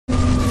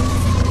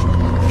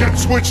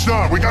Switched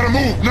on. We gotta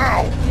move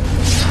now!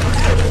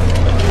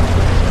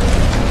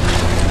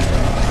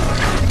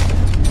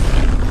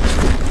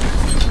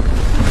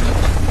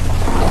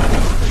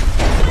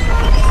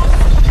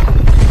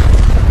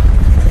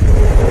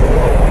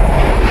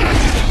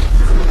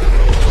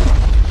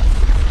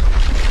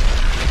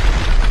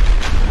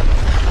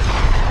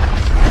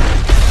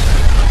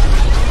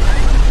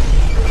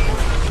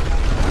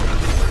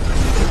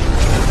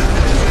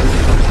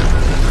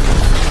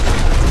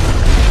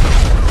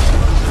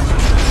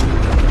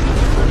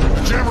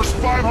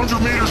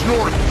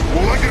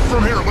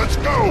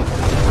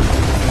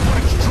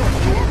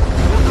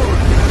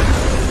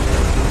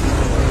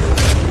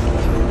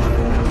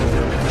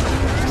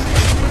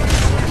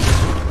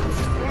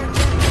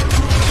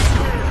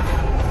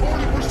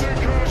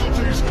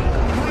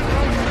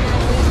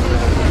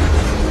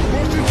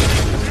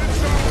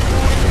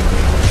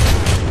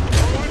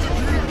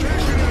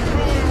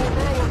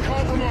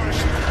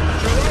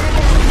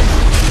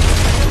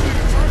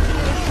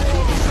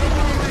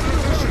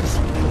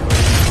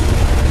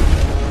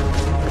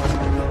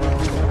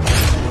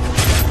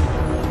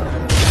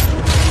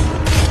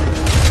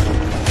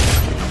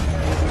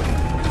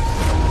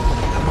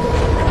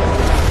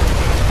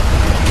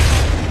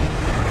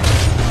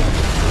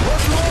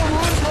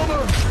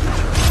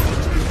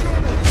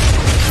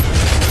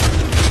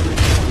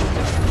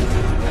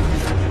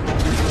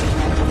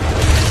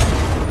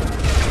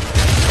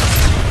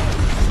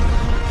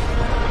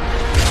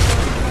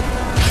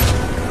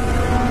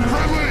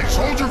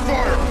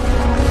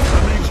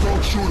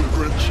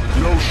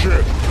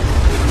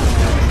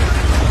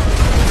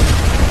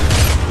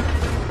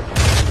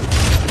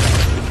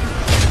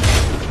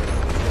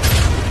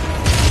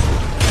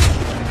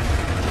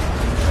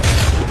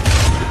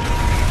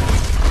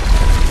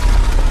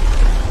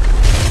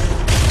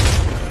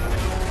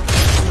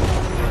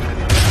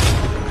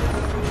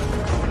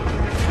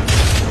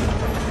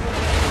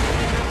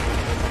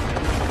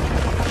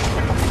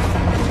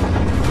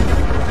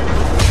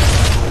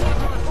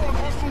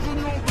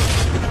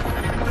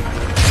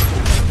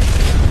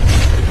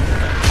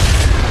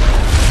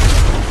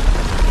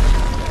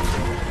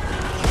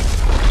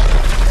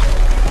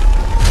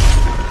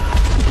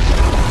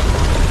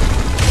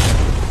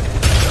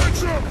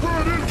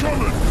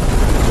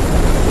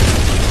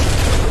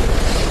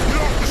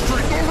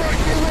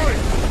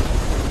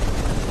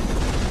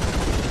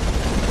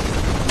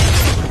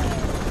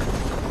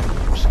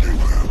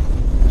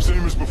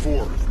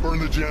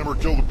 Jammer,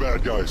 kill the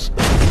bad guys.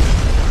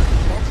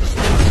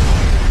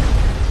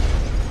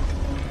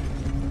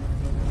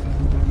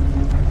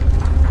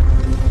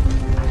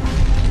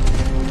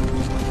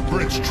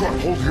 Bridge, truck,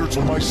 hold here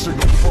till my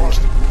signal.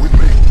 Frost, with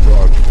me.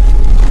 Roger.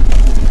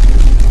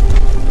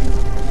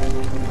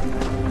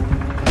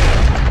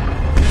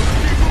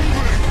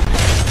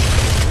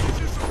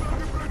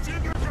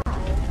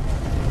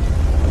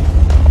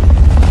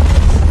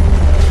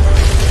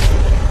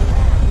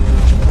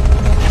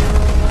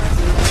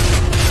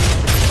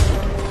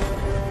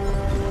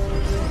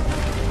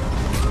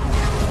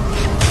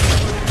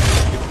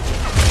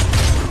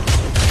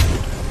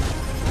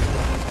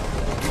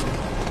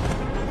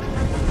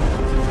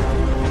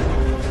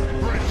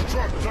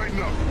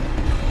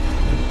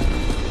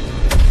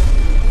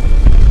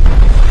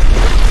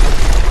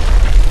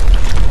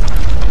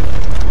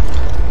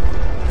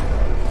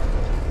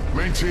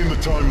 Maintain the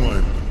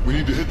timeline. We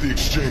need to hit the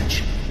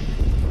exchange.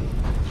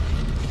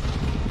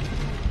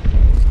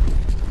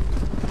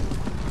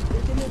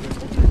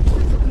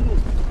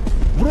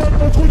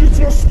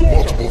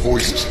 Multiple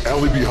voices.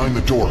 Alley behind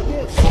the door.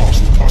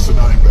 Frost, toss a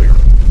 9-bagger.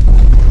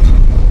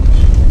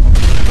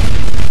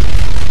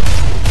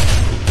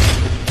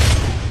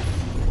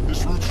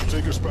 This route should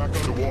take us back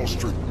onto Wall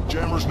Street.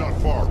 Jammer's not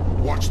far.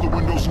 Watch the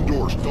windows and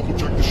doors. Double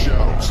check the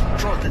shadows.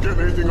 Truck, you getting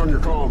anything on your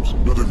comms?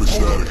 Nothing but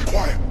static.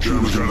 Quiet.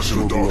 Jammer's got us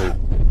in the dark.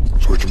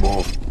 Switch them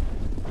off.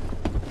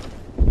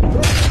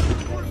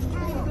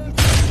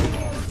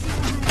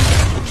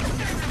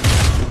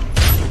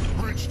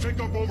 Bridge, take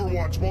up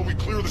Overwatch while we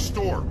clear the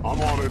store.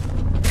 I'm on it.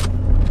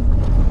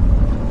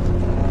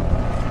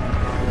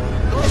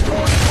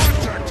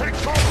 Contact, take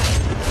cover!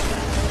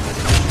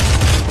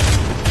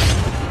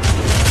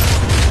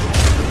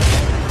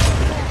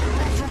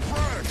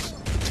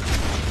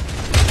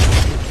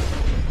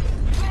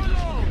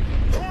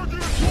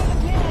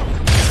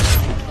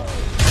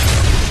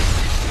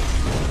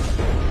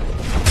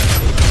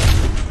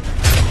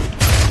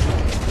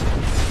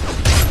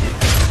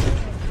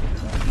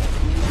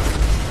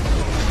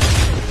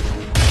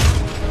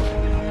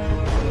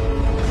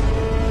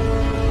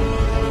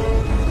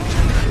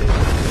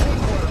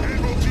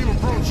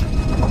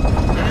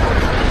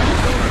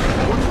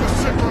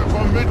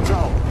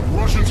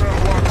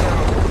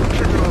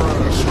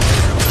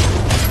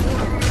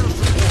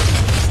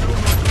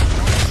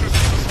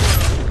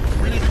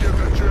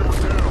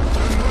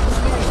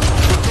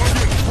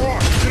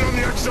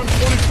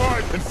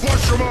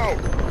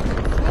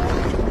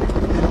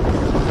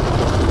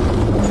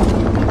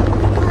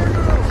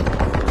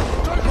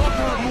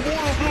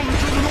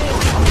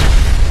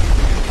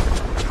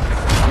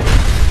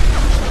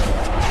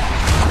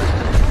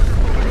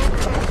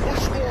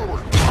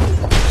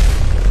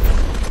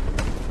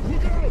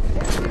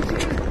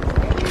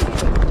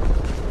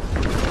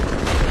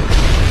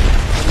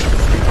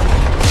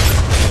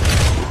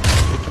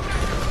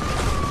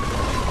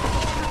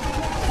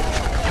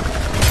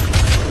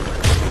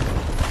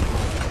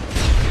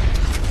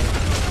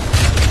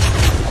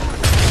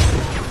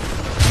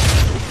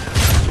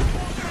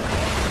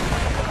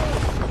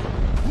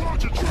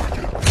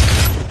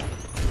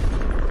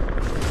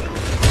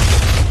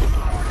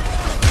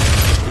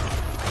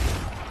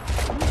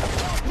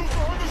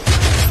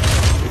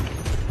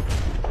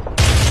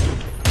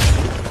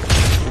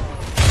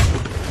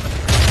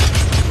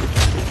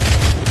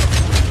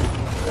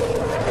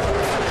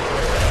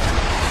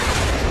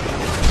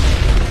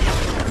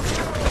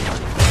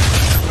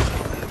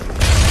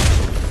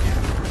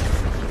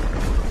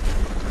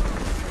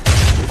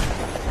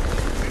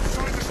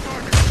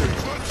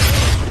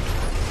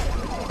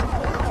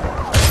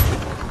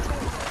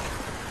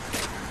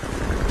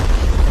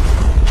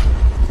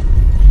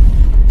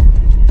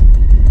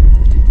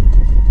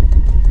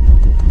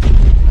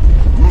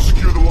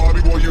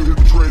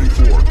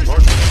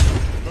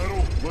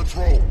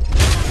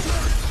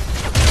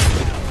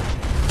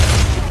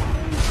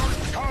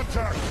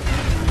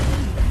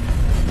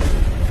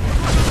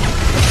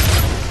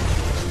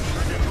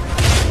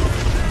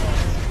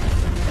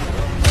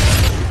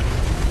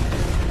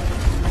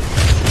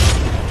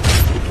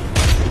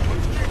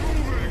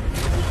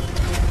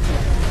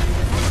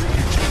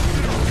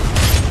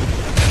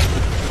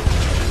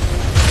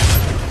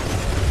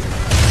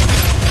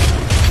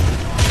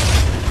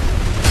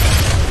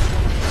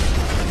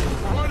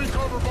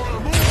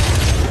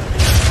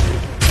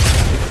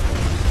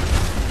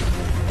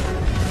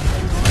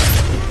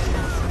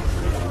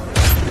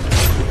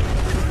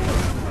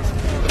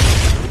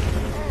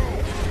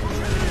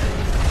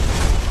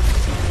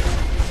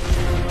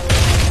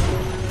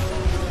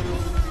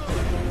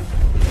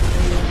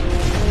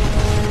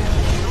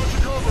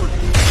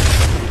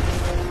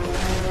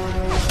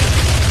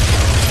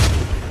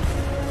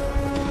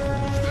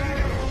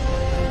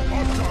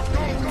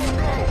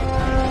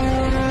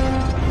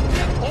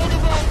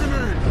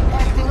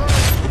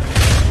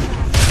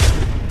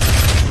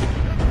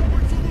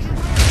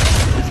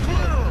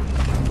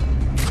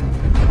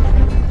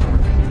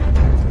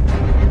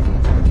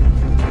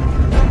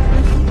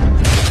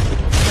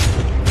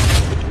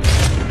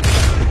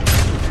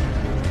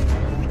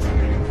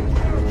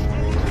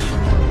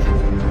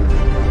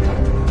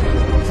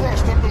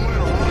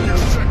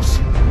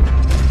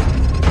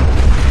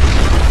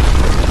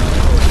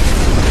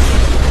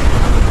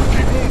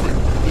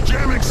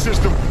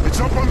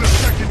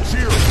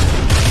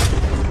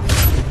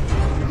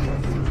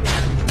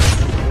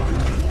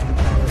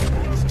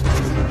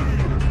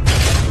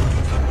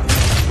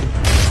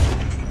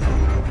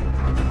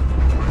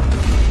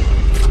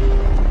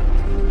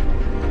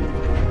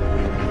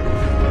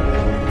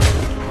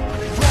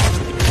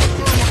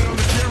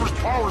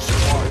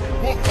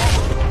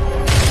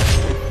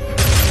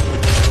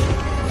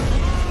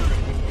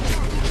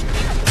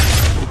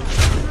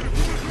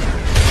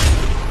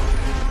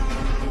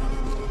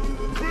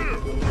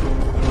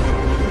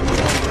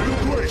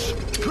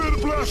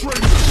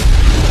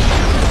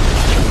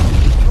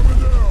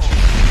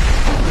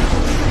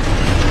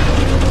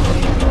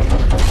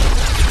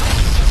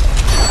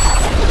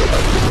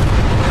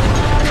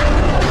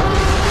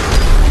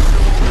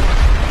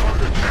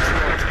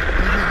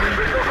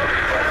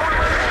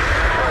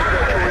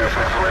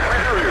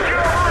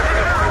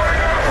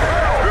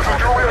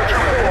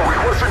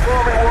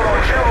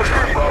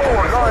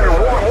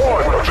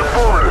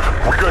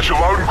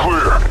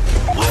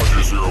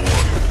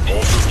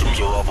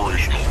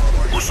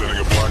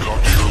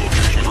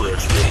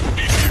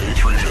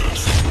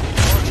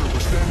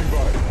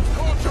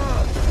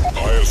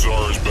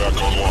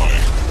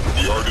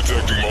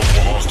 detecting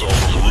multiple hostiles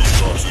from the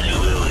rooftops in your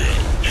area.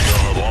 You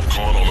now have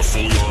OpCon on a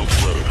fully armed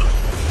Predator.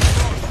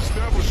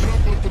 Establish an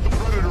uplink with the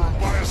Predator and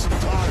buy us some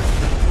time.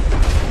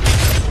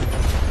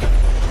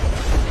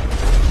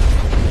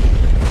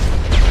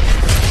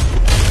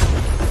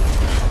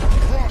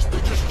 Frost, they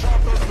just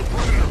chopped us the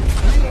Predator.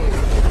 You own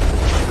it.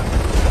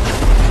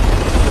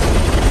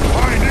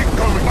 Mine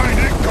incoming! Mine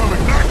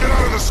incoming! Knock it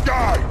out of the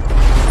sky!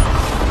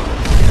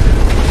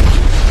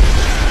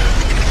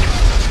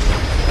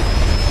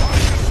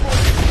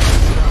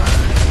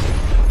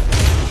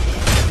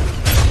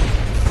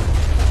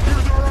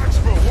 Here's our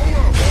exfil. Load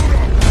up! Load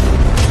up!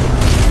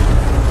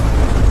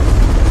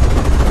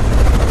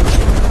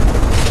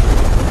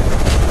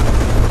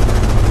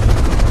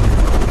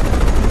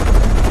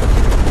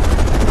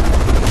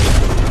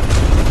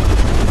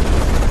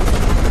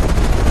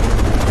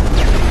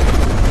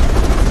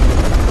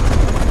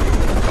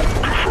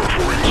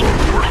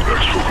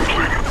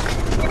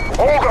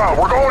 Hold on,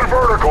 we're going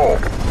vertical.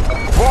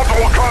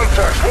 Multiple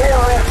contacts,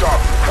 lower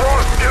rooftop.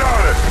 Frost, get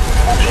on it.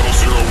 Metal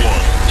 01,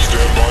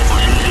 stand by for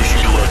new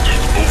mission directive.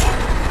 Over.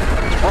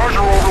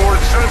 Roger, Overlord,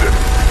 send it.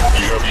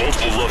 We have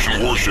multiple Russian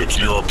warships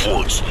near our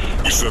ports.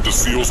 We sent the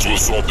SEALs to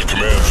assault the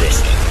command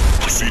vessel.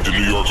 Proceed to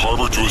New York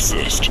Harbor to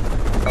assist.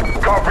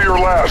 Copy your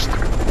last.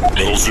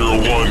 Metal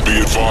 01,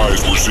 be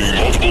advised we're seeing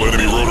multiple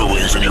enemy rotor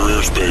wings in your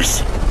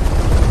airspace.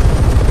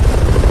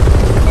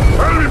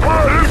 Enemy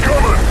bird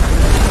incoming!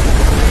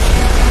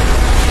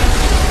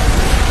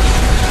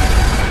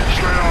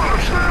 Stay on him,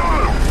 stay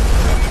on him!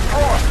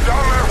 Frost,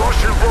 down that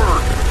Russian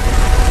bird!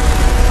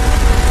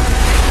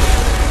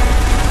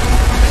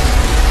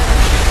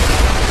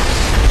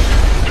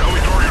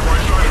 Tally target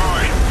right side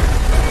high.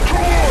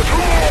 Two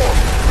more!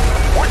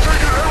 We're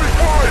taking heavy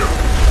fire!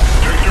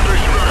 Take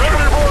evasive action.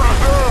 Enemy bird is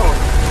down!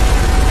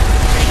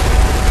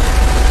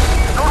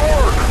 Good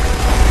work!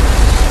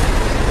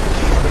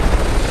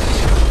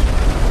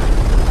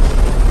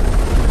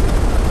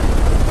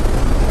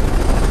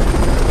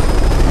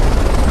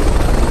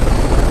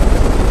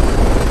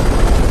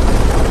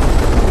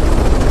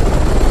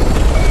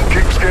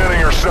 Keep scanning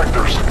your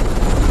sectors.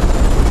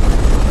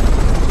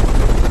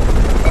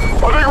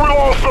 I think we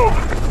lost them!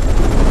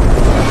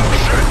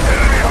 Shit,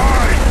 enemy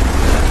high!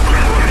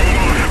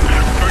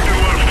 Back to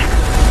the left.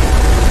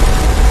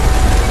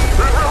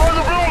 He's behind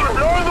the building!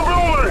 Behind the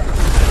building!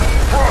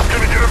 Frost, can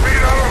you get a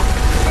beat on him?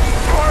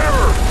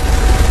 Fire!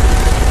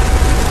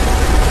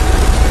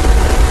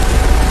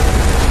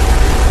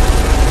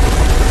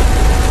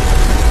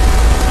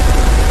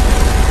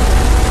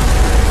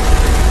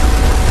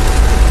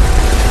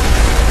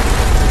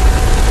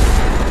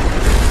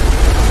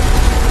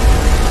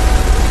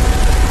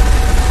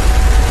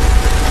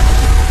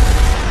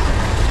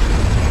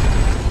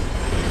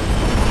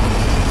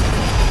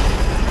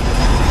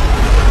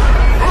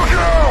 Look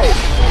out!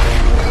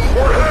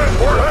 We're hit!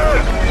 We're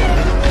hit!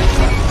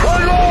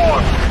 Hang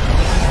on!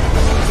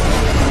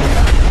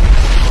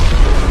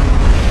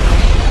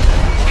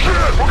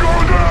 Shit, we're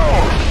going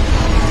down!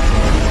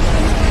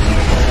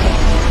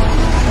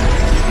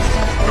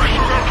 I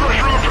still got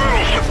pressure on the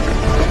pedals!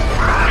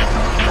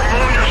 Come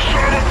on, you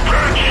son of a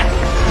bitch!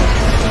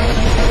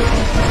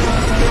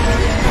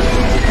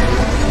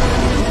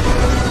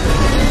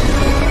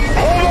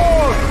 Hold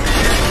on!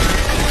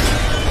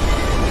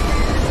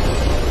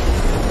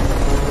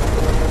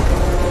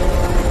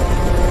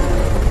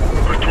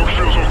 The torque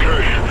feels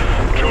okay.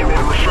 Tail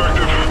rotor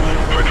effective.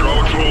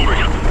 Hydraulics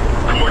holding.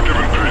 Collective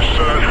and pitch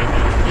set.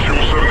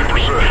 Fuel 70%.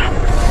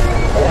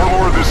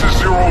 Overlord, this is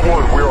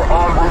 01. We are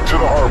en route to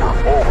the harbor.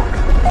 Over.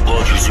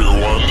 Roger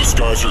 01, the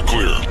skies are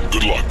clear.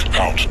 Good luck.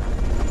 Out.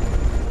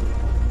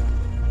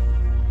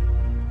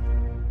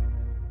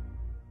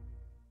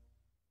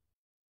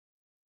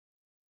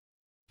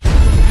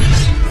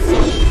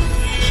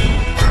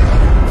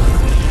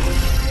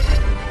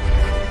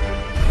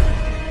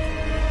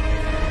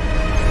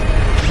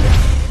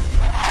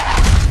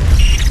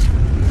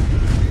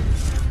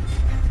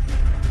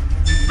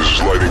 This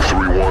is Lightning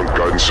 3-1.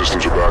 Guidance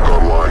systems are back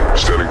online.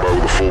 Standing by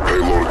with a full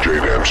payload of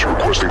JDAMs.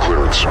 Requesting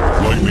clearance.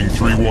 Lightning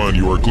 3-1,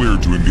 you are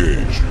cleared to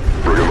engage.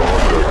 Bring in the on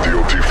deck.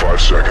 DOT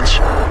 5 seconds.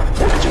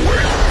 Weapons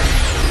away.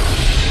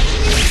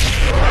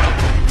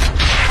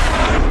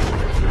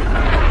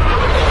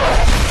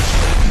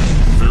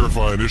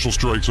 Verify initial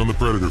strikes on the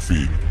Predator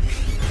feed.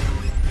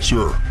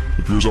 Sir,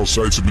 appears all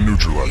sites have been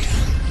neutralized.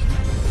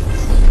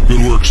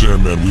 Good work,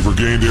 Sandman. We've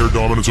regained air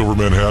dominance over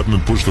Manhattan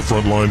and pushed the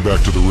front line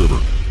back to the river.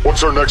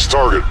 What's our next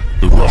target?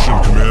 The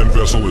Russian command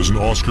vessel is an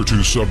Oscar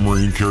II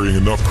submarine carrying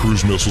enough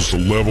cruise missiles to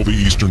level the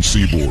eastern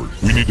seaboard.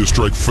 We need to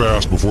strike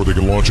fast before they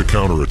can launch a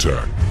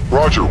counterattack.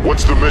 Roger,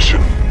 what's the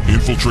mission?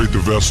 Infiltrate the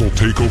vessel,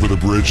 take over the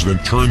bridge, then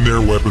turn their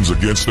weapons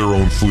against their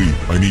own fleet.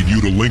 I need you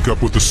to link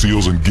up with the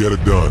SEALs and get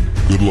it done.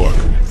 Good luck.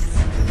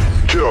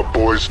 Get up,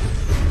 boys.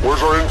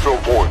 Where's our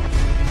infill point?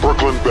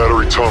 Brooklyn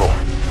Battery Tunnel.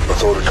 I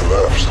thought it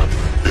collapsed.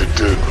 It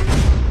did.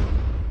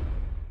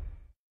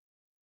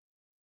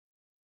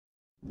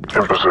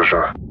 In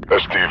position.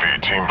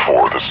 STV Team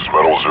 4, this is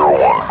Metal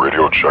 01.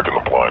 Radio checking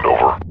the blind,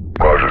 over.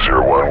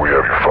 Roger 01, we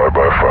have your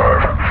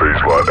 5x5.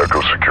 Phase lot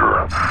Echo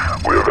secure.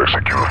 We have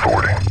execute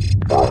authority.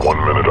 We're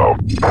 1 minute out.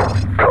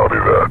 Copy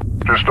that.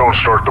 Just don't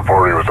start the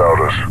party without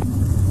us.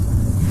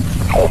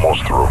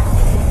 Almost through.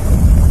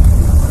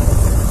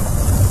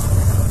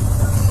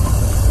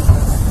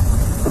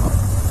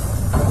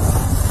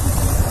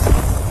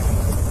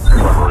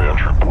 Primary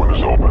entry point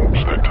is open.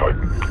 Stay tight.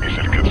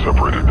 Easy to get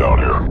separated down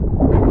here.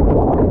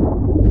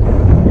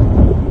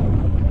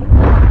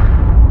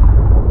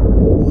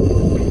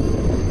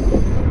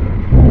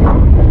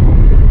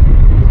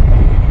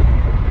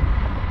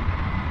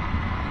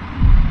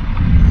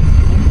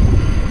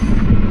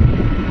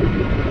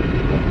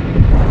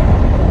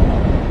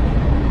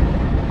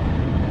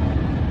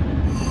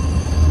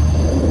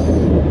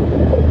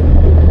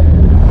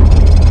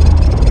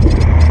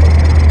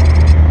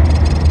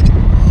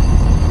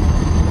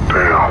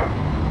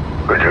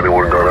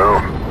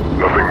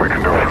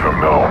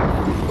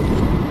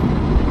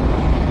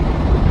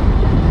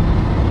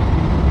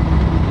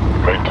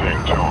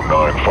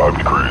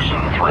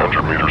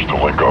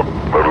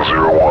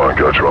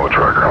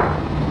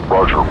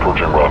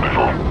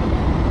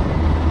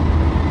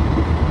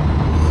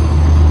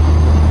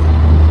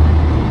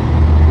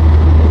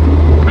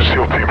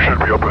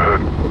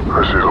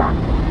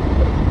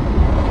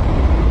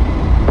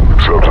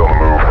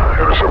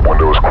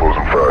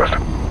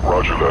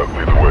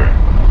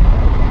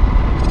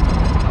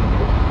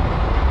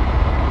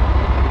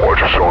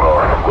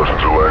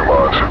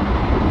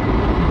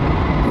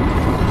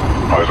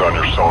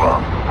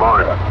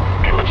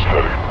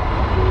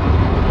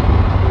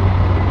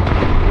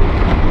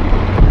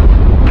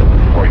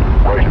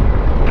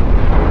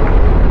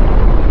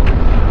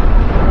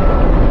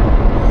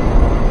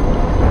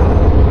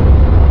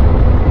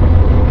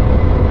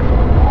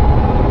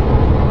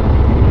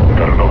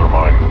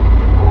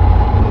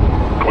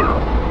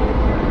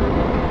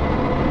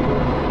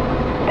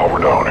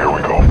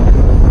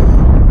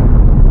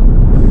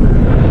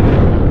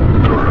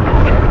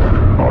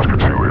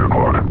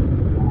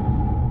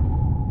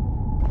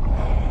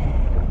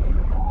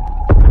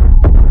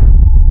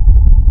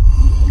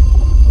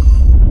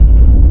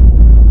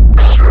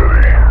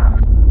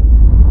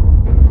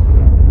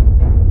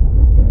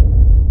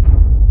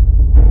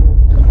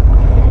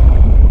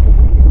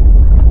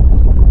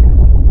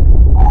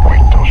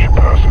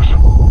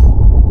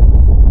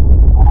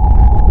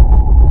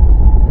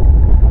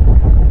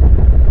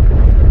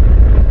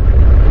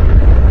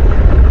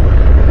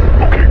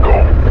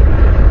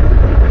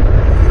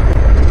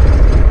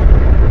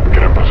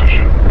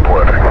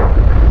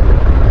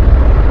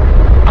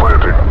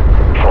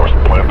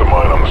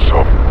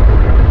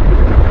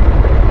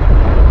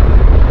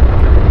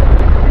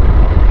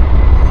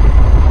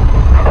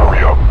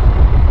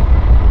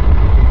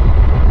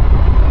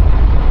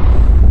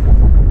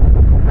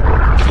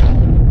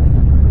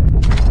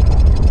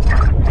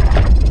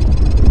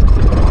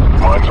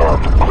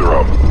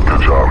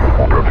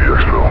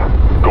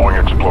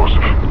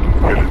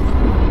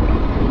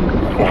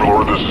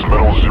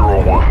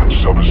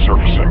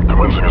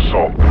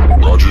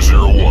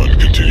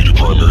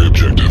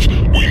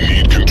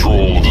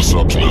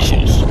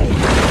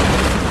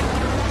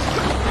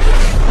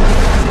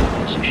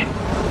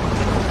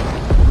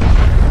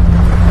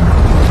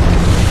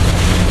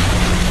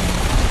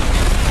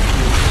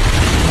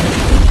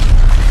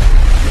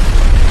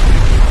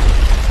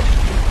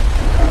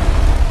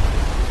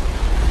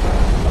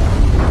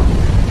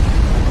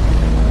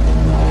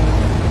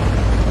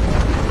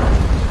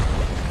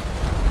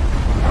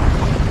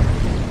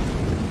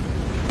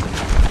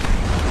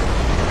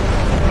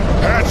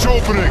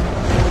 Opening!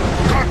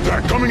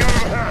 Contact coming out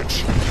of the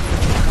hatch!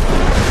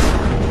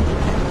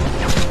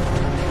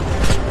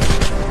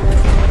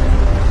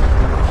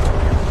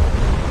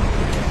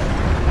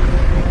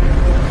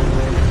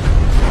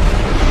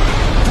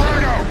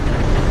 Frag out!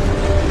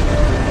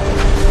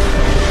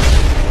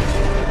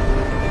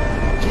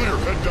 Clear,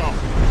 head down.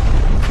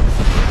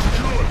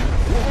 Secure it.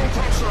 We'll hold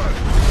topside.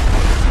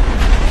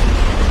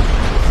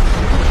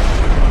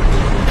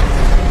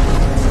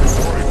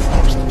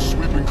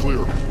 Sweeping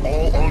clear.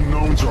 All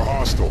unknowns are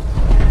hostile.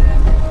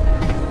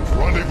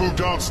 Rendezvous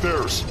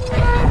downstairs.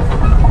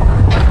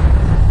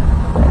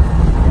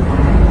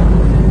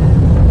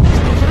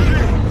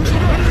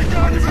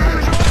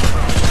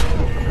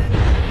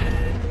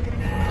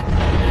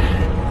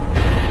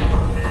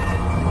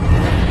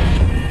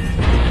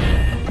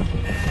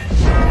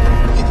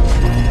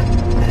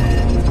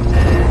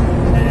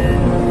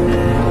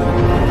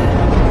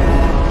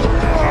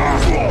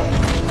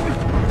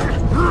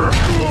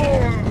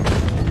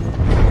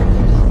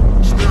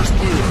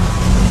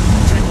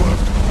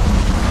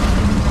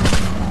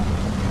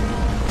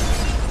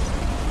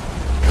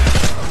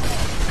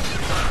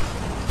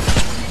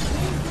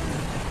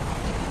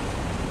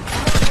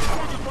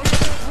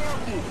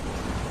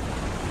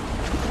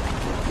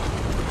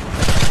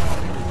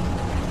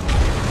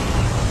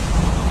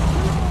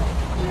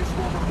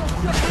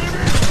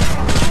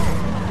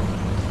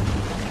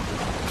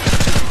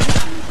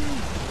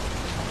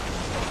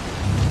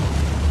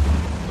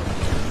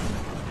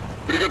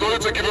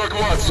 Приготовиться к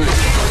эвакуации.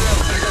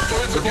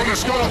 They're getting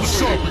us out of the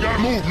sub. We gotta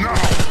move now.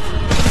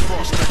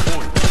 Cross that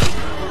point.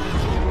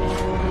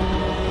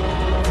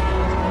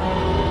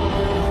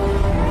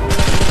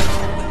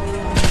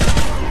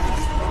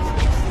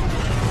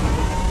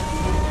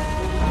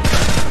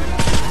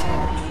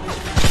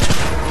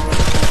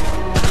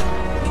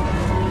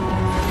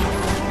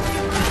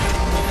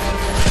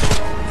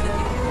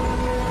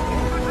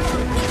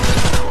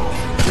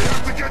 We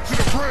have to get to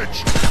the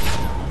bridge.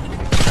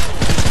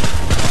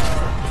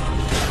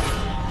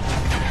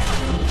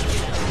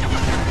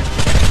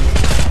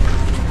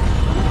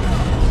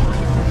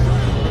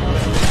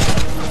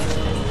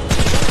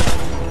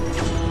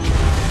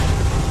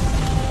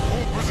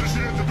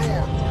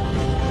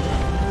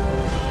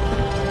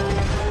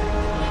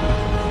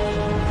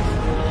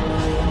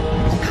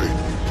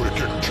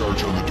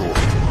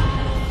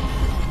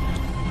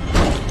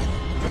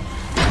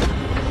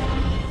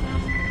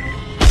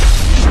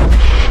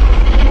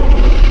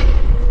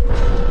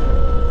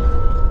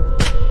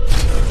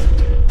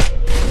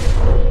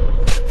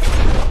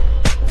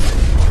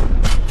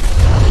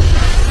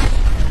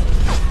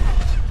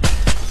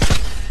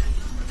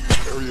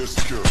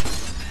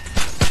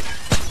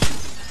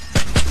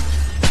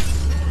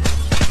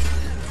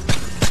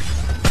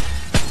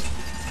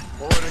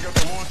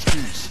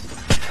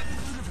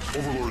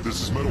 Overlord,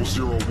 this is Metal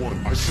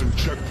 01. I send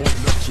checkpoint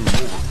Neptune,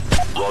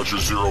 over. Roger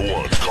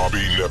 01,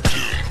 copy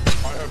Neptune.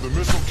 I have the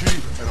missile key,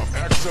 and I'm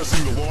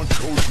accessing the launch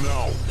codes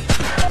now.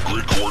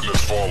 Grid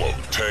coordinates follow.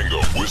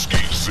 Tango, Whiskey,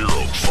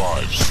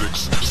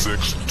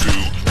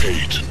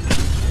 056628.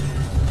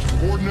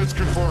 Coordinates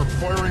confirmed.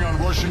 Firing on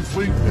Russian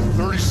fleet in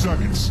 30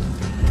 seconds.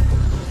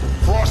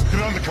 Frost,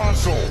 get on the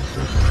console.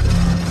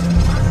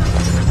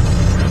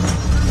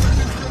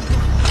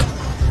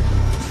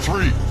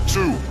 Three,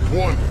 two,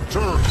 one,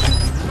 turn.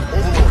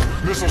 Overlord,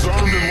 missiles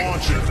armed and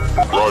launching.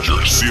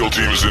 Roger, SEAL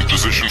team is in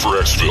position for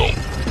exfil.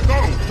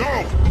 No,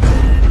 no!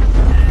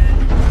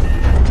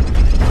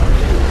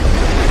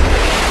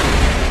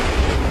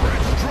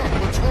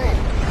 Let's roll.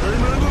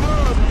 Amen to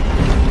that.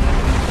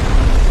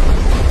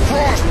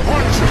 Frost,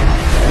 punch him!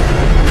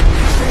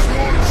 Missiles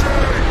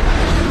launching!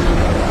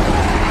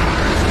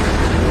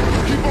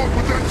 Keep up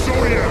with that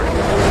Zodiac!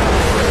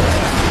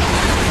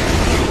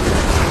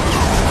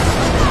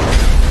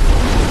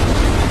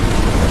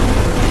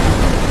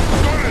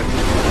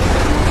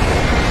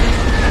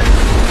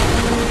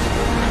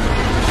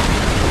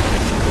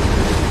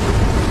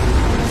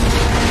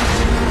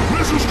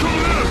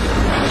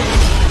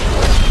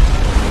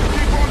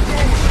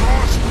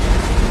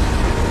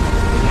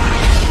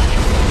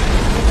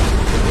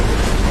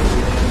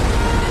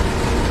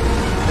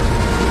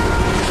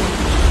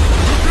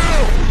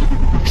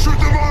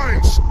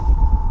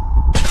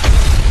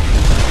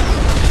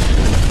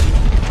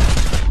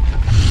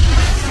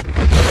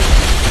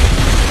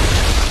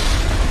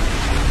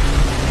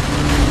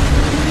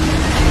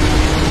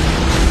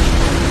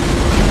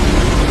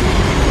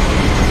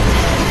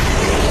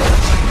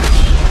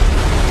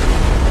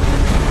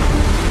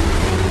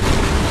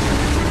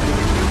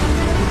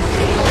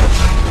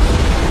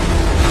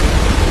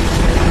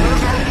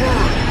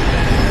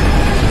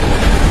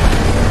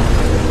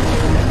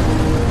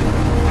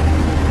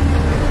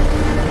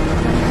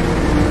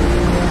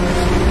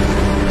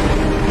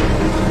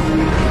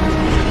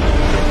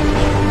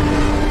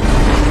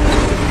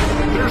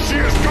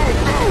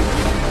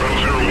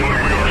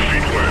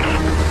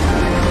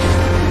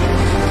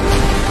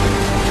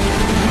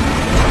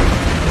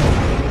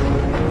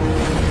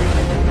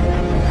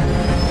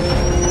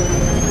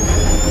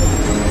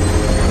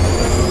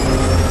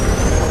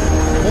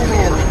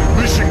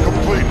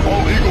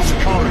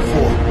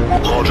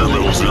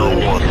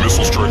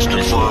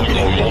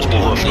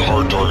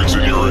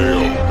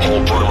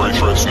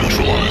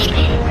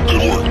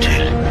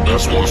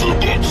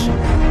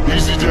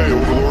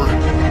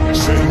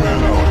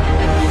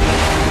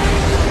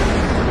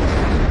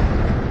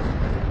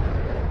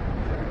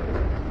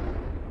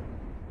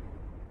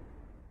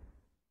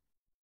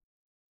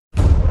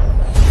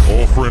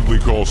 Friendly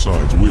call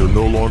signs. We are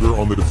no longer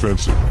on the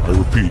defensive. I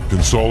repeat,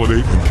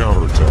 consolidate and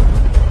counterattack.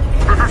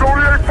 This is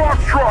ODA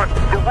Foxtrot.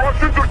 The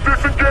Russians are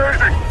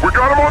disengaging. We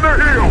got them on their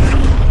heels.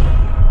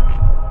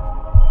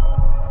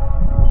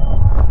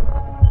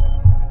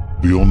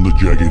 Beyond the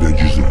jagged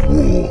edges of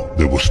war,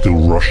 there were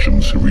still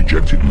Russians who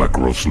rejected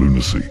Makarov's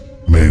lunacy.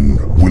 Men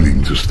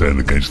willing to stand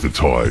against the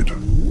tide.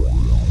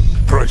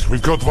 Price,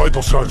 we've got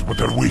vital signs, but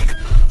they're weak.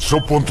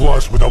 Soap won't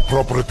last without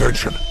proper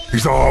attention.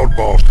 He's a hard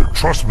bastard.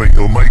 Trust me,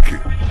 he'll make it.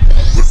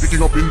 We're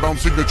picking up inbound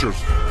signatures.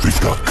 We've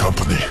got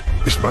company.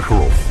 It's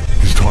Makarov.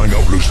 He's tying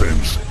up loose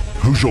ends.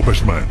 Who's your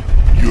best man?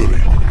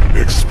 Yuri.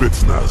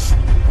 Ex-Spetsnaz.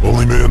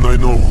 Only man I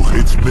know who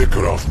hates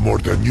Makarov more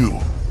than you.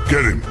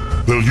 Get him.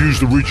 They'll use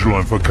the ridge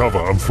line for cover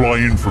and fly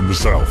in from the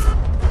south.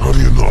 How do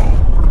you know?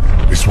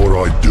 It's what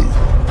I do.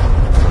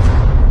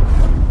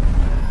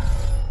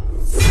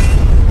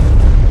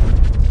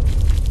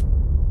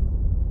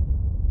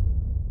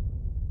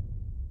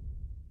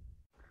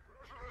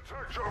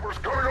 Choppers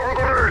coming over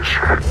the ridge.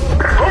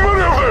 How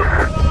many of them?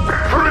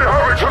 3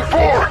 Havocs and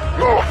 4,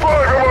 no,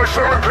 5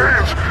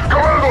 MI-17s.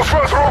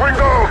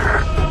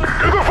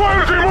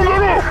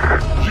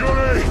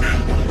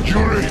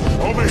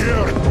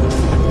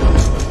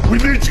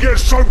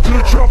 soaked to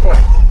the chopper!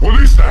 What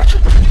is that?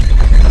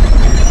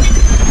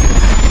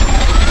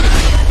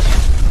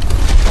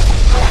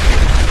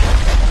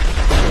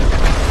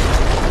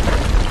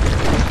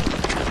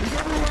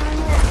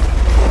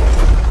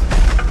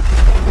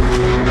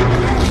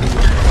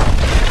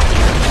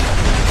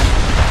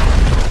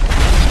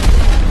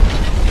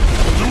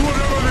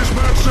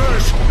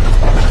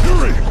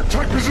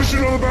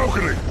 Position on the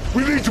balcony!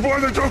 We need to buy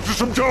the doctor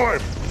some time!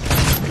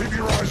 Keep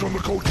your eyes on the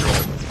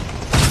courtyard.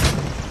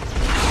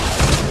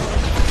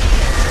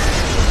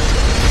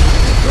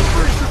 They've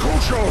reached the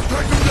courtyard!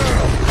 Take them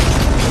down!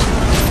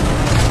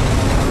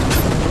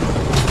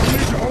 We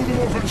need to hold them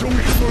off until we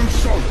can move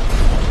soap.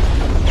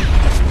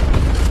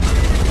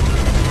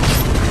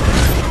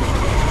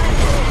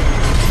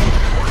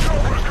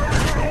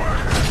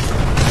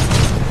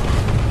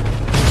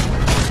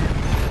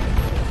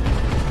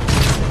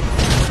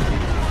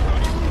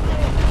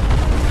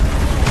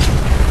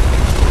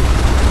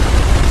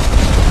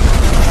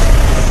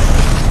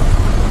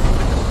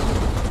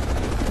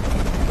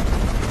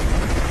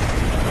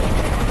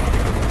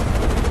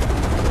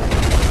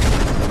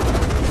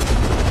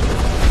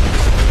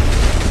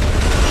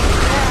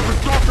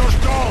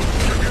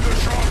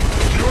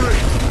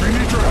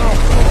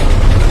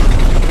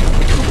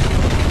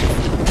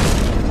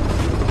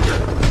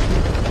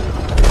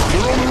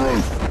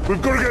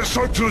 We've got to get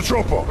soap to the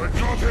chopper! I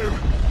got him!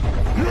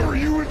 Yuri,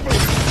 you with me?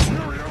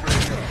 Yuri, over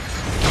here!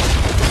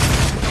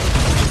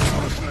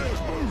 Downstairs,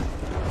 move!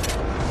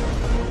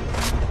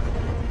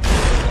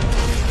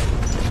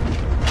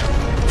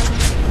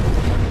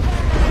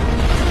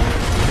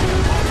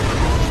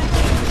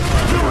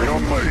 Yuri,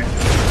 on me!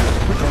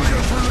 We've got to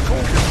get through the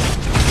courtyard!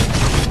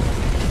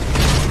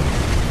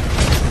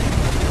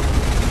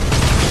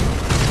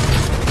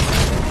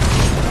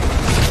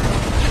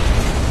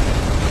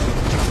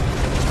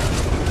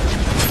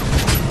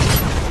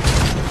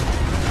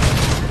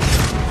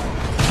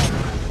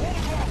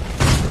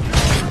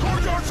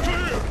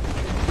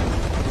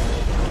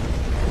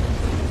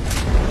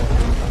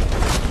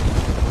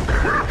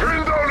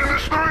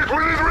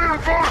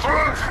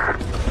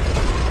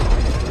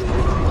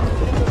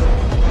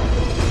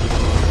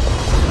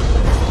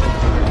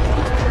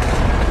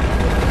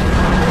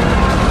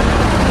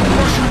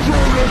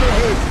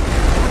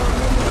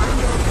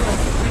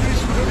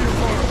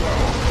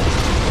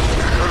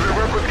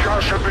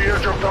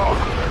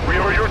 We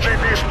have a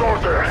UGV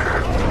stored there.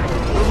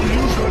 We'll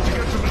use that to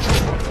get to the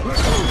chopper.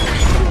 Let's move.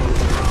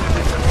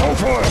 Hold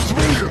fire,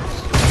 civilians!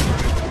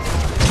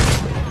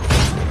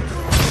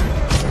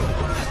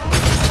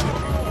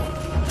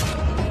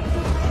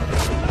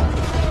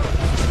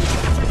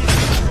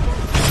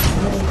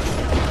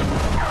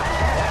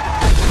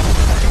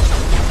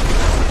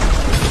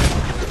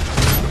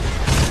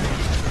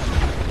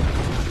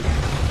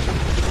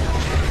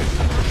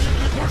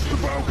 Watch the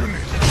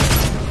balconies!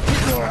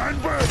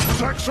 Handbag,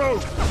 protect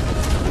soap!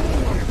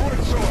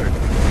 Right side!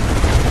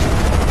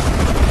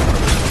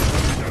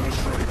 Down the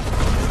street!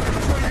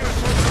 Try to get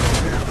soap out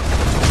here!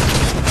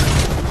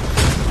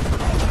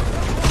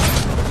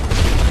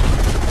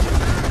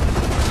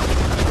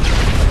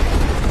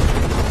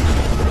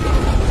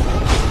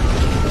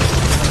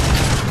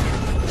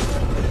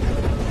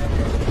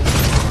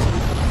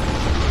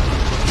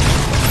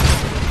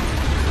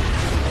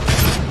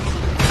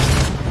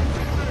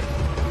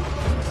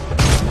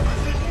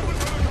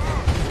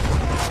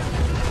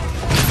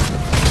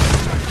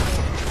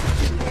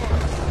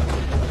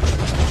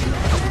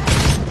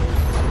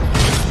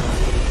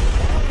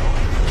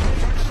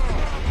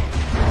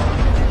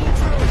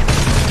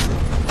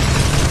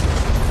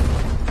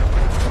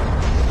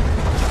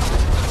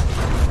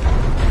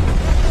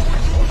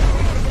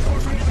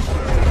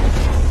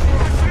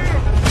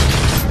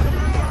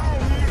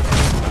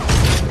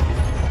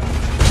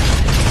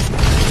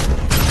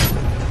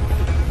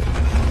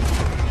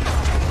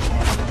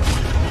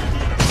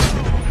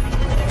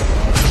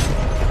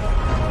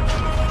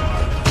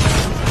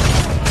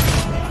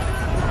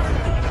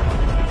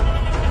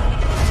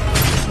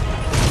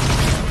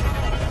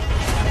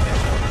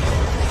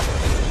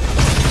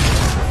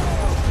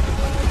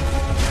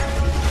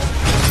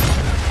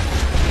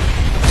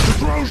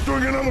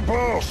 Doing another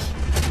pass!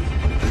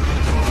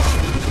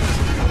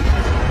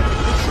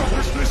 The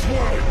chopper's this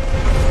way!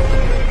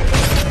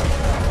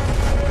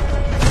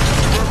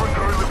 Weapons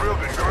are in the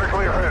building,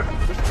 directly ahead.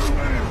 There's too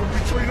many of them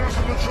between us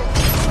and the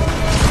chopper.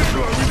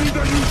 Nicola, we need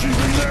that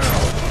UGV now!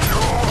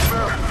 You're off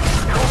there!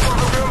 Go for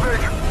the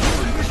building!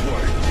 Hurry, this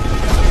way!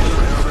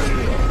 Over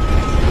here!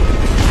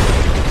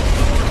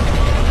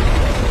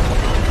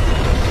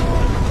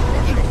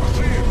 Roger, I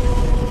see him!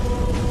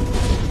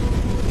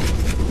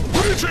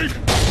 Where is he?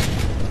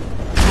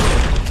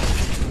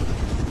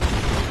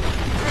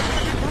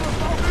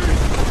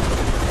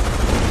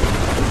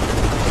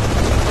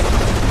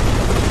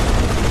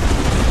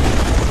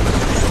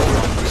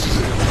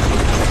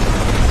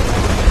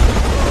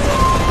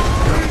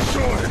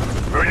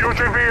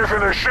 UGV is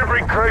in a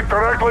shipping crate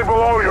directly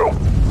below you.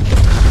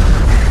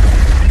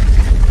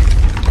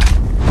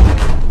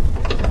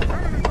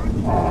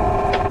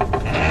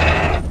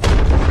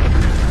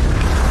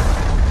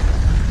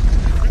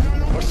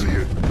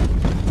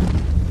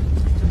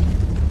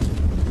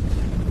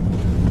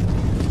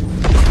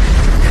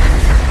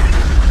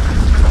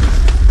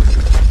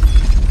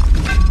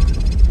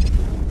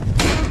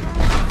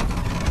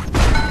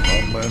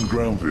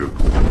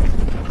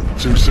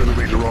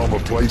 millimeter armor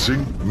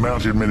plating,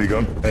 mounted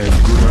minigun,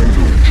 and grenade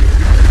launcher.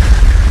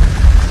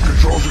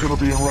 Controls are gonna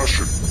be in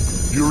Russian.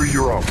 Yuri,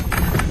 you're up.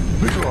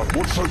 Nikolai,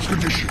 what's Soap's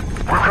condition?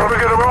 We've got to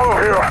get him out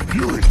of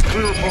here! Yuri,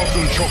 clear a path to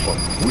the chopper.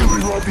 We'll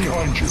be right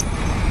behind you.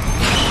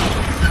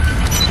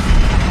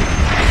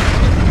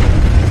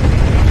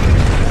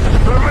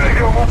 The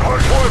minigun will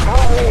punch right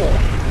through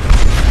walls!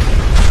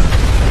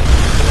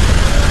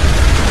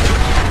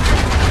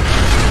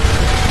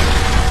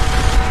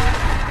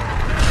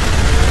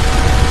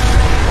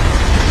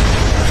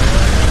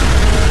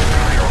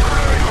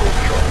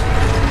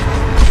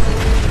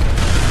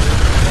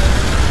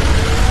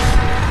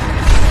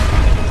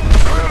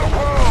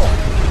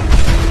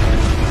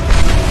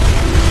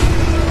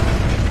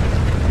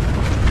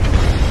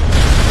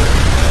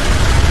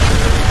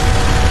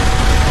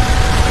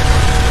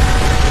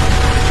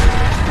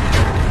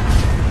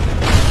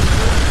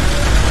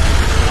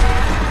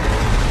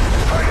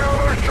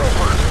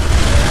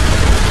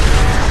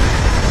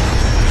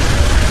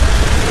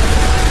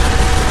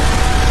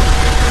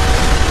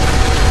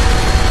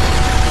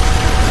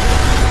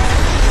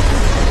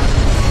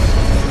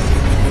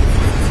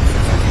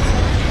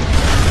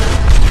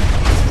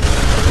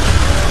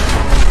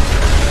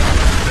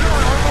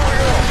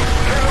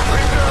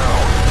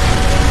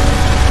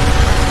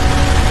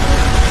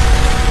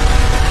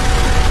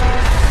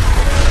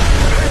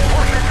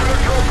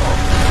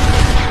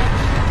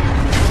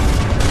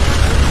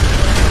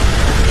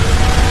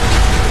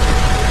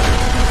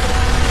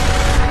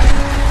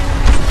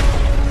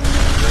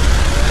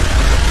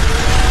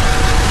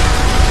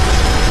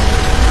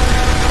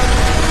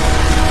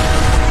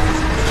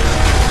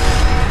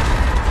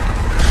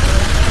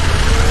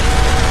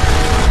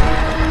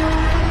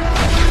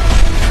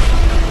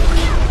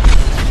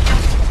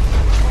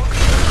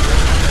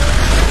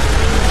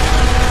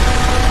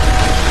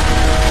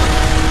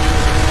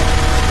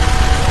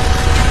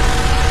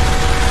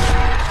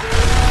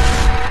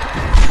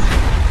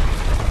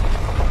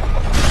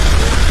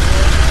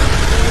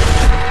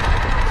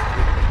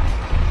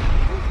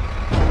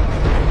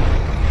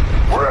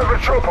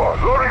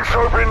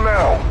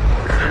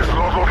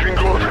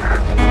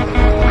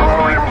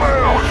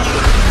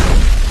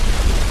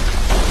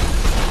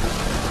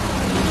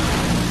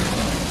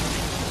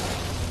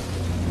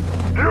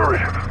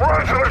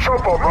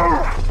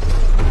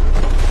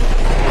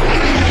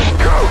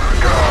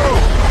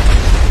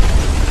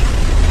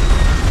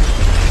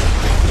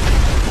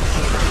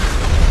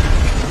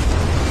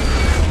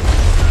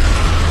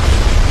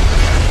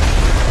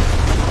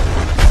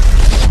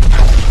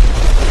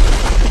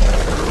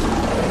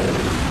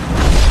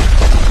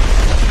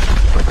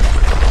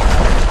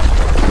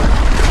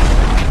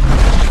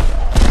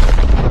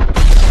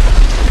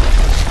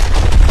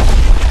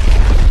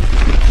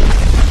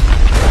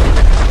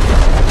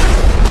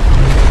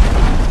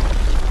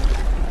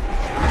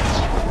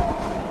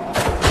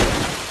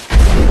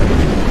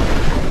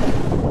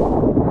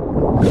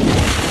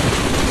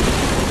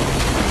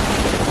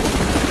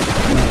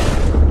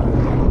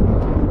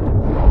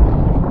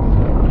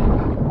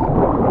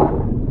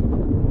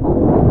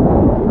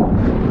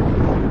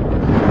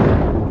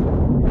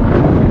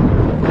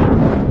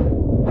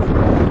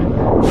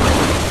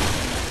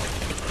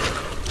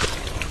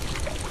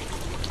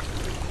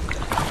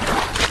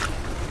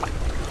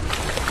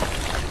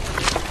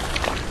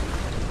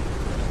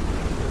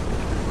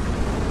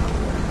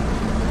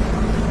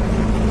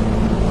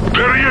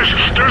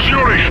 There's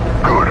Yuri!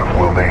 Good,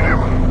 we'll need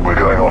him. We're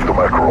going off to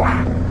Makarov.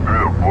 Who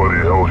the bloody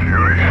hell's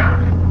Yuri?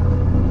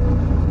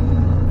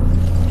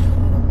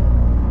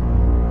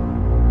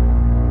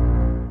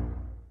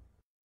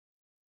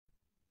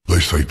 They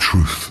say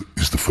truth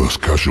is the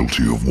first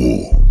casualty of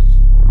war.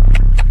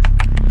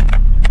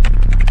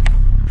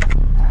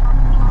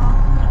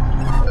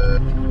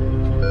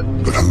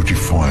 But who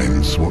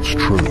defines what's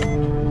true?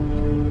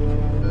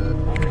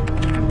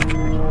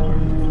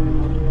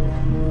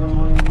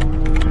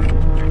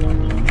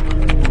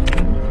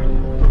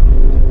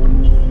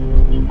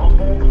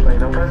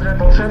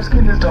 Bolshevsky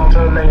and his daughter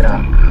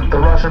Elena. The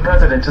Russian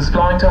president is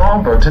flying to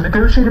Hamburg to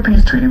negotiate a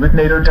peace treaty with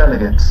NATO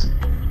delegates.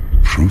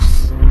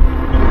 Truth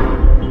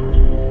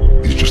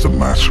is just a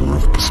matter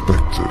of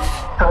perspective.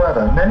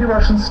 However, many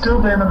Russians still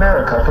blame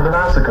America for the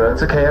massacre at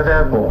Zakhaev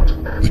Airport.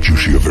 The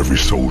duty of every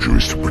soldier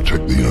is to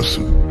protect the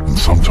innocent, and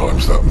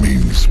sometimes that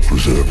means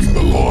preserving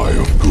the lie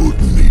of good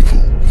and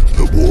evil.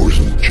 That war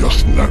isn't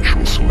just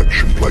natural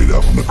selection played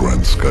out on a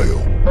grand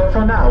scale. But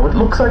for now, it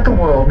looks like the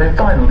world may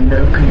finally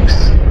know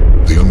peace.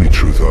 The only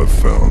truth I've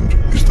found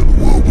is that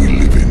the world we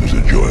live in is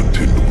a giant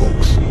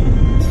tinderbox.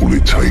 All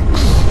it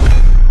takes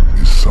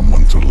is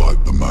someone to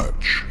light the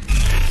match.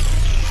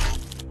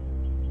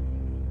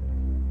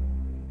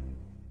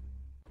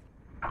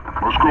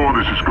 Moscow,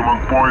 this is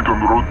command point on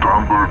the road to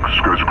Hamburg.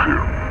 Skies are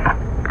clear.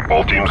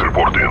 All teams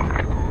report in.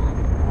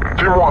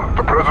 Team 1,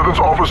 the President's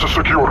office is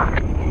secure.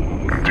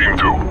 Team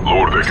 2,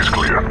 lower deck is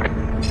clear.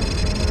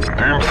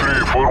 Team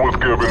 3,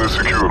 forward cabin is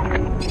secure.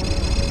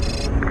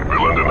 We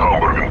land in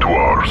Hamburg in 2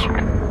 hours.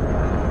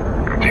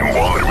 Team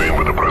 1 remain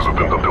with the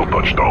President until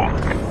touchdown.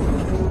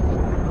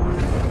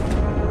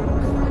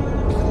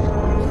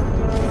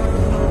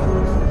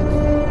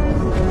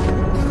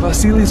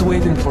 Vasili's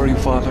waiting for you,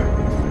 Father.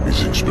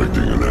 He's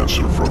expecting an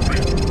answer from me.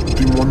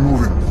 Team 1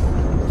 moving.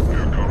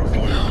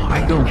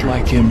 I don't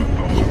like him.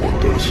 No one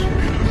does.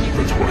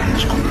 That's why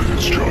he's good at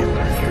his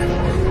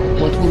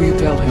job. What will you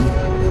tell him?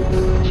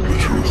 The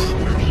truth.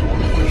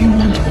 He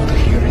won't want to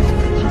hear it.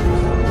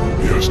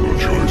 He has no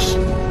choice.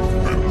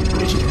 I'm the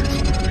president.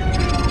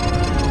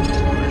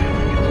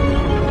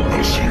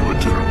 I'll see you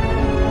at dinner.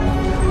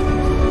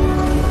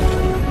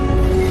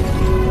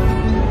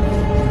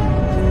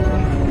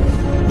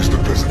 Mr.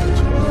 President.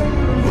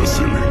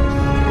 Vasily.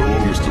 Hello,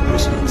 Mr.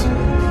 President.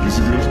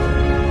 President?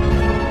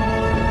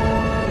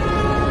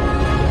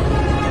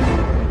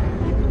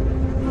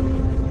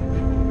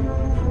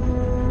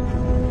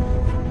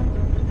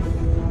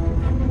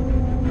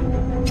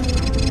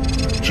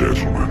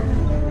 Gentlemen,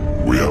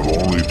 we have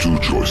only two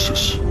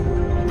choices.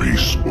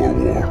 Peace or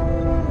war.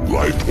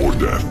 Life or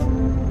death.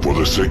 For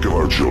the sake of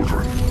our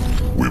children,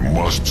 we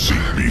must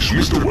seek peace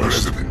with the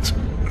West. President,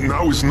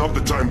 now is not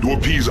the time to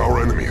appease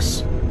our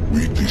enemies.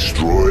 We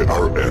destroy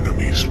our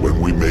enemies when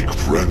we make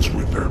friends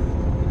with them.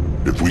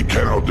 If we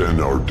cannot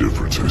end our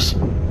differences,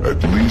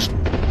 at least...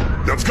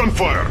 That's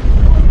gunfire!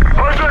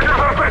 Hijackers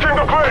are taking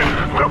the plane!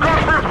 The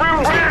cockpit's been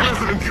Mr. weak!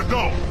 President, get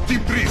down!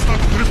 Team 3, start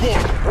to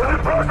report! We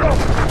need backup!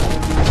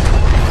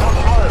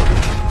 Shots fired!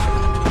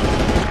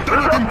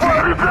 Team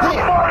 3,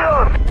 report!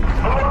 Fire!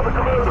 Alert the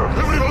commander!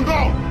 Everyone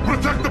down!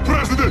 Protect the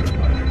President!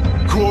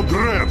 Code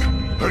Red,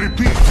 I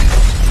repeat.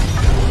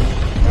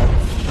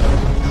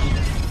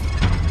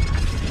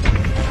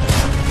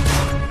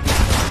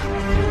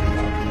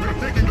 We're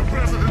taking the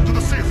President to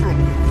the safe room.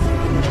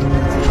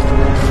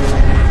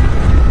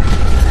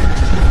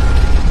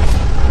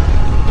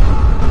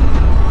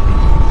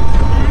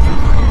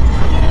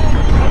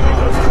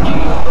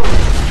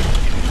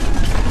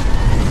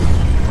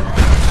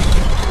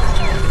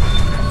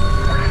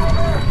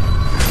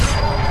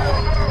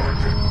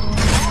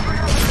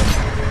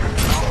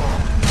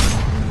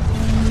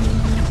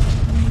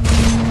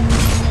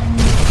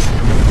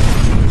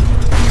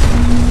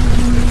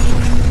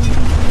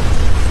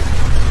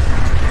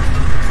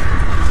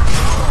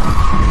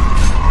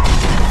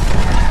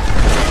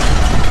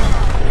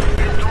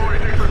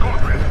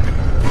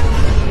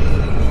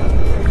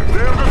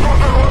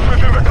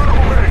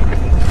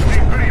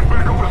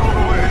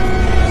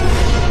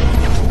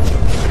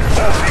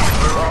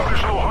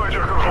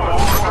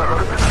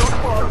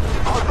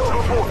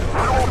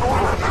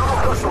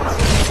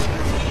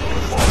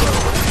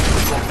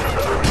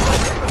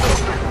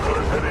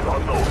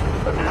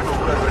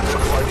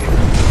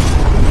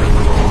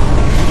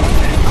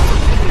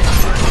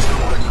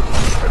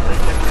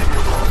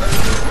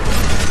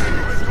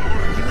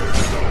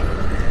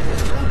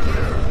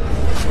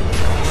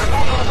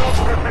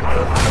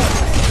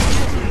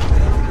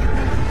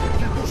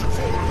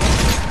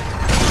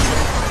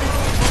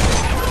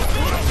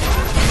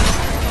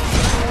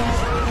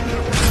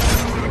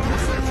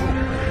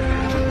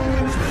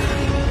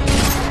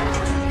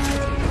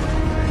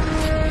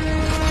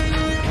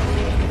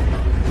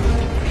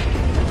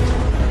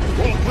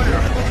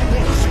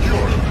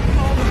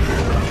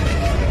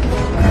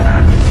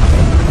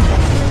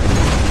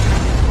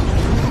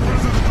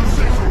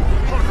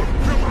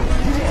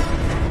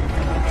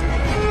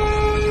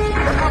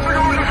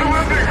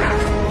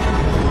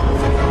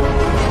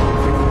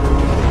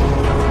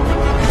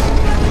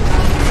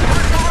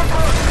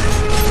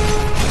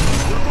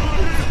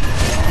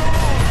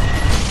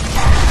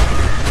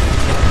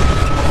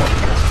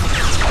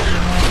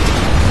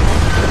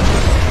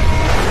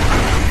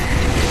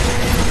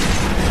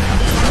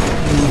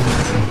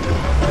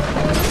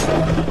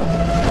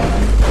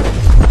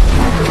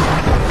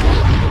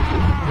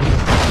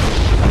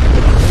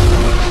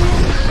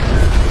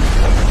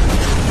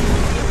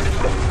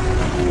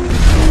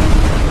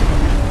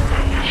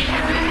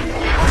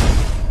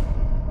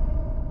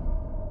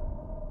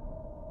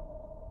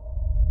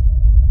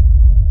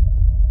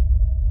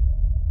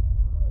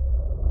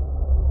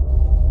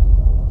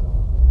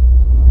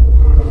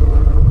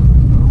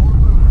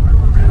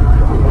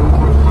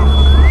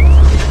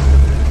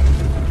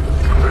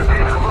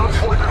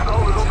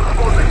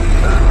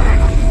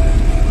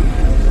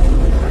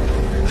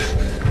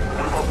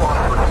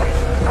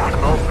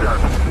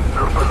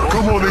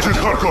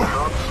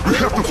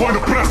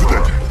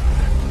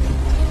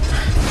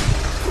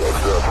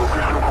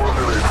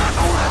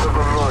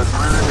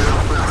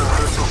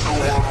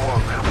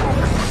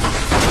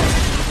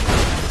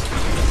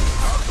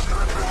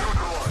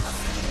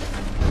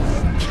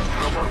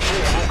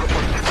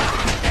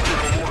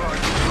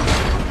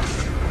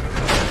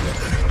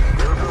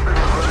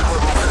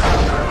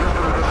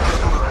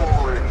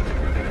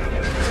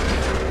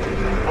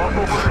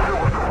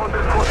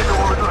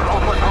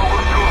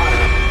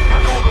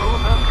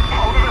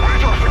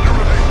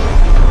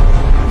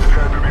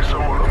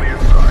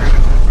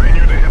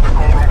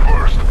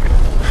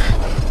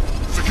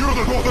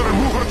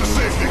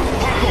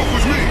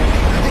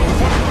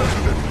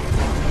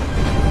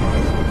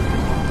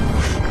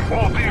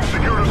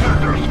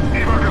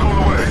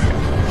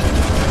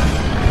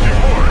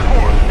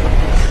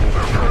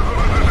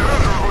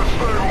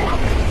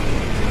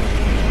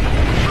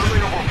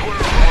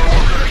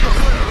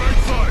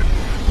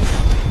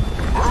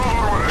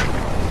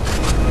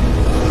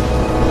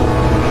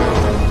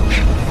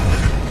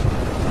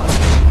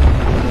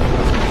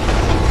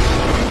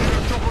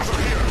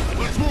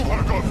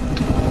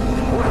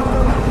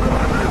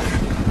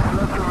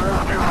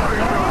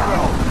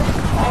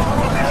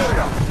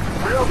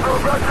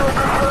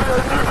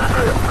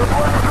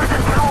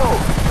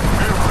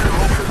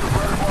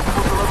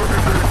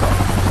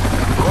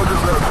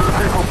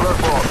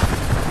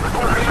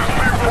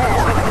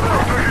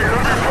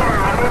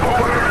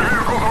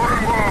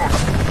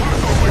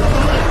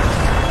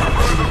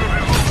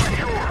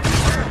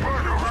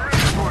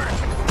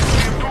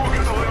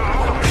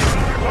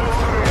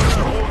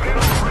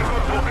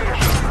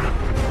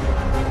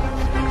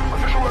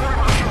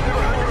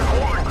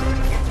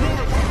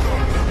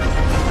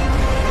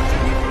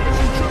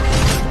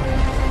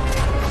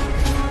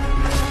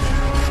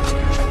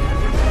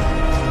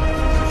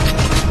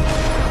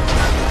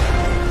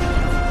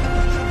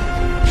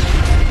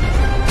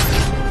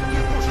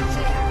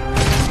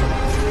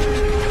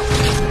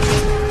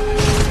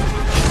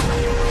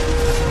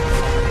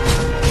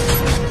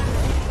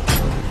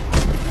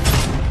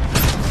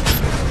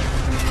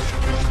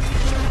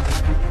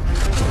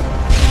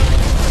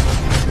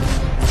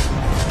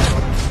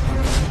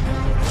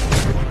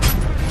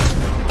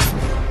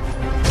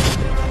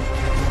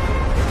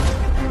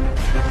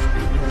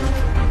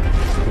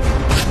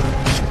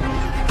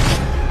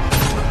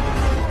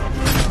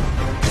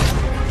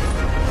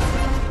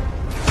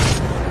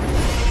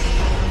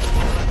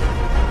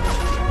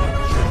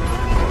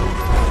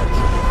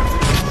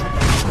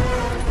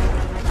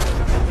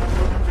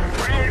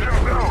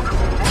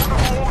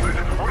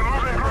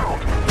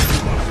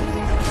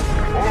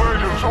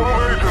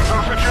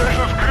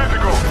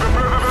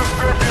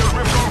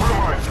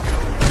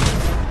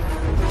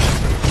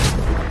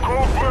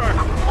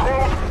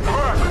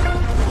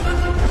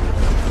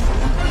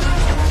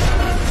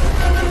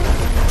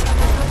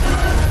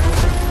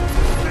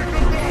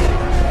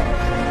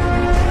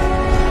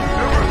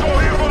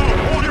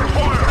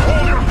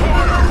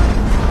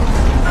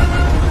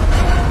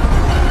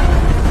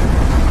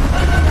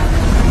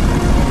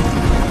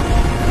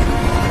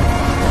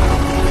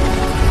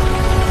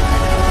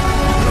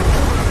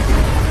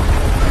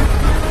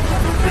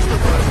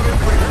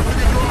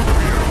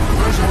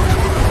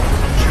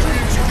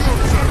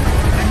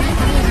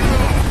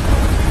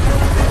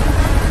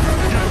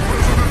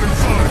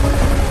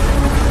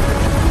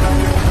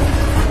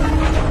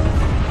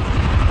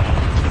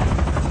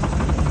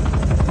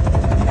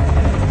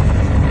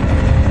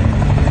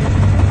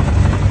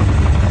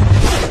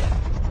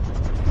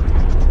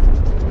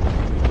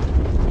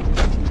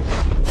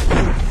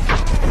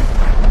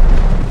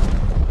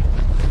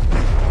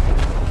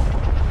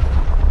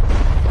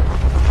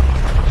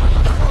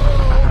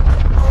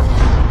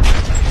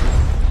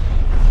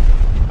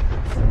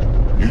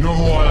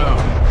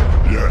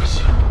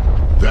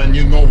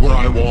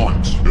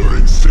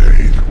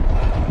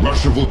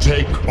 Russia will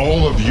take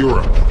all of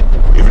Europe,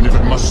 even if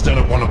it must stand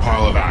up on a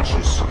pile of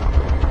ashes.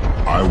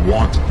 I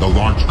want the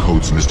launch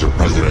codes, Mr.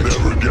 President.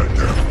 You'll never get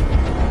them.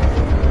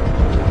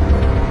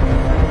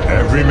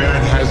 Every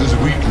man has his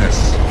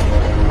weakness.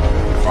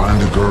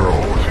 Find a girl.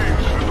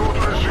 Teams, the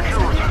daughter is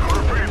secured.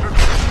 Repeat it.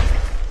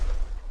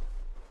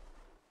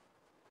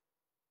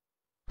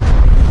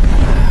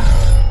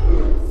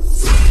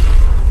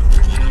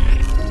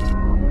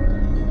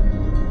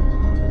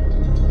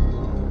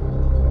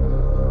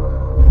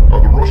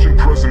 The Russian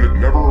president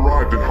never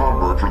arrived in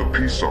Hamburg for the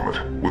peace summit.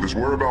 With his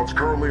whereabouts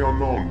currently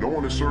unknown, no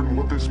one is certain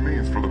what this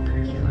means for the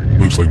peace treaty.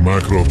 Looks like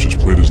Makarov just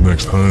played his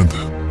next hand.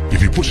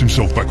 If he puts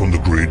himself back on the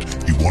grid,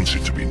 he wants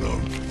it to be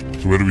known.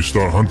 So where do we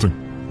start hunting?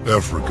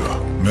 Africa.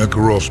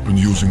 Makarov's been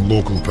using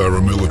local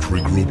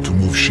paramilitary group to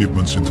move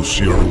shipments into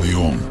Sierra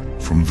Leone.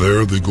 From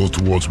there, they go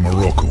towards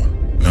Morocco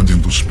and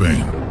into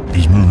Spain.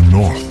 He's moving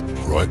north.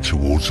 Right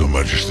towards Her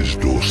Majesty's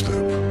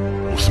doorstep.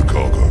 What's the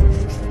cargo?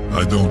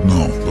 I don't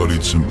know, but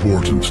it's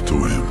important to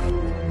him.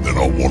 Then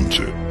I want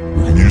it.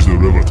 We can use the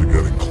river to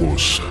get in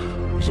close.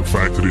 There's a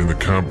factory in the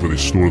camp where they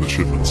store the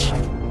shipments.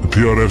 The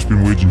PRF's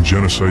been waging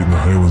genocide in the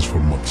Highlands for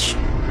months.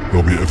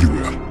 They'll be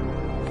everywhere.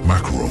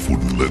 Makarov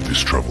wouldn't let this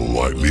travel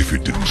lightly if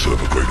it didn't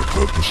serve a greater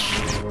purpose.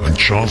 And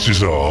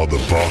chances are the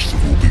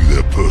bastard will be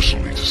there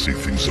personally to see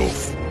things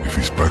off. If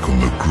he's back on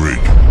the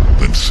grid,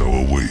 then so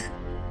are we.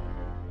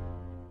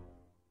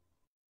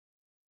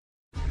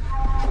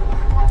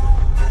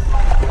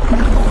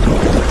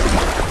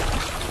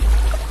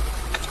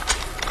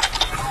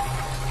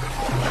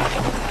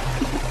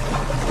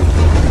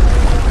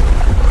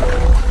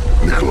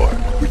 Nikolai,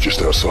 we're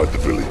just outside the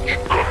village.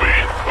 Copy.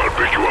 I'll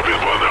pick you up in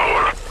 1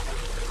 hour.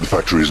 The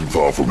factory isn't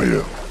far from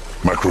here.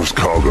 Makarov's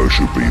cargo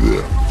should be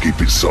there.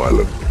 Keep it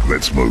silent.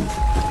 Let's move.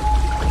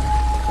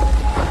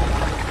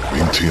 Me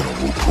and Tina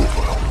will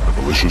profile.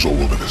 The militia's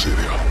all over this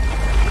area.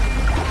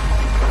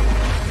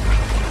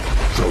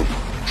 So,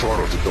 try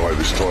not to die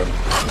this time.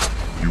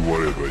 You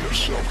worry about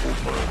yourself,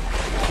 old man.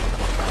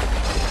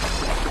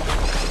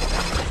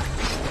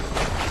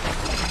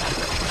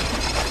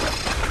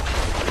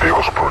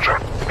 Vehicles approaching.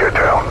 Get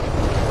down.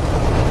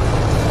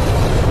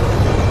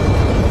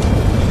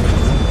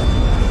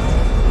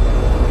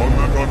 One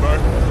man gone back.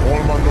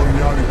 All man gone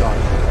nearly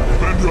died.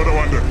 Bend the other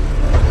one then.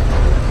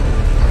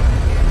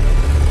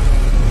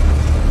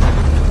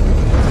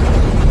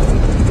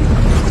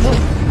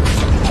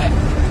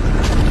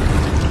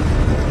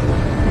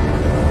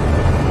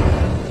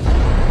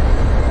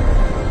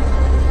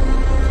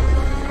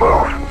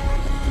 Move.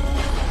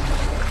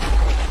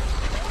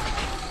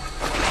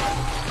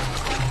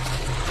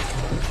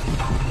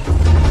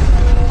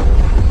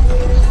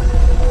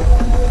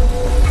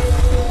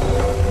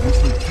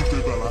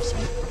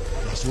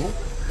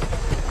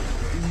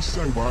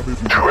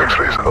 Two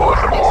X-rays at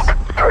 11 o'clock.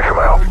 Take him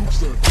out.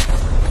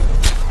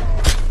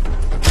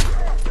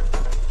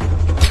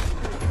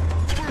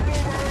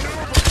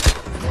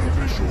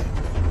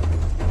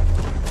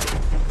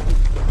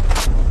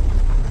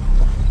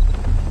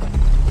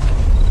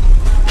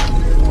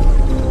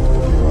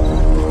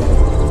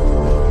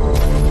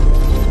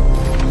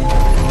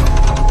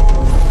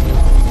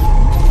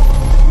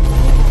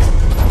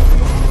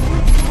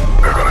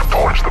 They're gonna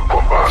torch the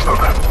poor bastard.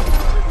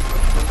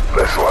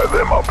 Let's light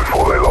them up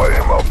before they light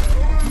him up.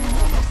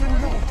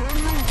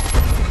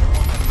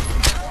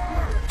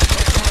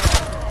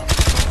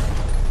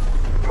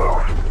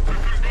 Move.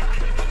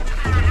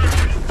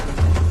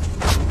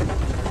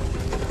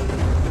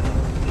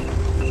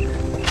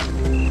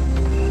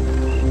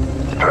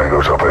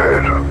 Tango's up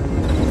ahead.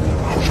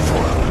 Hold your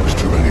fire. There's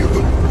too many of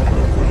them.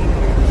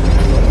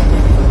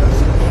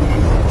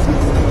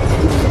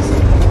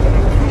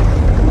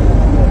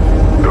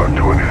 Don't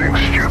do anything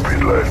stupid,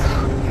 lads.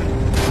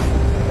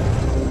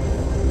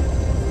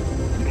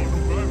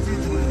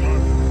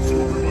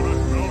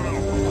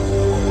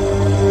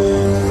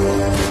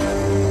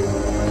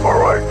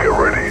 Alright, get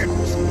ready.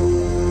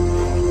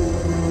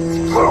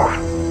 Move.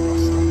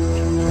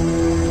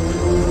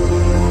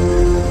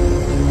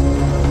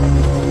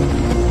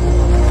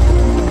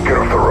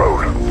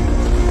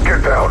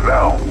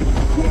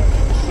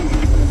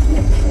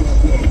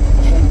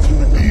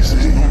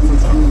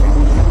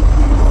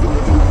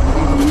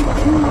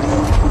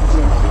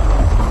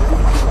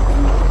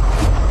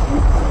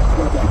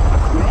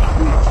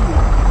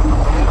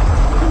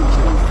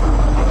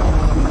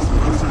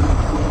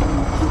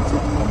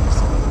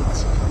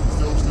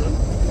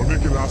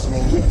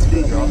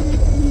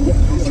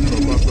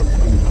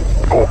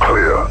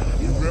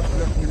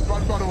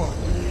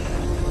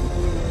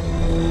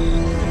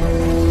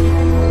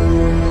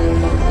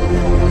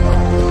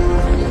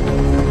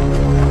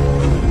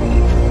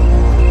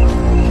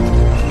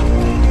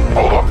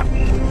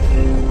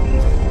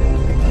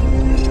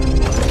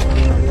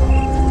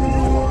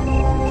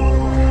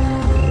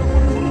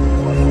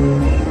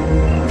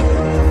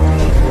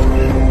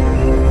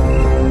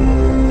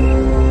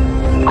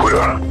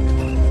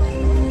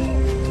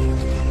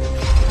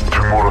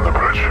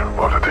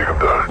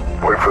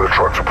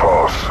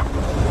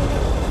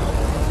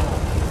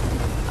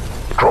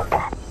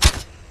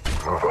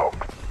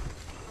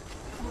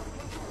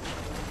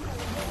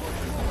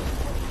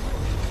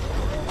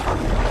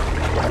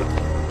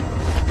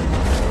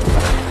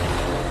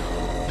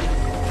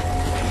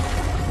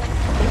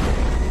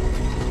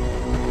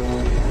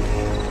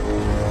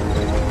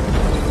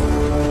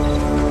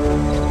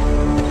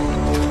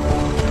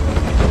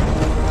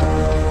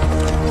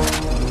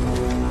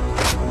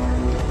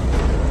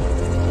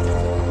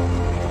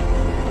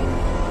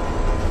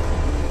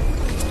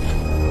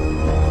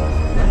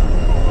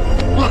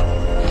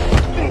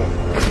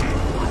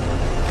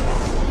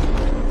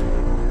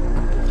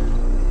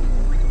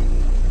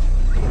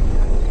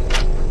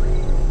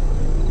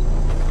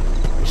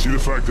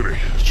 factory.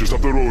 It's just up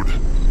the road.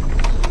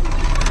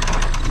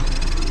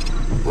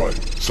 Right,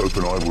 Soap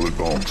and I will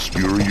advance.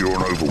 Fury, you're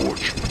on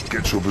Overwatch.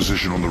 Get to a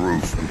position on the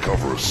roof and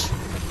cover us.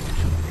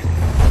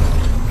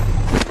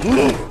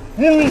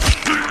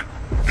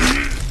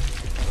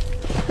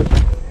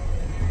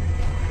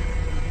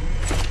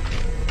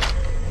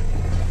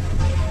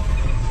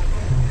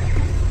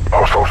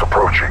 Hostiles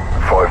approaching,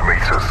 5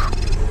 meters.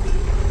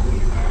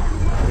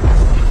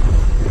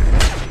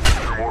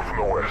 Two more from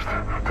the west.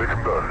 Take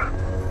them down.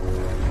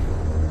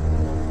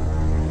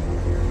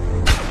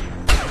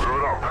 Move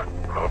it up.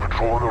 Another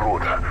patrol on the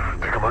road.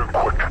 Take them out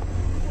quick.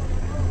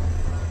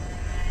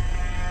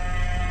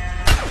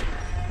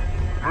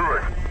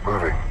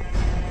 Moving.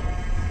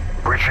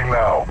 Breaching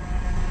now.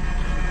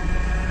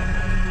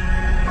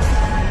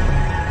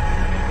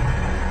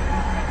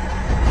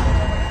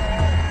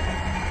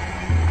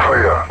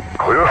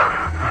 Clear?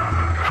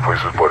 This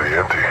place is bloody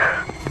empty.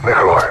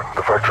 Nikolai,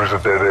 the factory's a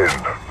dead end.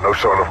 No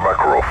sign of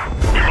Makarov.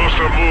 We must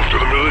have moved to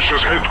the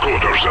militia's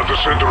headquarters at the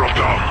center of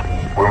town.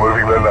 We're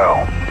moving there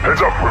now.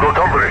 Heads up, we've got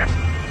company.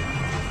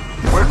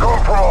 We're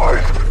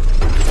compromised.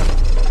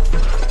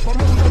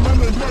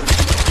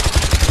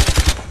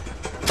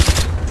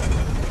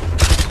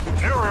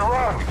 Fury,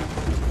 run!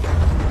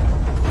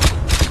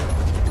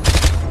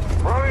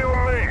 Rally on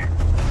me!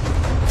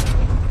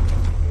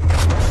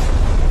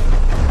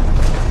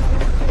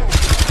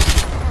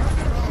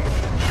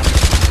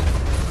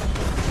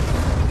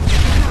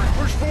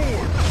 Push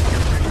forward!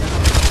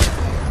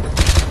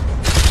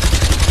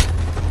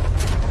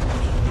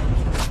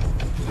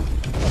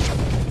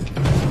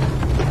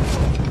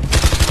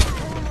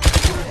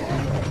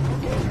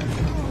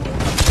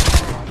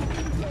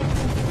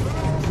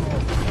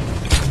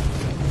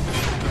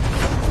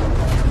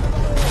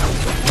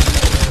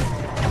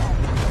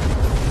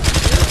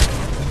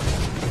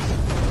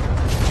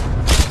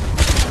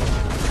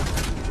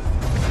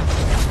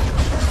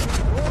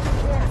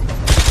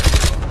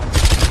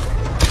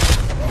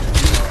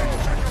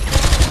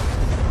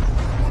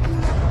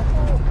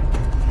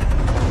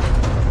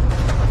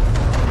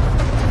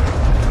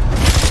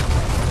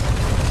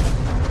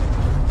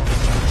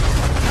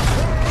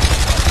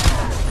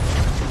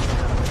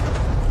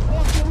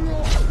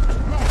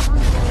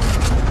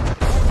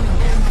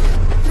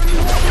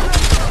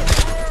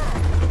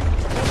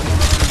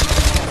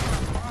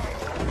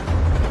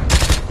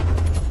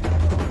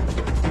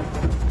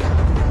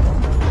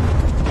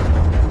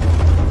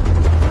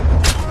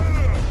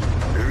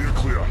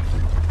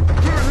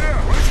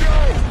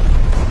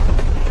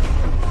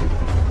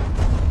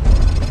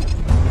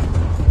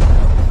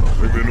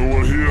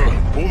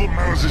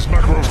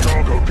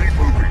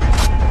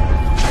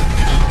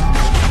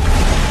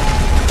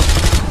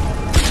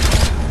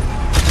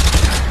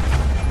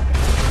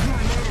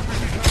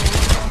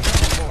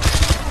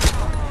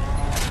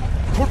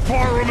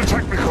 Fire on the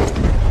technical!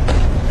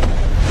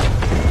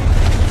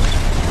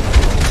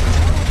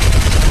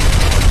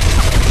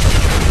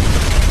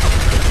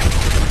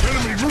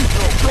 Enemy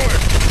rooftop,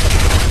 drive!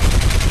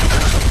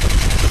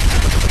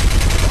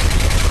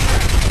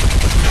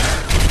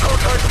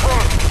 Contact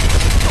front!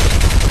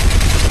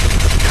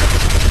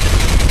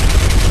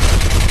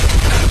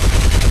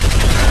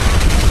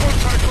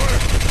 Contact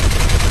left!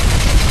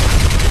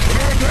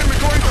 Another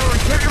technical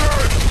incoming, take it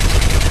out!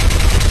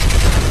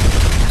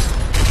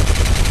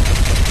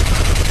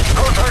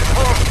 Contact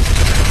front!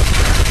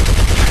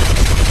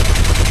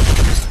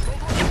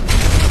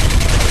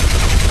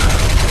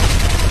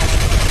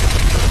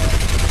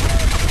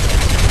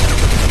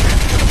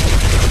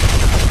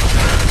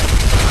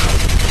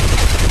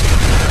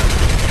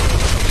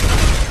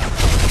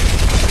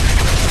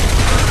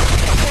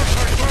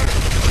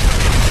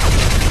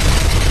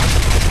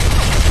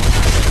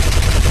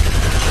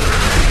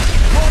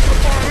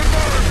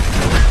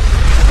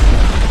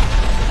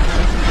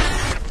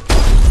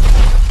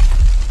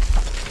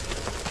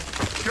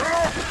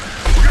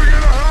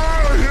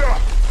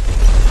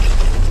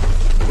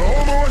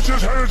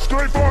 Just headed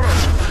straight for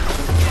us!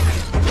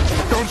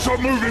 Don't stop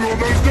moving or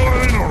they'll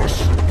dial in on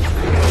us!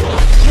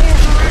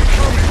 Water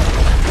incoming!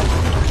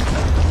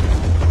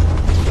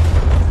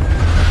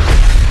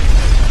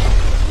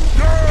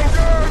 Go,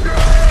 go, go!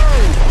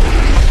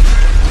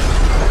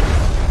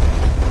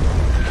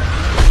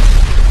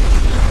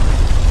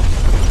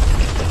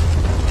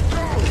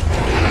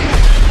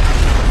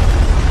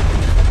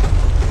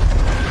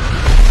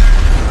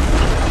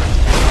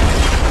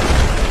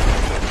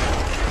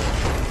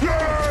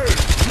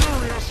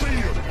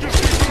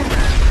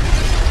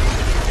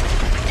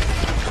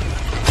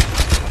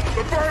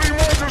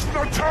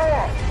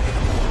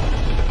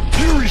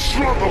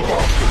 Slug the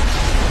bastards!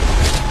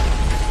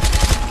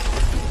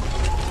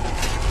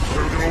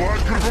 We've got a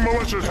large group of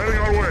militias heading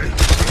our way.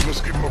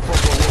 Let's give them a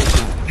proper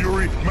welcome.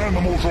 Yuri, man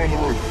the mortar on the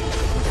roof.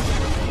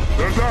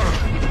 They're down.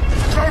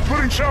 Start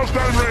putting shells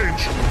down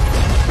range.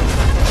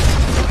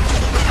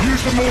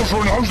 Use the mortar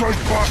and hose those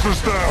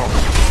bastards down.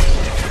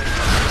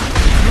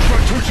 Looks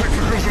like 2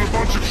 technicals and a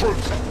bunch of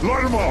troops.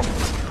 Light them up.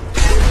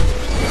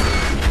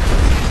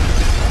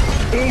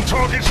 All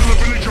targets in the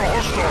village are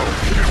hostile.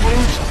 If it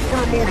moves, put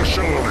a mortar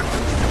shell on it.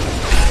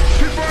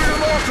 Keep burning the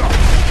mortar!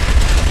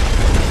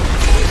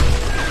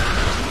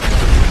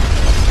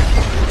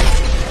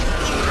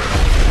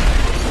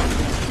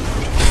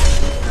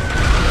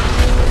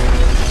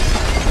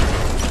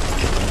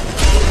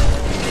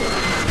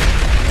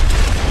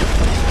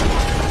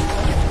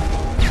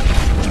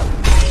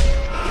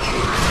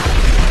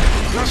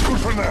 That's good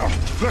for now.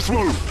 Let's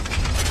move.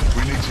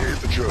 We need to hit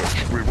the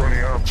church. We're running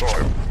out of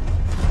time.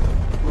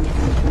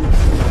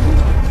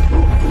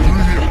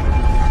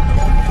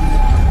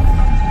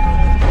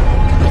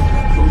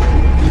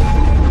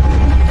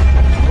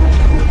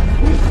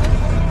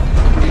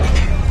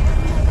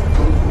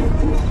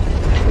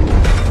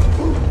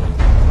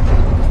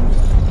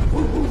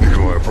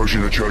 Nikolai,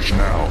 approaching the church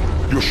now.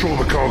 You're sure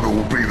the cargo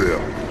will be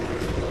there?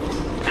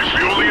 It's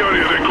the only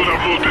area they could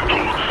have moved it to.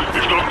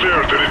 If not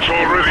there, then it's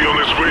already on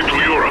its way to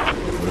Europe.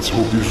 Let's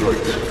hope he's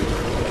right.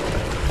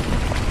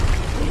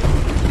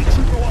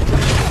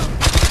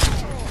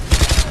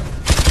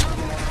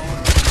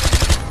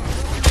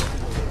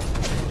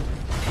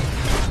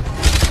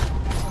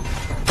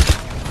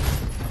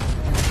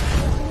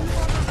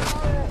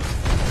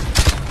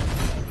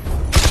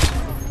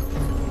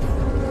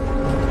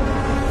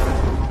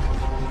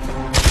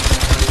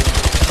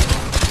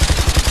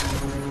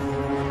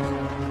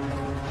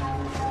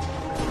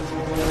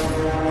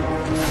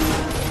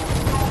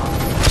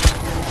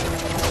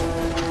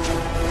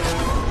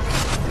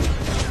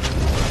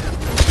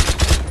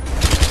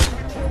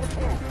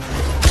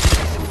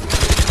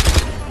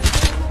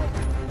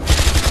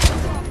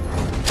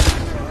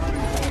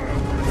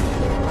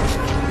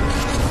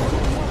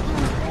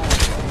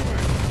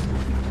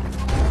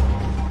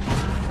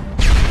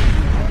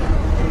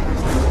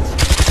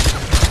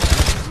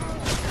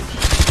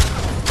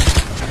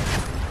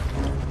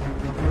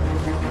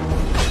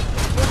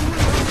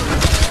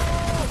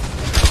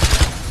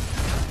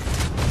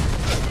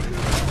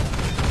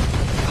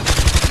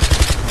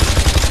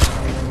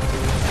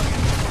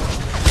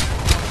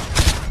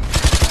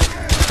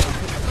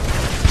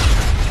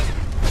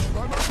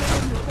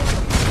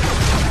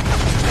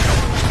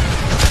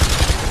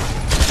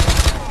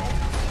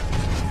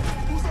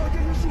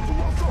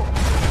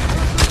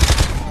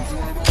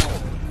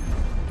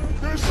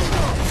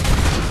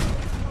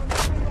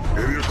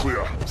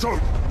 So,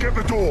 get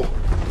the door.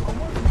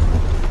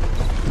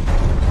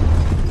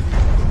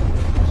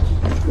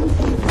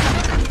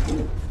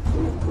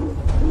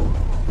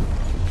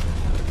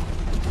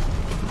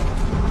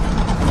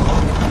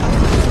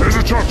 There's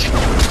a church.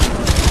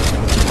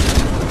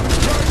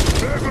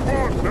 There's the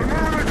boat. They're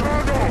moving the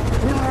cargo.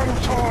 We're out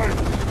of time.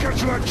 Get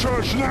to that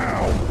church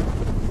now.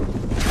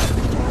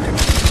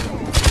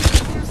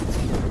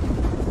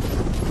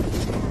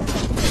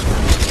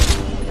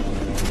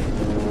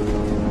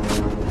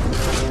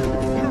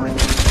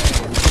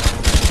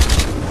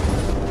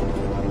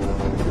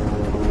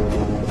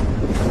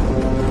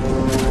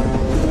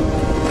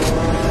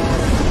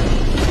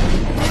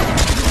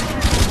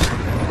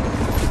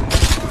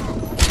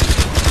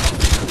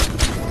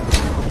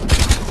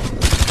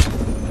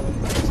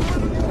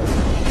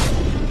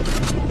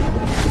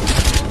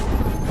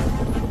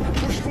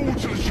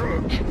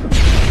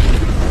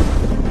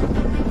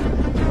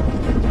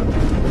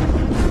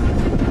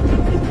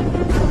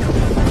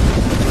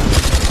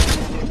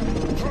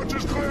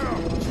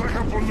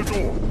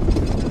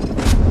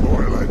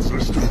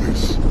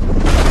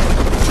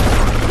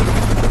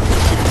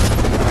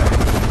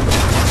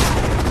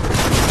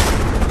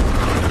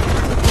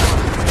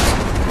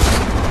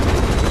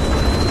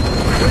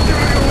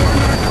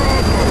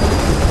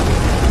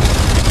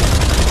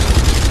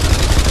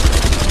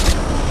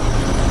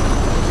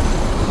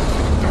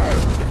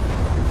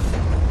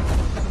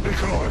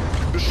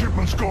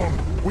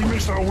 We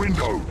missed our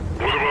window.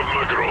 What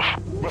about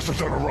Makarov? Must have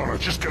done a runner.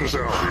 Just get us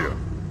out of here.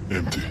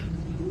 Empty.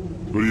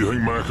 What do you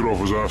think Makarov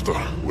was after?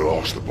 We'll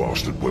ask the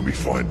bastard when we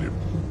find him.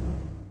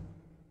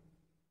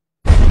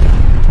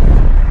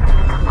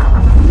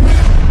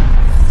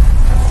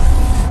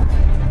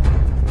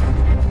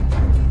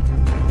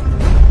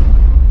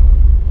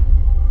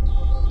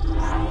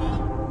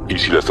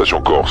 Ici la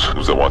station Corse.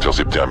 Nous avons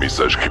intercepté un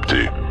message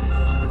crypté.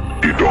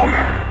 Idon,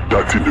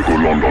 that's to go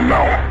London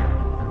now.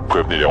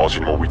 Prévenez les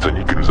renseignements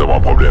britanniques que nous avons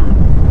un problème.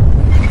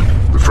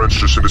 The French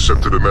just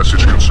intercepted a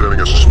message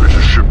concerning a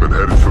suspicious shipment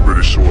headed for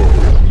British soil.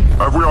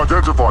 Have we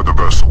identified the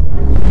vessel?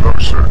 No,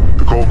 sir.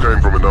 The call came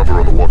from a number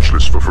on the watch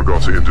list for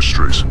Fregata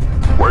Industries.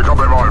 Wake up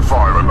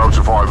MI5 and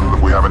notify them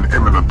that we have an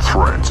imminent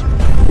threat.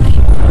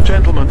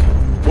 Gentlemen,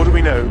 what do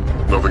we know?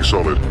 Nothing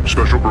solid.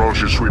 Special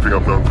branch is sweeping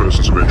up known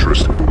persons of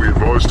interest, but we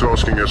advise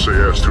tasking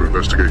SAS to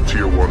investigate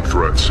Tier 1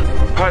 threats.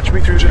 Patch me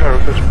through to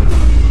Hereford.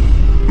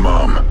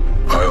 Ma'am,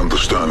 I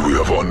understand we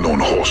have unknown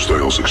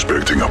hostiles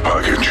expecting a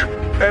package.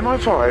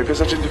 MI5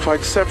 has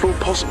identified several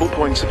possible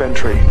points of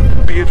entry.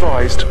 Be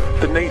advised,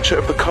 the nature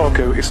of the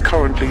cargo is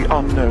currently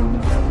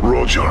unknown.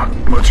 Roger.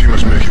 My team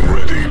is making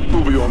ready.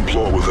 We'll be on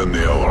plot within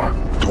the hour.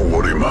 Don't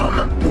worry,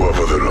 ma'am.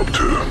 Whatever they're up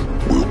to,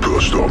 we'll put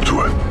a stop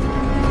to it.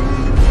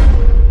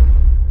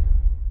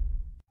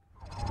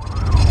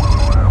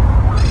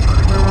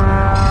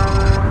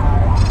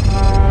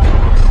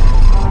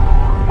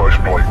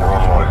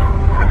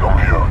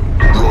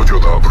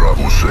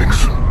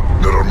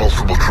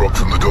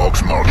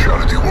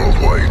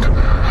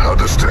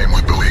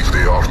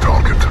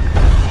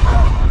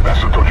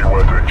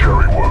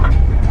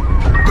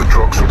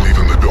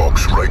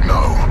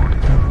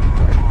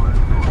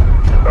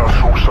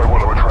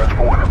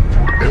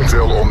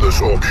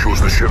 op shows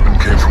the shipment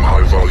came from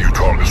high-value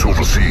targets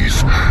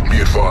overseas.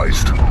 Be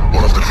advised,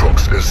 one of the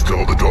trucks is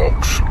still at the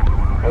docks.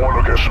 I want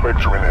to get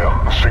Spectre in here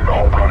and sink the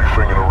whole bloody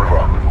thing in the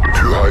river.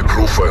 Too high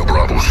profile,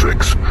 Bravo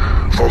 6.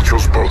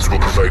 Vulture's birds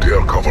will provide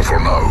air cover for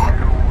now.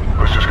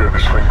 Let's just get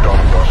this thing done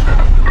and dusted.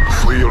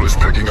 FLIR is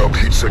picking up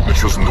heat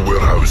signatures in the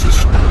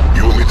warehouses.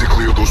 You will need to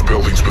clear those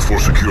buildings before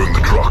securing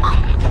the truck.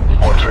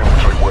 My team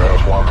will take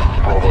warehouse 1,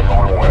 Bravo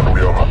 9 will handle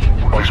the other.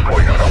 Base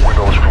plate, our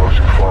window is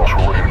closing fast,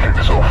 we're ready to kick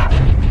this off.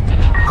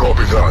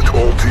 Copy that.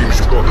 All teams,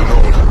 you've got the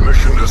nod.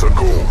 Mission is a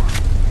go.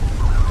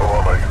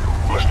 Alright mate,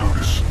 let's do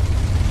this.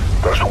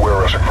 That's the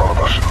warehouse in front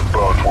of us.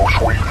 Birds will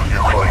sweep,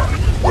 you clean.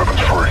 Weapons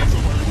free.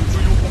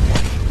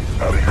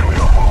 How do you clean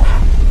up, move?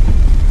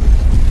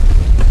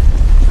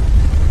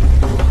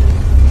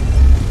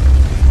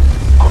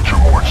 Got 2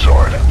 more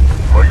inside.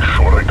 Make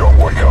sure they don't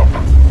wake up.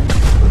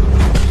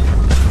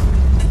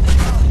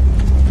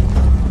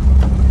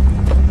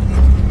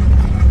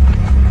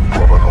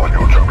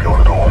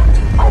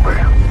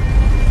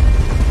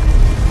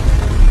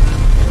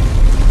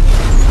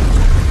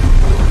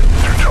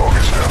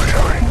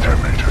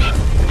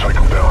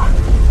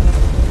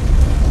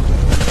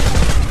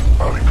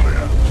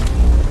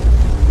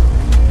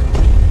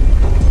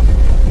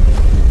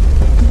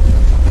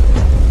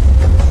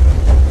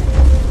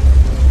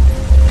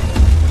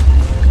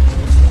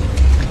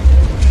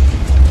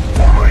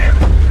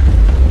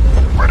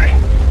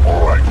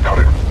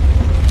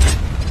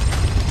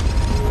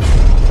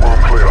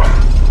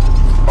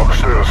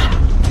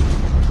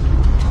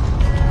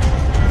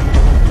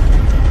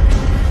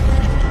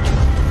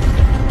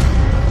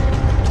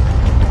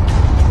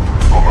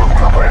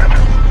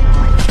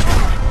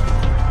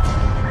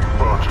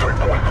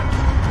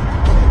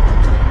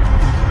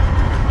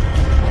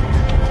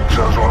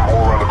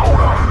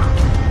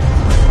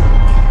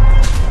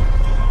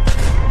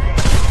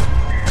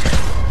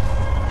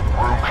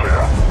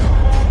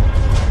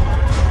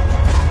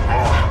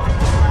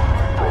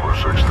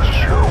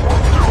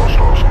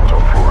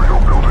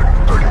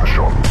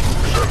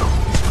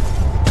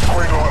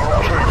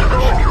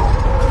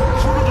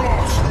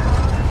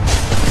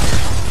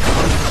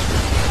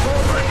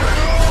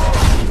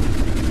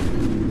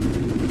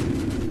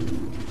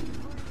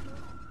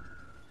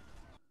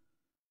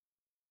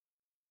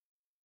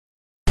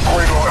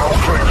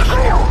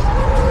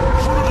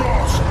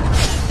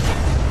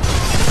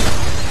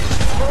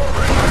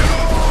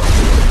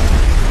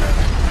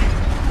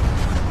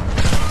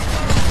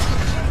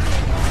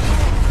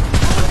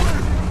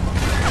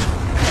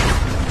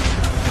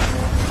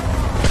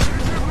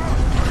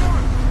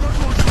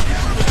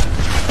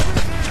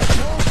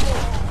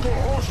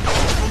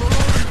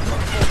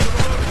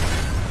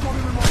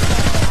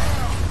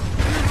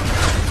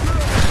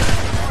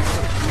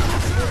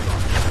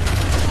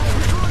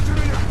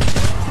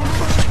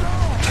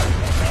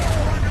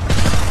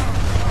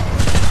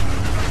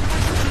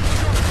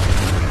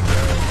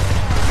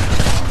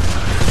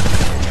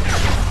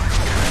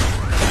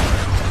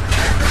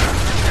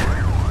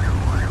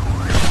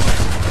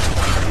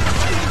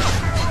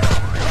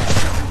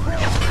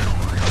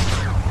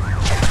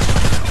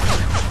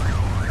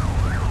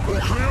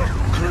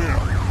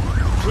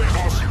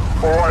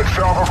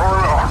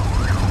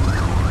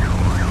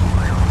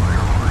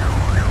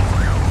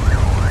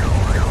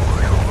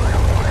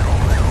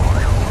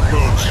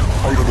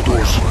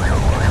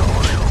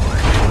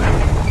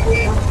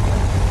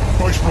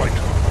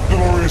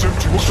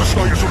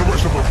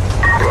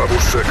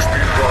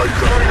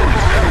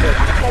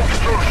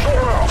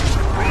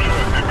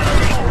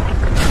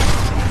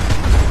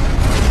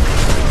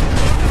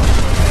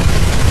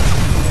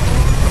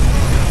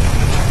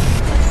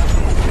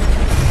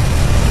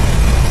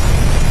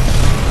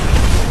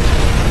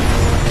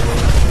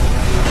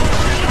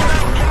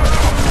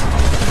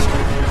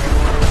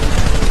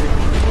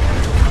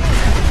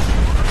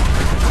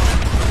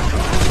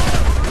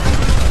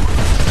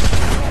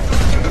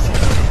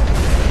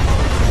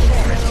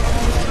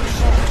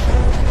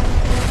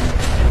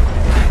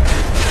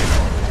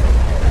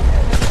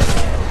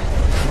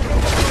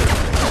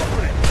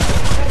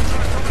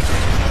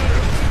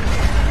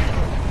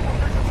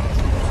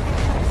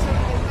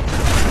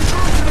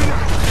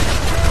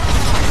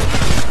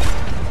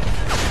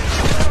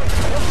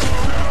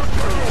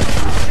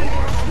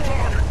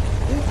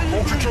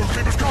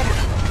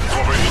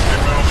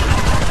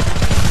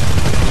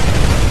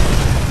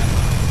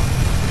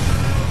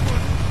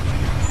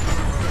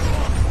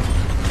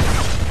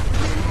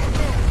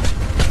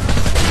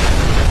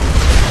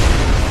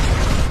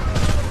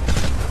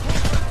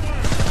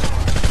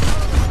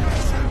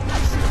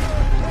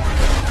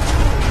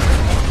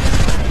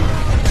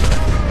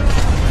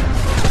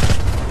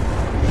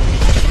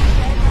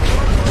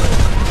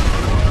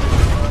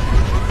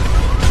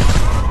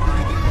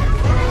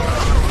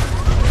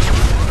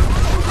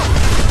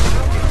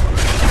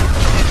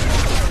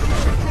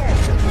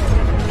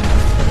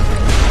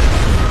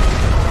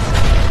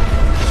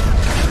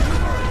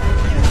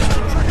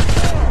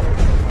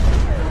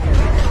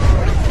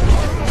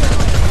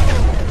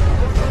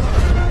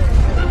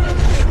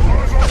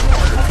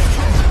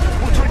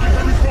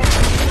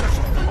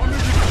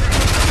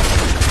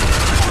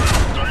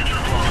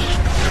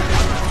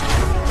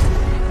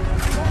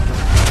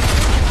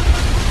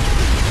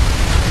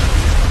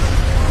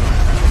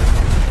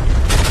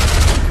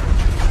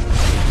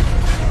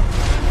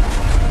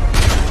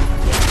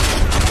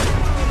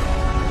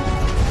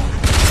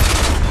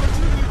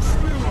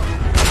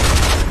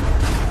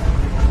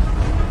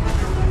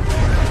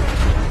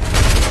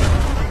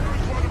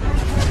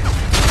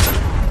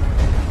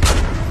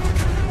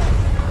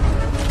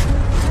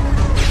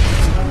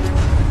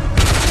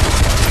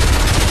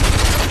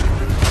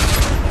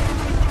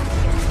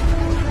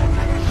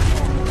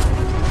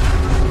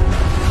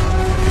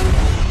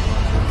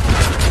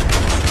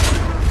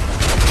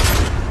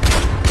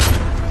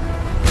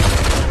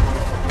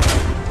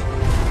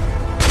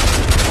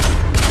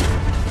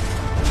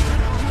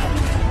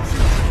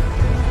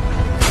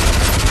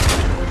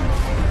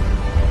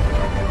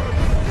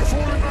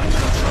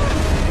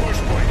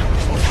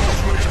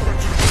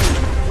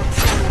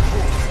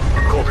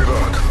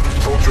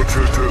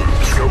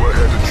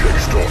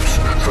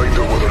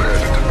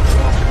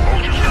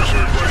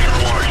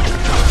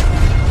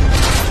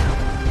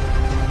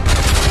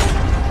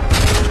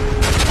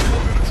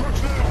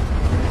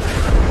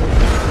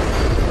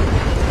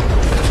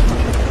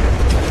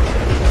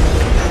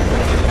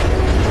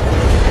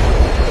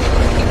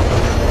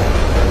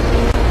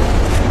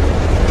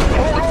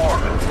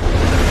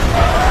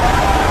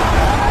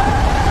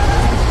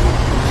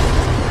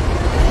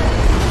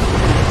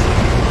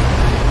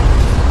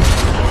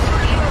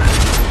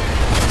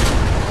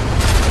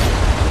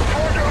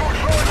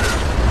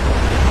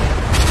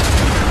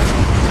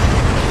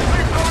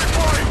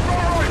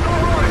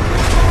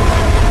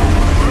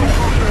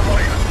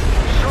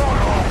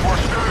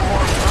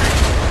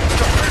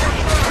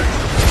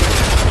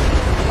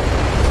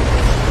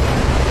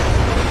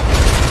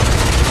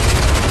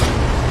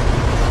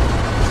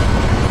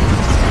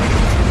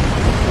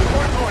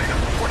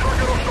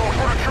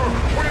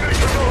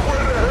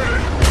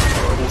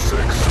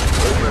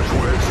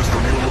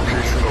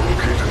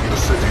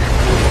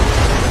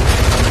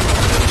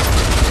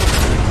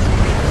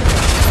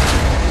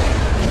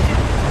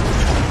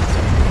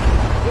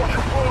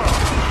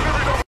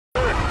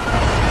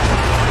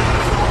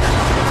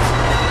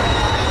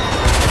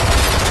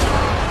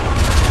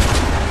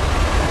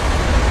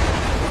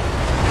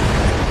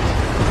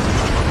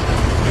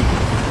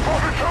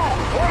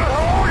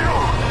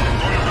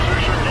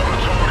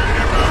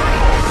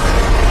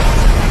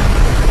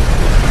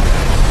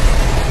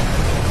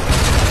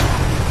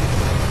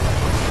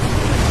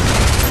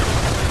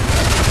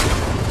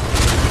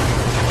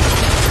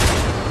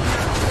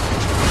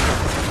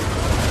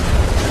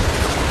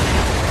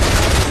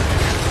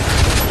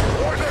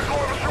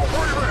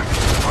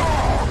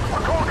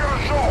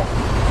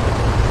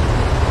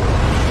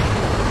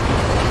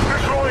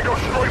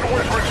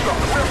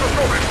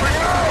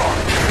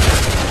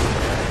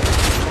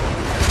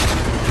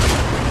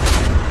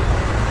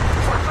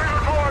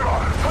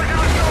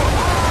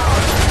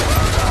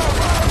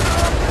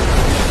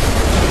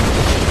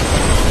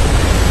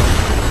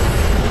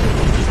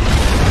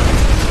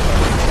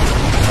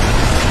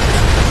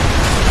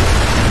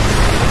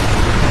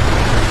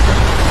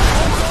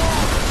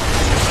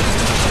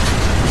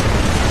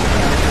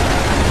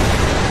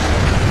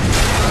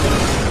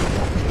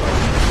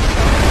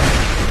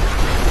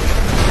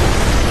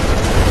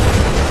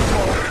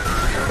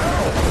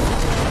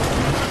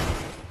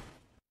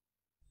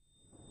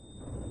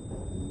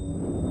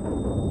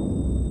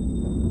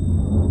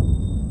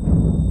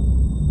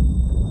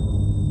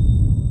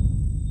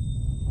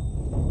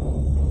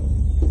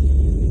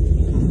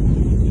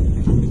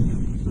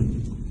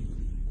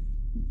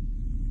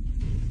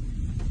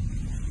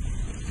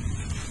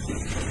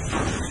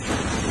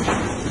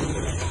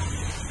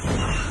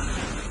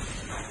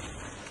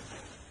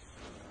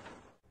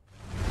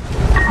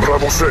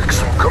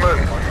 6, come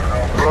in.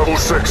 Bravo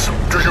 6,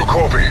 do you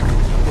copy?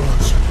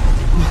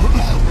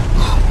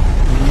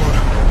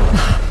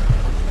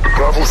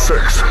 Bravo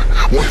 6,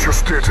 what's your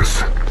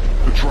status?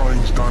 The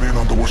train's done in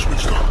under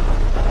Westminster.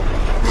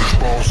 Those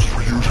bastards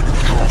were using it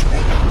for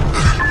transport.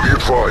 Be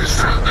advised,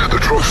 the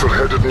trucks are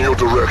headed in your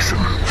direction.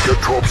 Get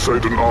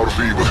topside an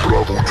RV with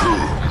Bravo 2.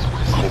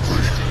 Copy.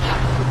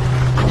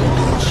 Come on,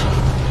 guys.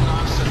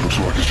 It looks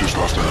like it's just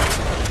us now.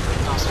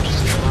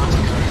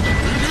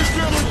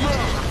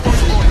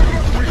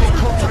 We got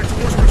contact to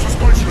Westminster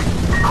Station.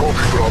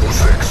 Copy, Bravo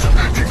 6.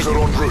 Teams are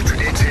en route to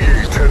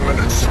ETA, 10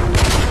 minutes.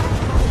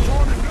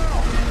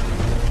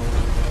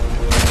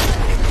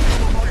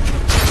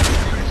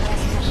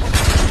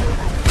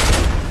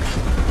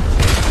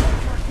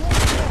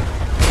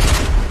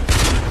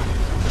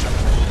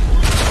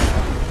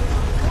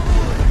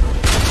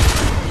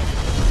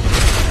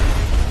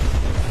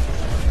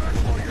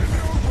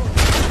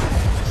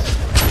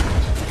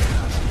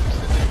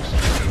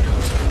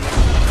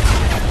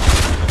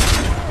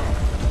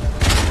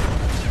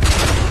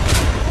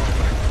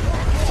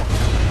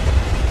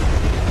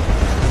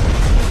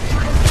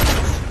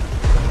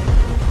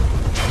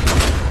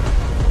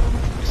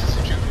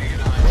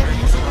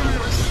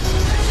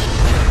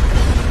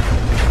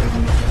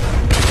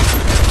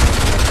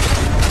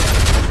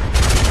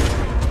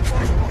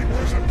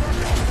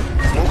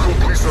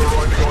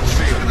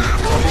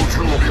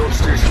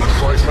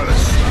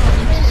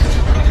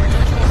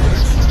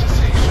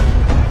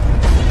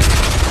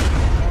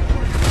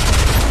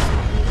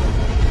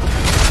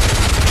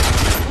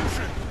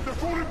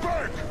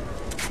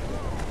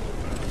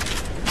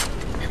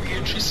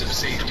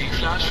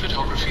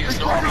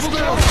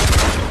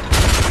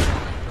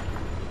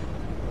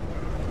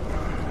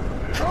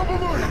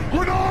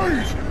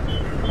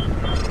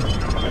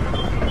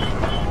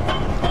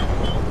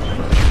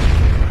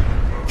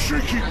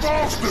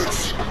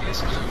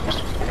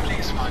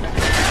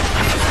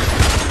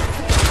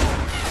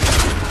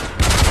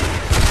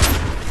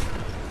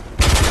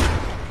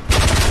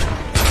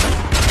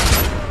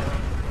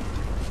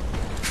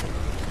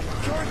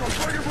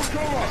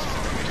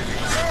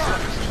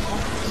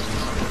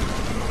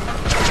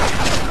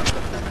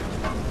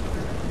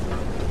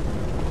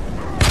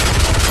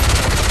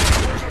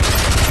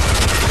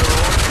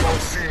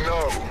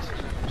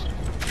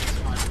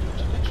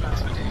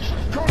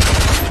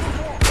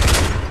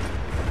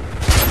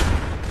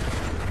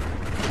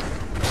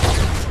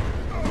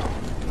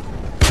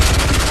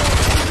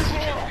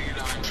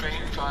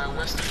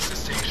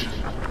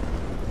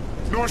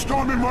 Nice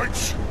timing,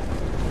 mates!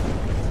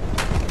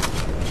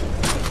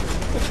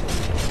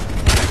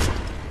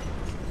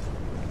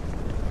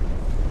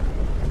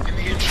 In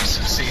the interest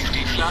of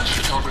safety, flash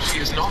photography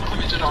is not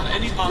permitted on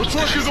any part of the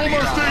truck is ship.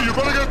 almost there, you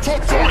better get top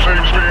All side!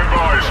 teams be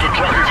advised, the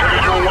truck is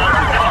headed your way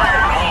and coming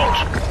in hot.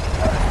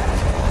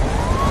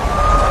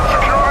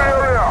 Secure the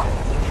area!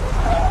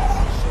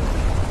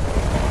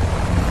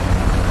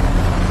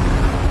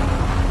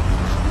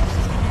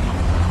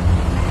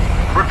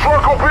 The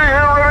truck will be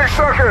here any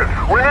second.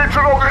 We need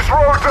to knock this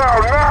road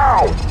down,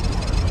 now!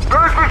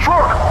 There's the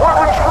truck!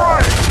 Weapons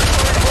free!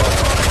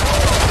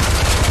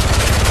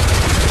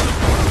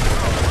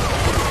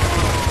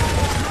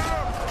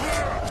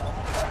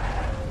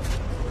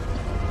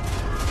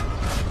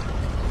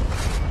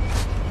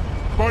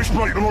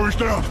 Baseplate, the lorry's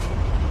down.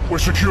 We're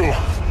secure.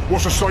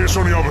 What's the status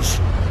on the others?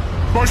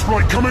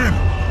 Baseplate, come in!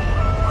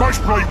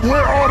 Baseplate,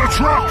 where are the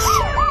trucks?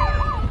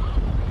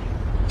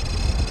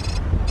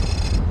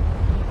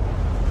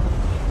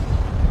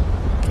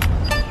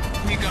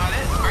 You got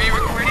it? Are you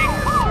recording?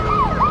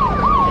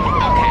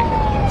 Okay,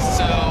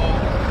 so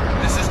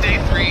this is day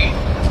 3,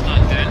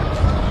 London,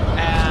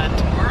 and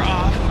we're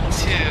off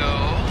to...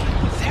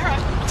 Sarah,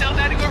 tell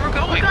Daddy where we're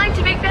going. We're going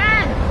to Big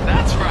Ben!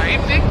 That's right,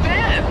 Big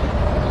Ben.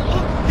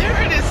 Look, there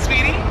it is,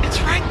 sweetie.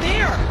 It's right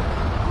there.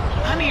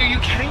 Honey, are you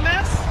getting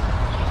this?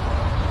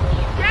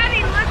 Daddy,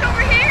 look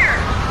over here!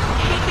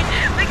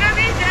 Look at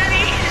me,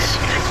 Daddy!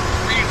 She's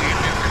really a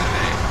mover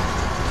today.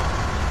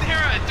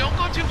 Sarah, don't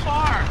go too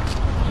far.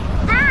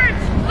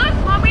 Birds! Look,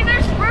 Mommy,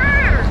 there's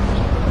birds!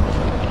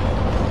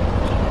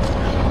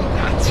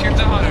 That's your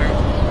daughter.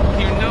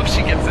 You know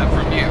she gets that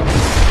from you.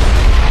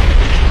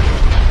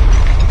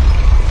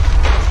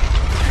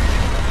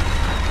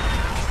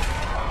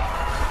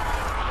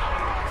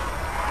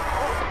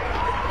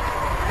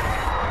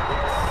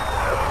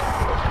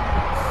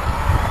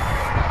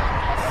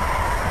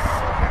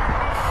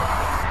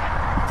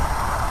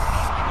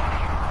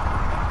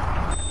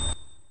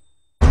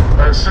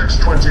 At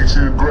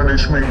 6:22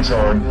 Greenwich Mean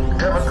Time,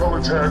 chemical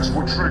attacks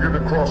were triggered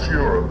across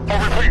Europe. I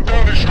repeat,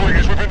 Downing Street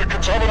is within the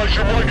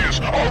contamination radius.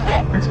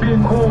 Over! It's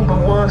being called the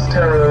worst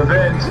terror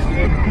event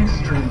in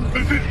history.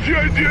 This is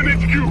GIGN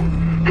HQ.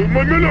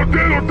 My men are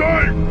dead or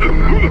dying.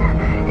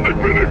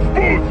 I've been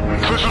exposed.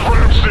 This is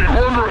Ramsey.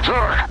 We're under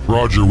attack.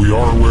 Roger, we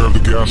are aware of the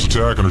gas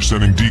attack and are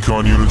sending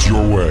decon units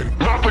your way.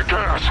 Not the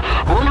gas.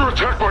 We're under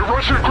attack by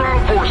Russian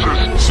ground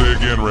forces. Say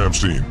again,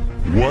 Ramstein.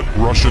 What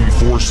Russian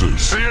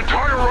forces? The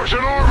entire Russian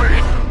army!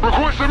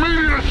 Request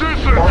immediate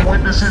assistance!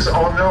 Eyewitnesses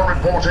are now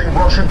reporting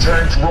Russian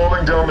tanks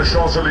rolling down the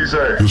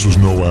Champs-Élysées. This was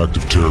no act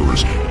of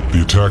terrorism.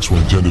 The attacks were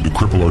intended to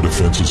cripple our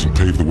defenses and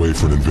pave the way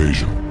for an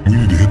invasion. We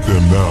need to hit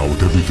them now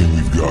with everything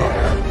we've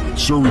got.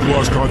 Sir, we've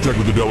lost contact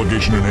with the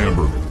delegation in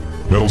Hamburg.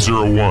 Metal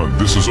 01,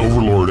 this is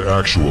Overlord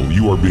Actual.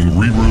 You are being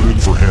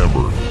rerouted for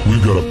Hamburg.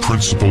 We've got a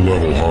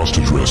principal-level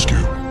hostage rescue.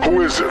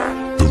 Who is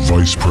it? The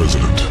Vice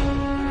President.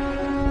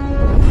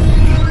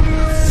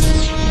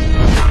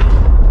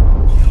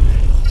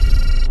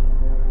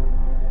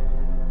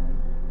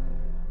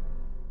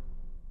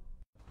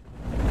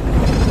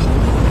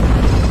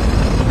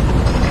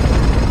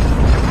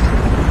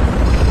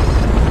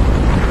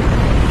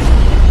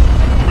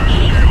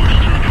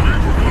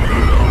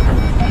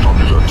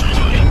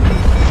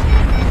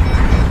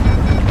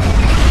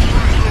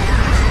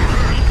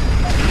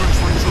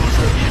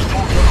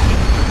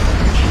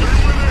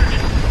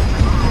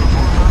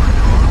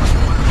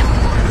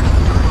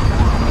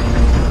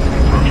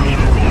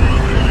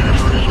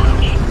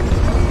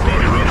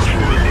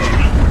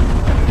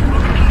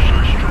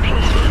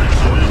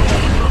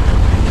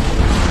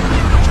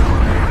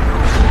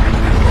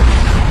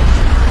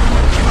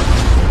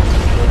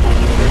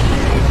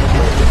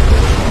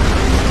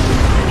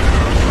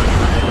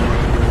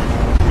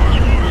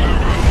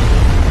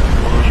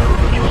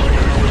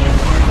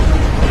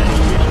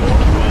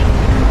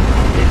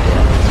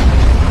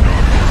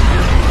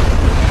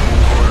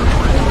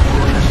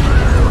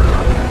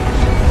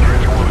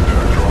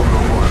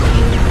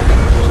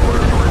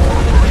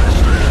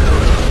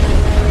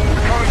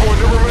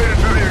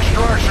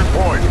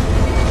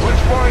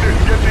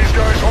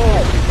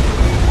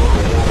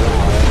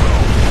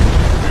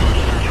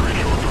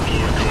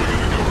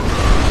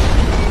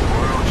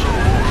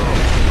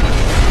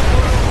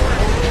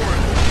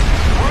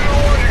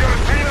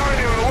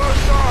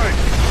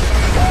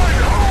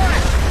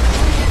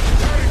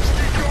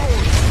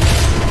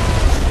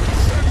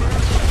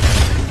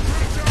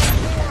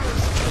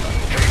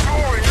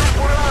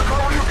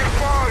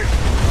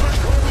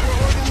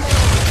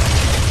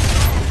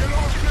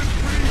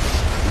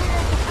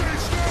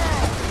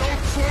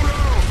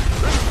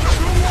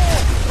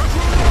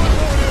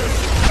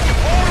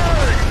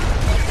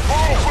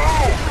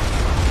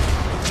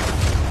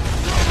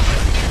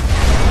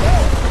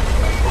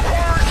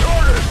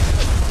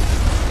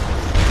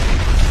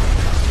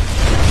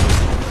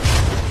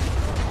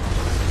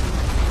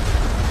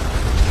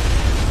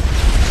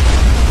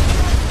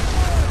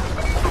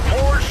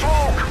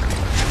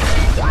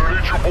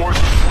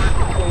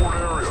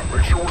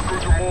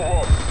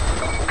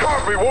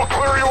 We'll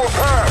clear you a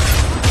path!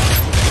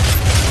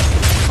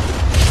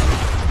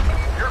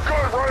 You're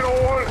good, Rhino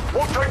 1!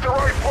 We'll take the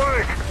right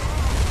flank!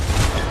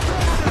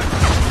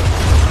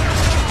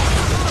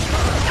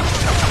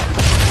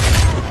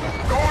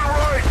 Going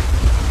right!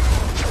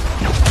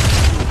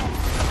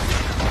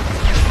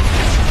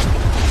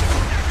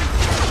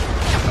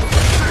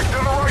 Stick to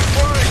the right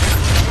flank!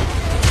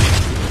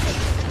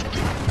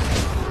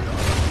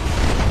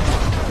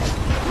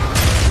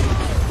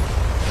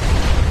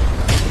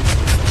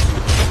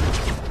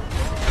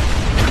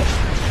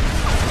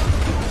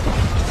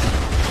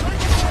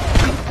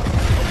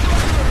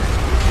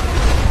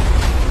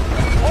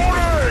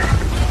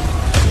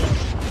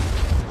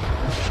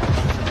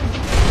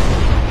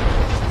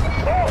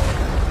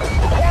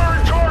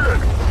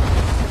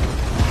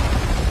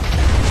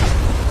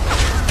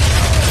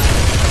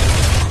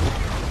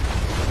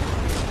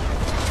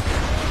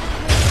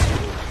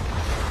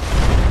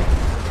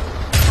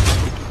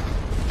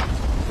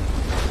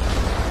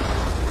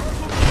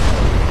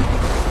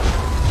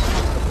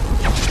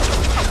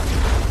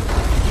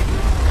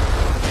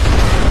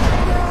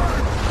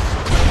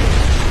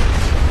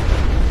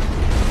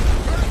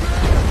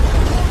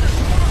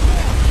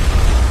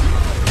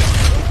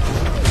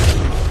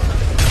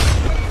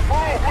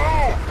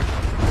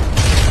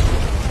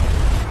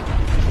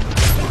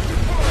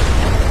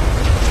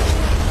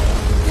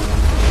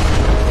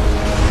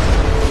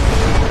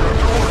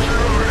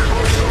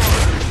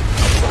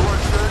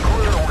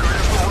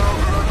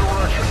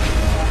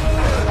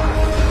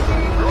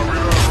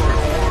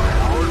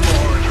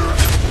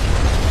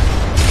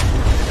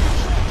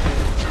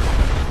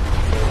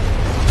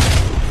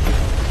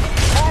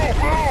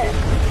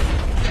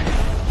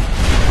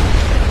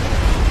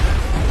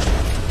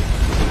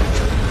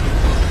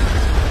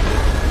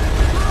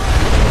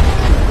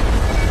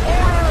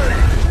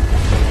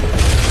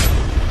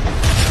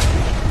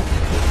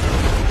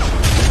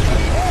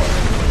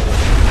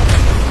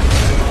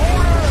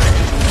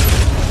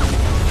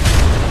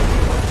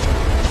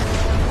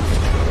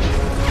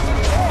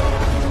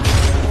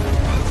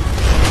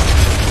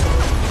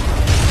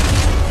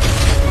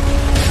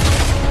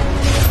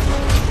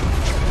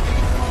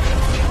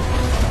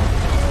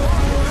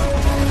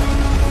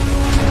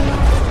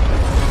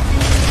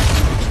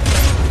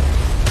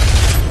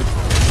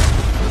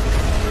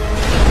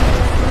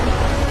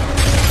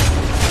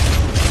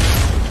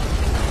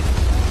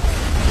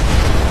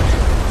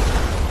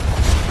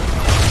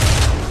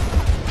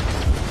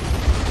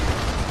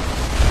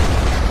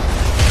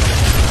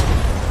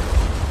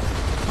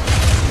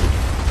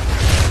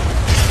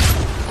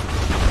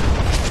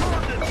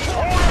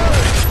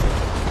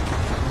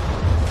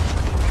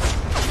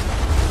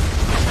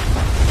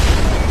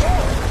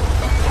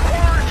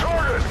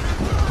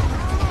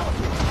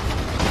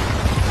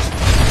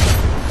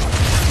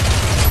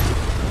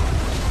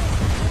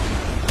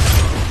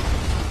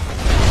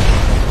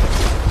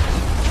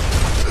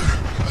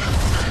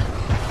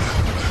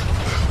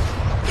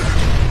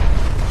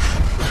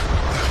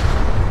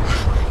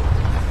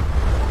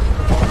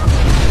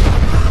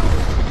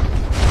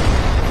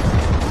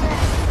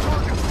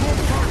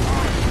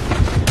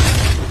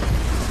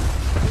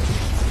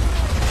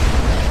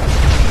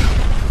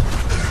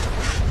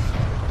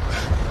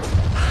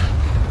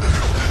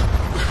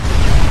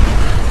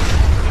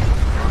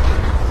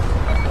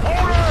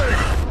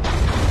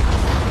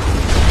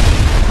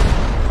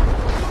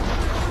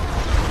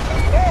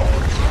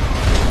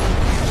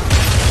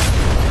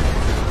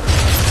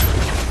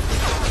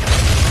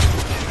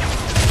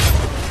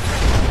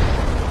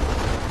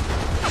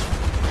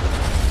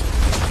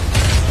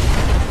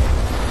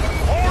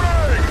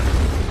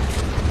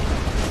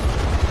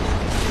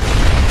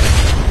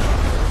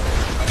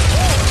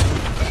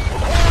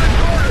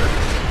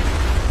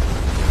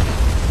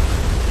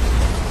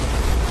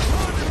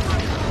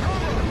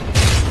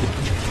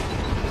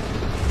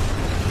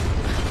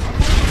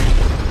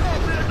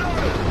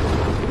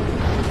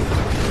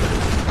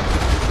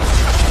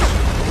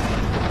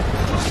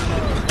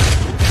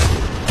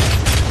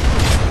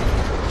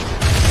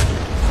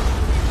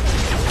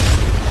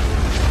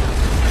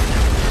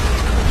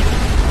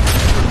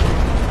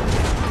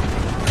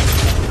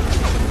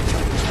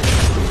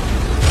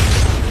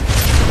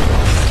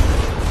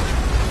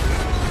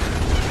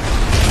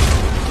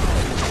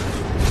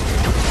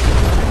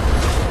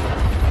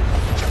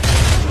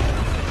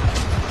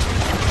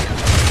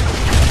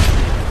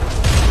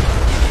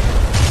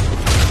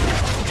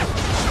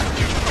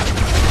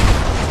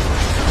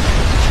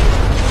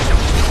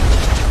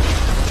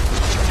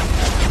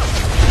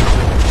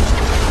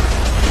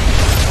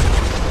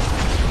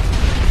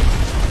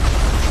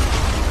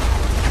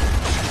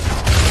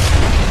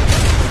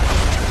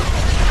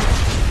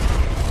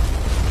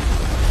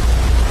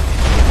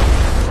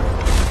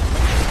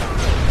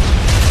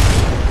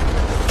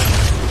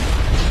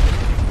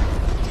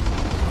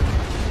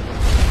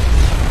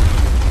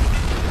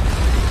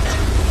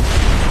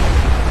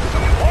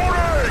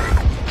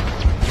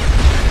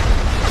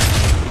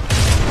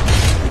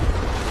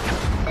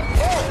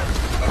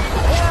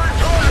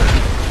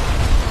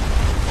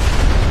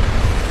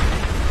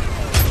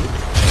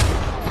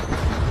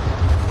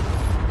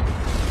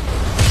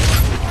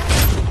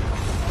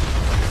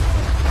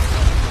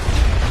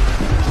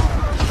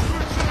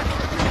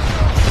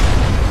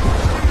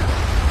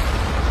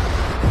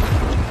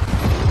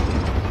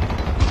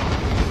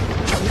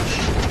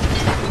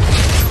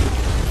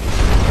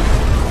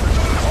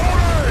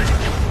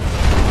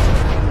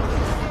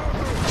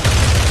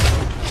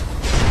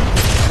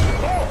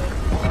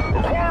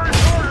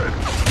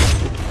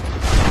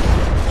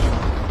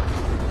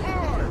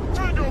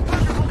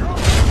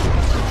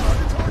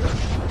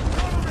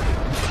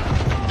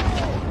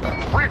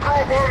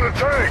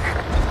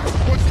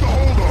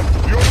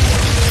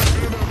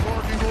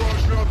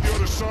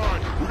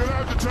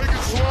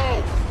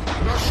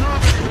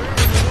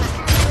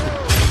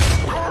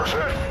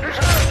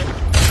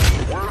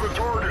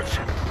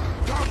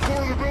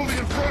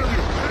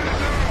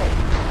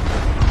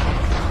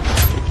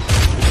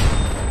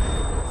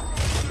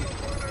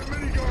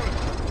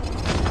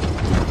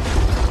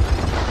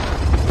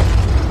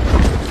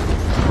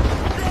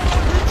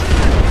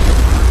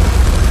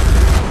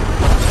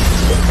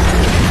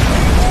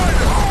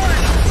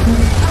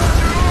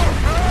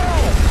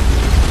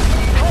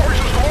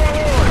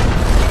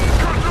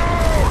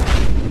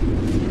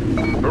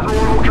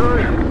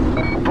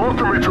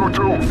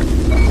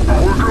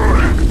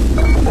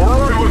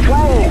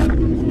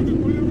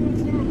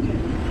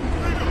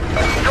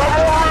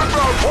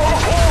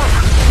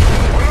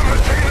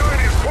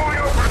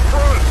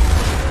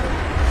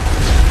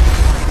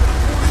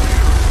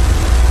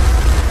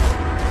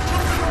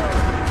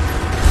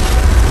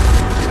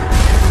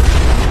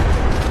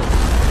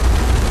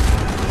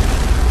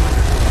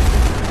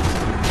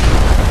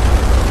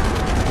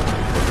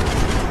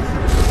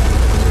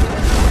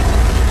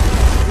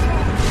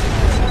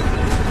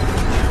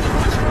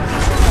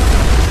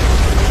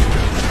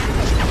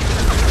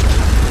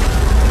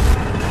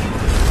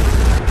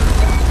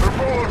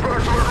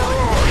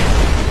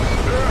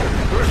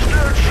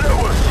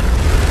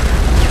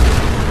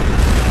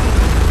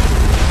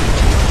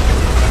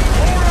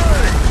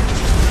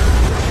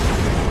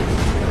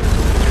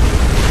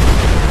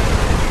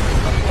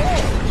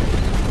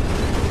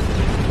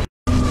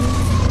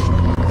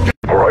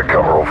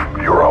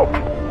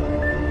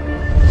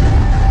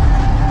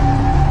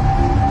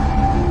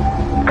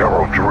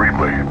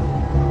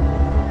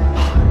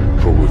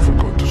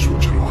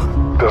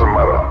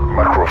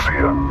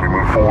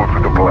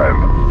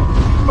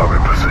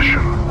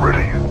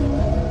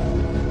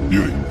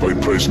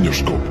 Fasten your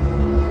scope.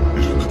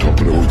 He's in the top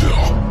of the hotel.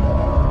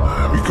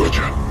 We got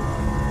you.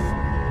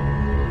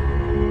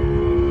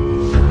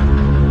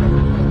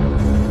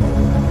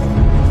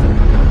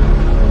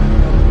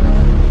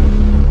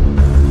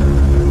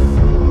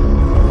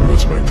 We got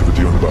some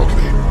activity on the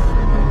balcony.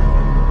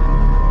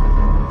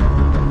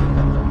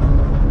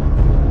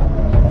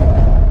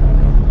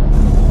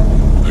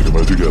 Take them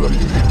out together,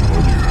 Yuri.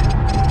 On you.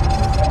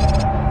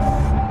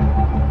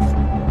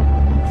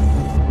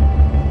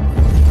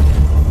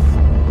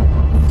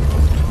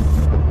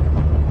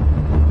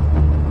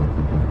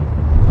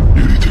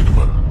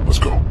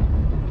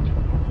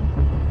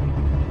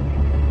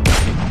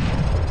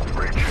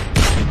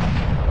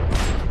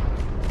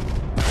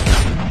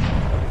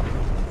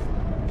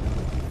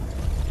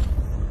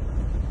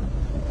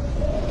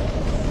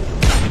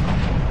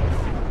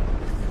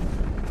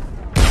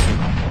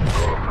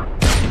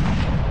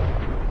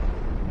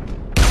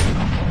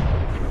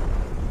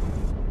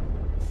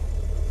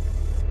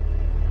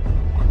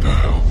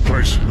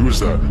 Who is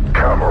that?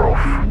 Kamarov.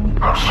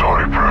 I'm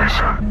sorry, Price.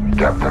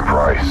 Captain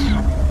Price.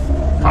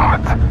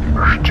 Ад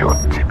ждет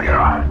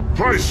тебя.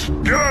 Price,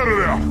 get out of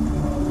there!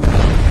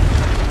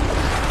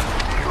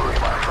 Yuri,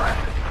 my friend.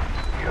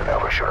 You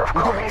never should have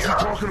come What the hell's he here.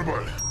 talking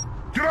about?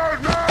 Get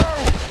out now!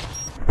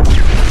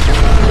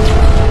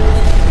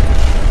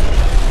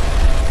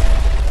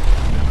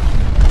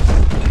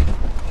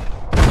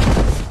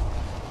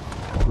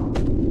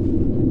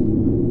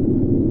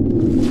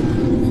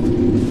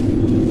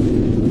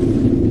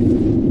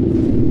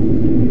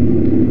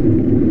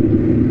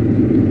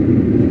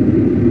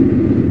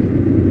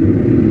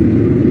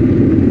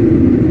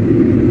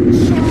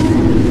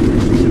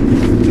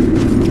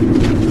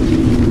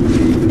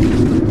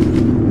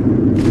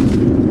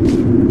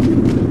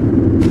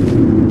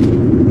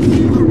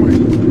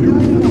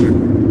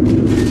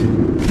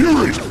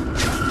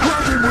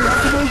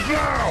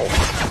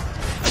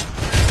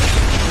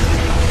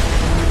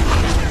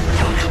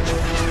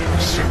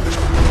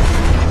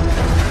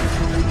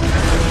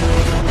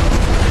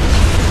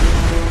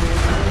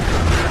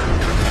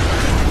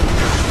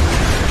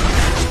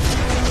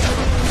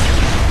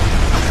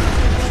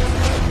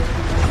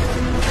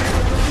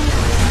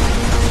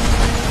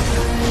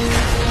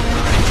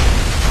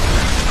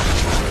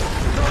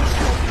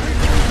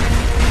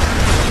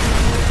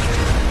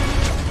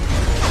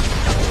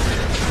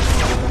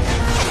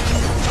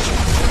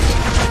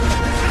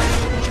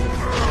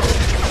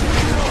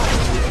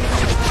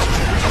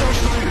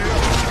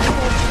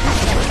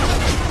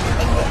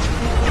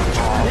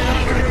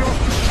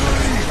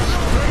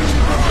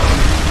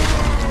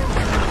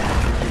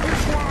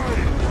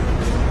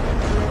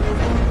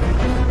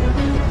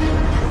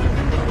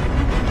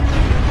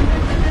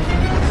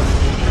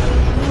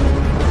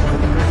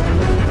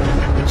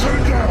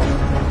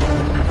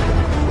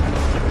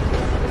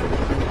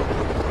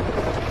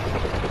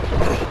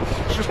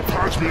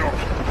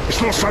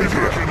 It's not safe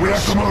here. We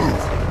have to move.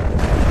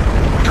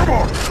 Come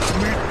on.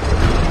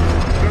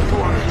 Get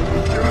away.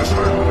 Get us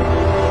out.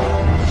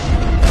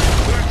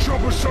 That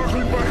chopper's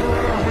circling back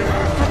around. We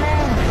have to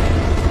move.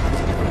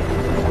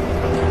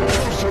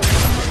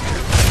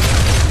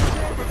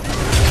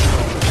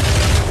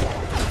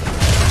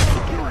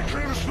 Yuri,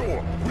 clear the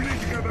store. We need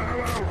to get the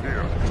hell out of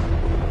here.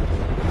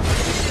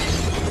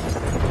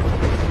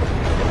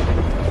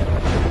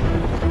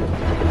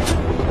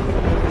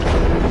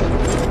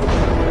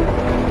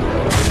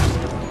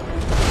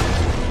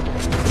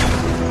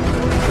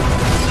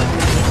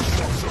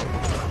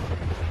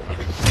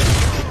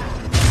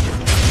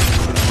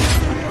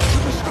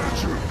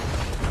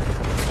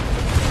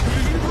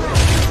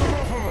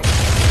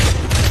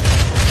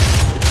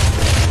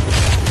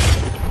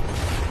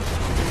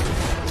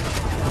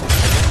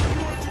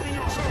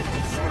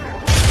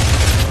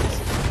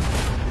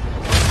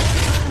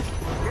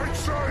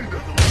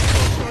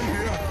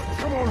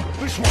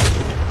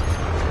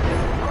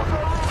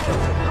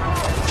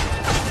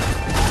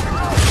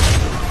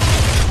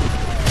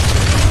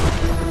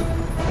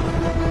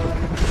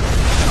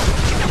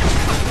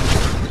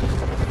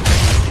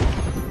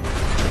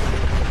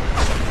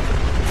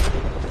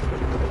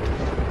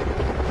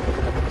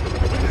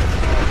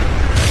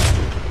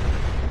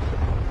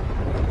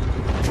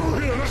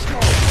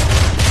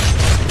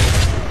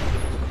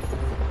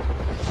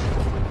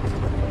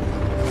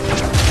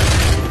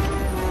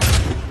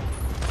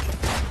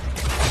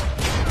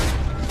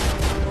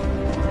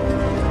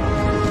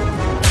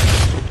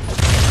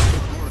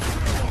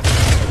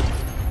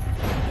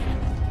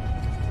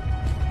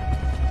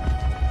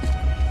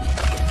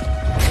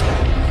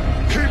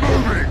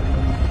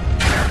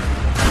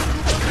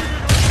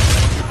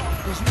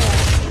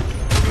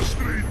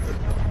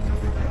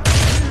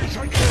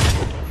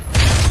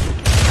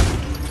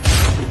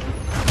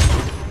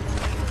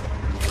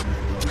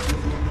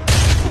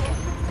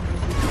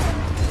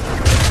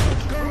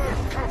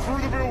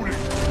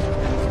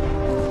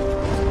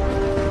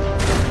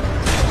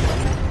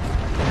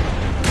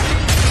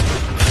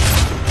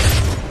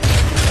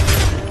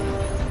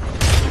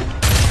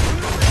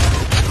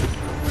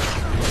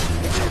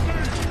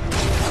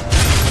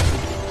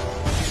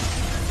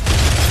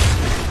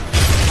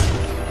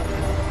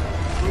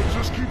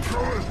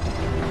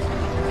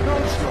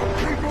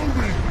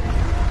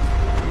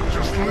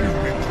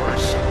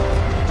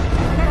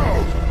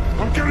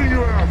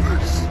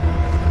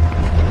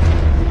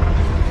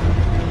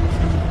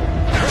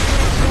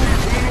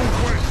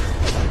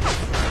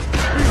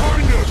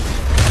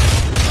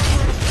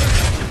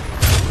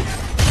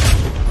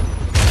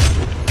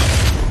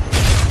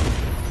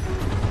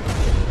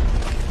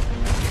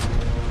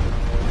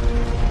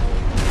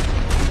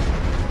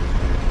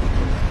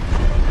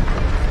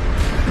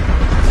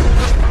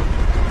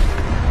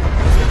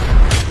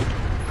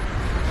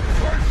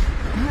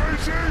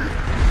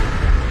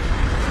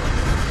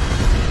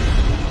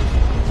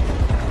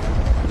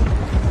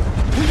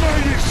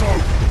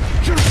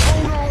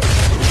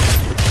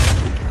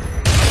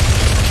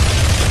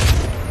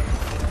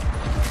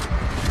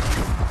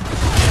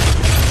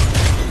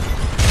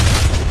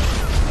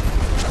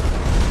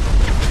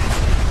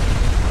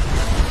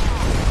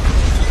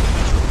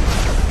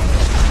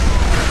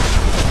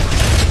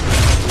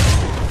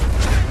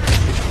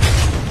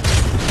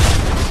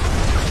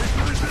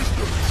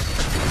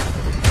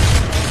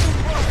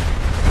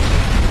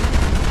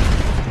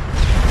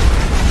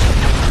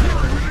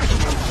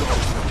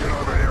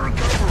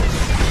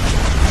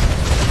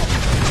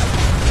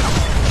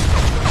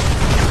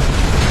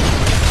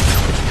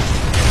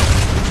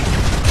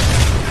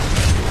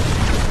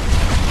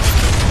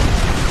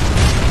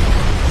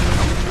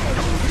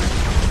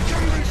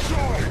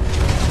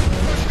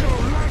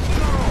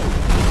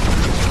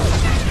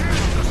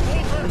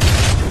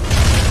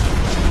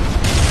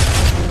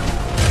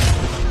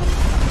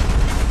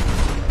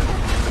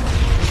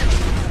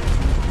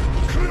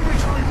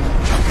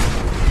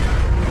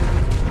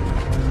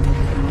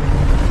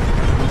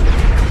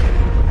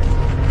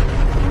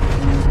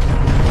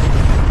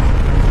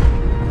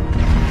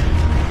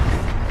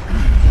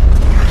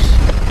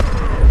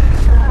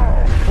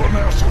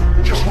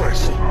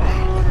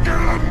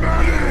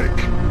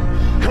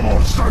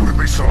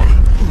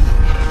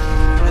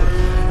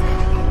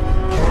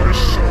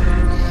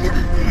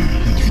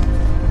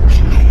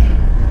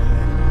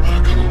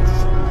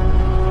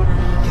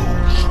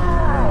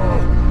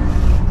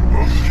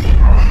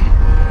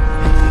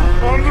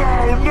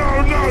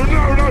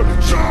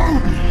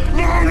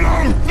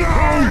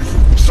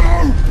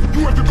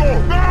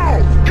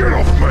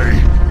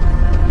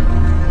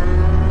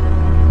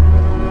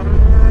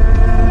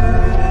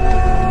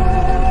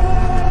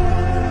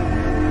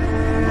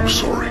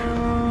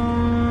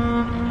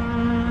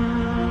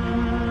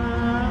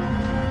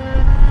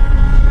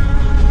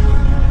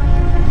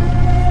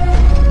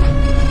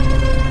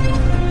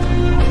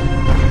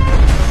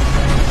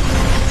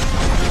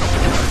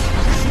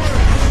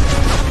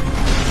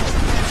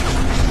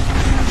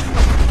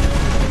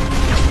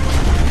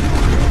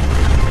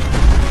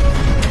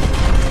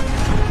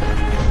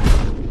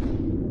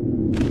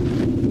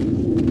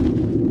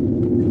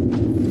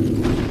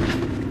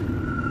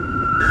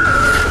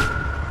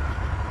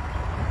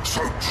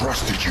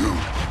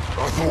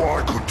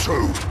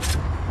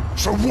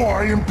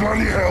 in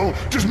bloody hell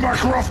does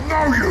Makarov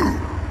know you?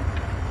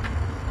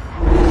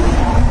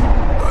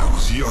 I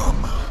was young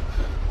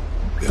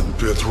and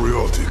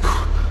patriotic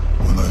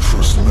when I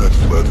first met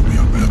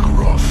Vladimir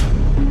Makarov.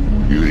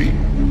 Yuri,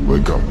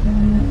 wake up.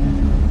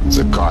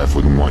 Zakhaev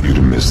wouldn't want you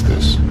to miss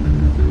this.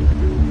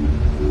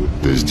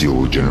 This deal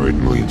will generate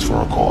millions for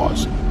our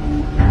cause.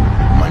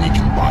 Money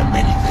can buy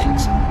many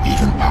things,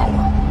 even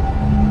power.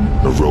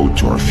 The road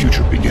to our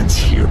future begins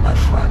here, my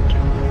friend.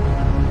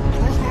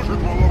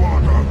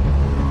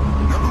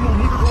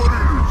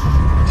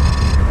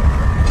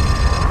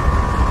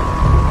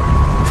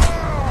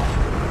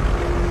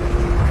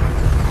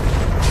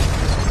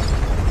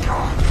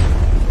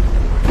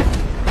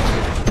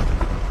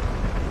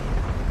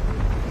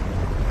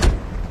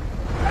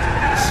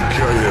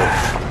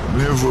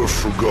 Never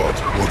forgot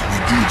what we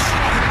did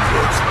for him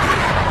that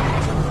day.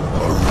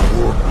 Our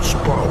reward was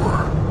power.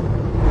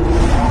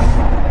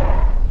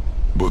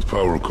 But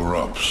power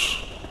corrupts.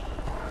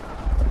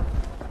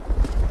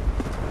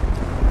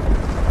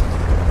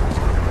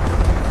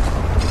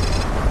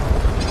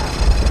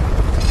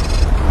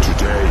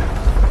 Today,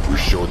 we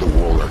show the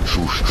world our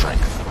true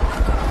strength.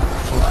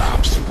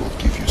 Perhaps it will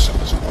give you some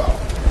as well.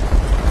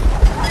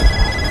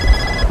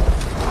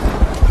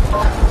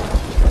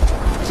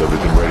 Is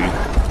everything ready?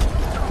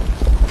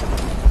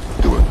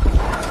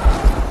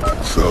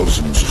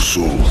 Thousands of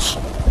souls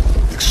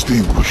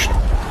extinguished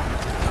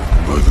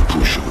by the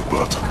push of a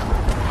button.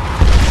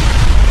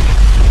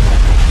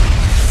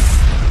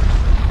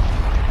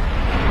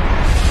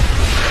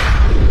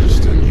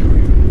 Understand,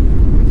 Yuri.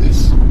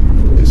 This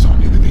is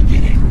only the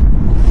beginning.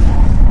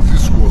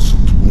 This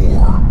wasn't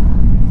war.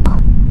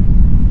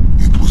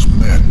 It was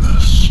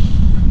madness.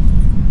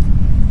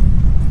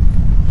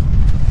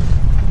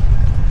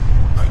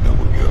 I know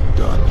what you have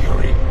done,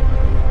 Yuri.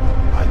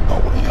 I know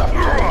what you have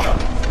done.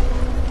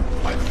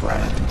 My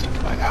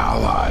friend, my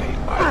ally,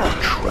 my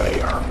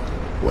betrayer.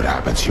 What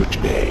happens here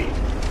today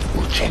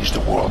will change the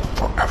world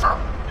forever.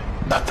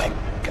 Nothing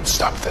can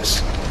stop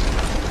this.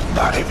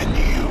 Not even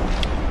you.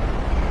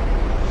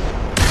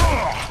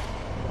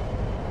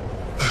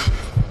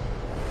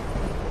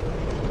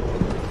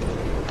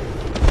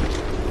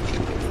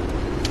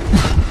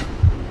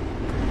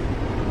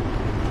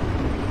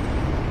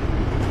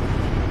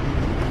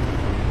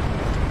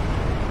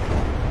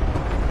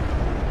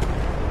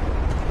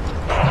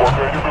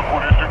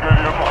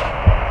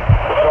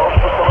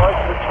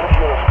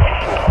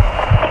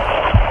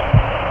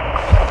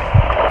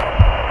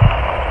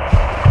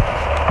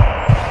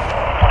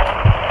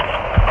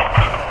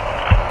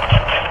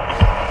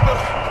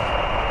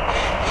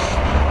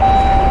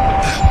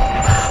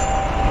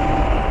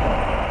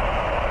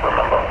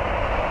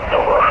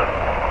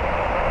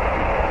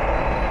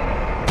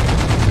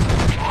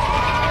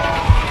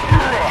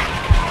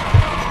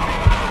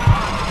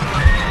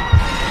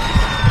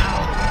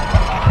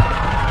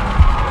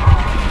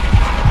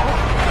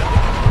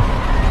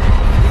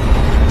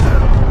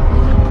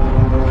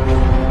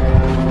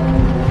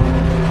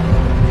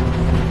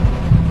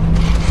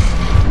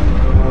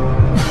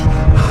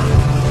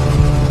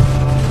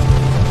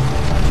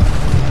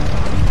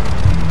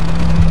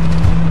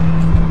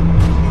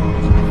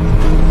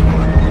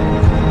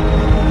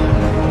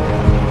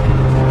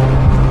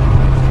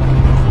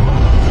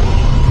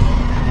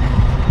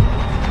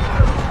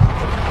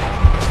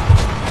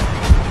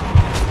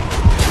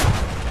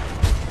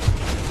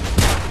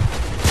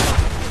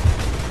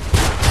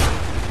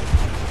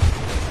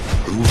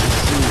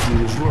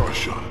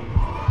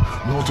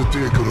 Not a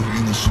taker of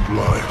innocent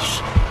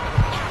lives.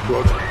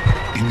 But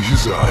in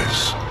his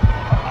eyes,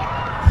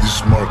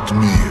 this marked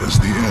me as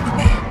the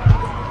enemy.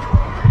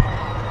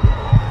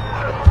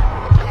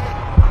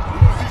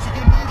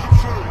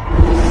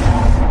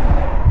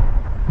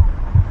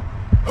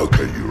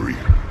 Okay, Yuri.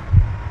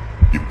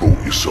 You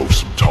bought yourself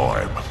some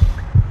time.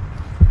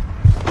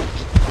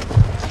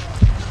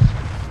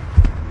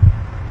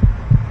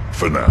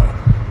 For now.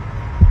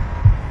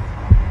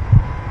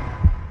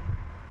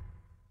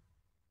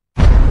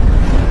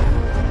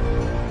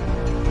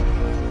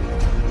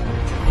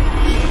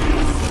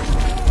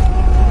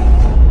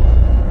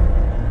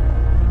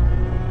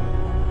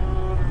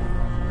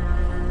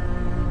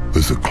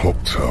 There's a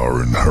clock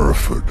tower in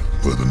Hereford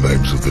where the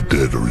names of the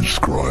dead are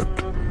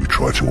inscribed. We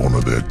try to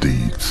honor their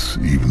deeds,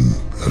 even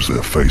as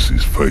their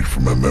faces fade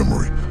from our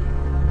memory.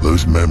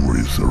 Those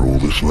memories are all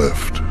that's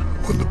left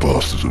when the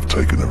bastards have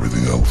taken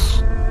everything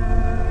else.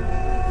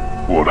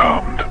 What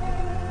happened?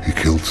 He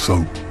killed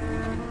Soap.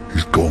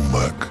 He's gone,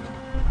 Mac.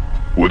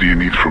 What do you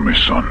need from me,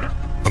 son?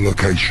 A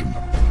location.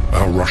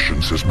 Our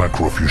Russian says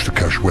Makarov used to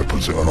cache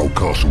weapons at an old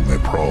castle near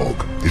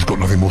Prague. He's got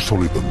nothing more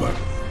solid than that.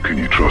 Can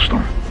you trust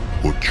him?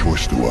 What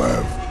choice do I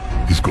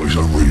have? He's got his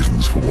own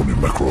reasons for wanting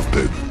Makarov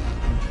dead.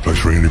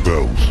 Place ring any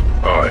bells?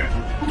 Aye.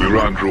 We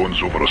ran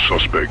drones over a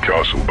suspect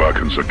castle back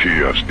in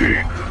Zakhaev's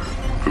day,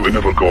 but we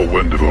never got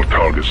wind of our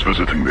targets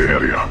visiting the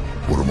area.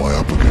 What am I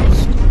up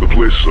against? The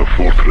place is a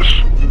fortress.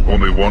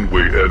 Only one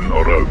way in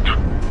or out.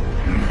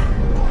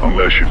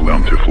 Unless you've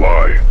learned to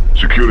fly.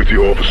 Security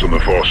office on the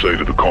far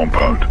side of the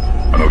compound,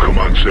 and a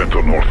command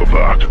center north of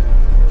that.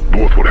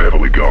 Both were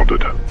heavily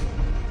guarded.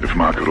 If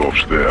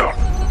Makarov's there,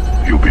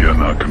 he'll be in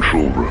that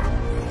control room.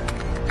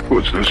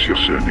 What's this you're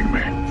sending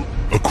me?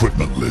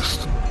 Equipment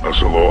list.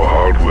 That's a lot of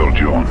hardware,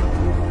 John.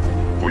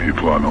 What you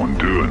plan on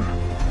doing?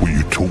 What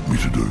you taught me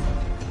to do.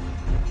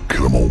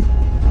 Kill them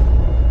all.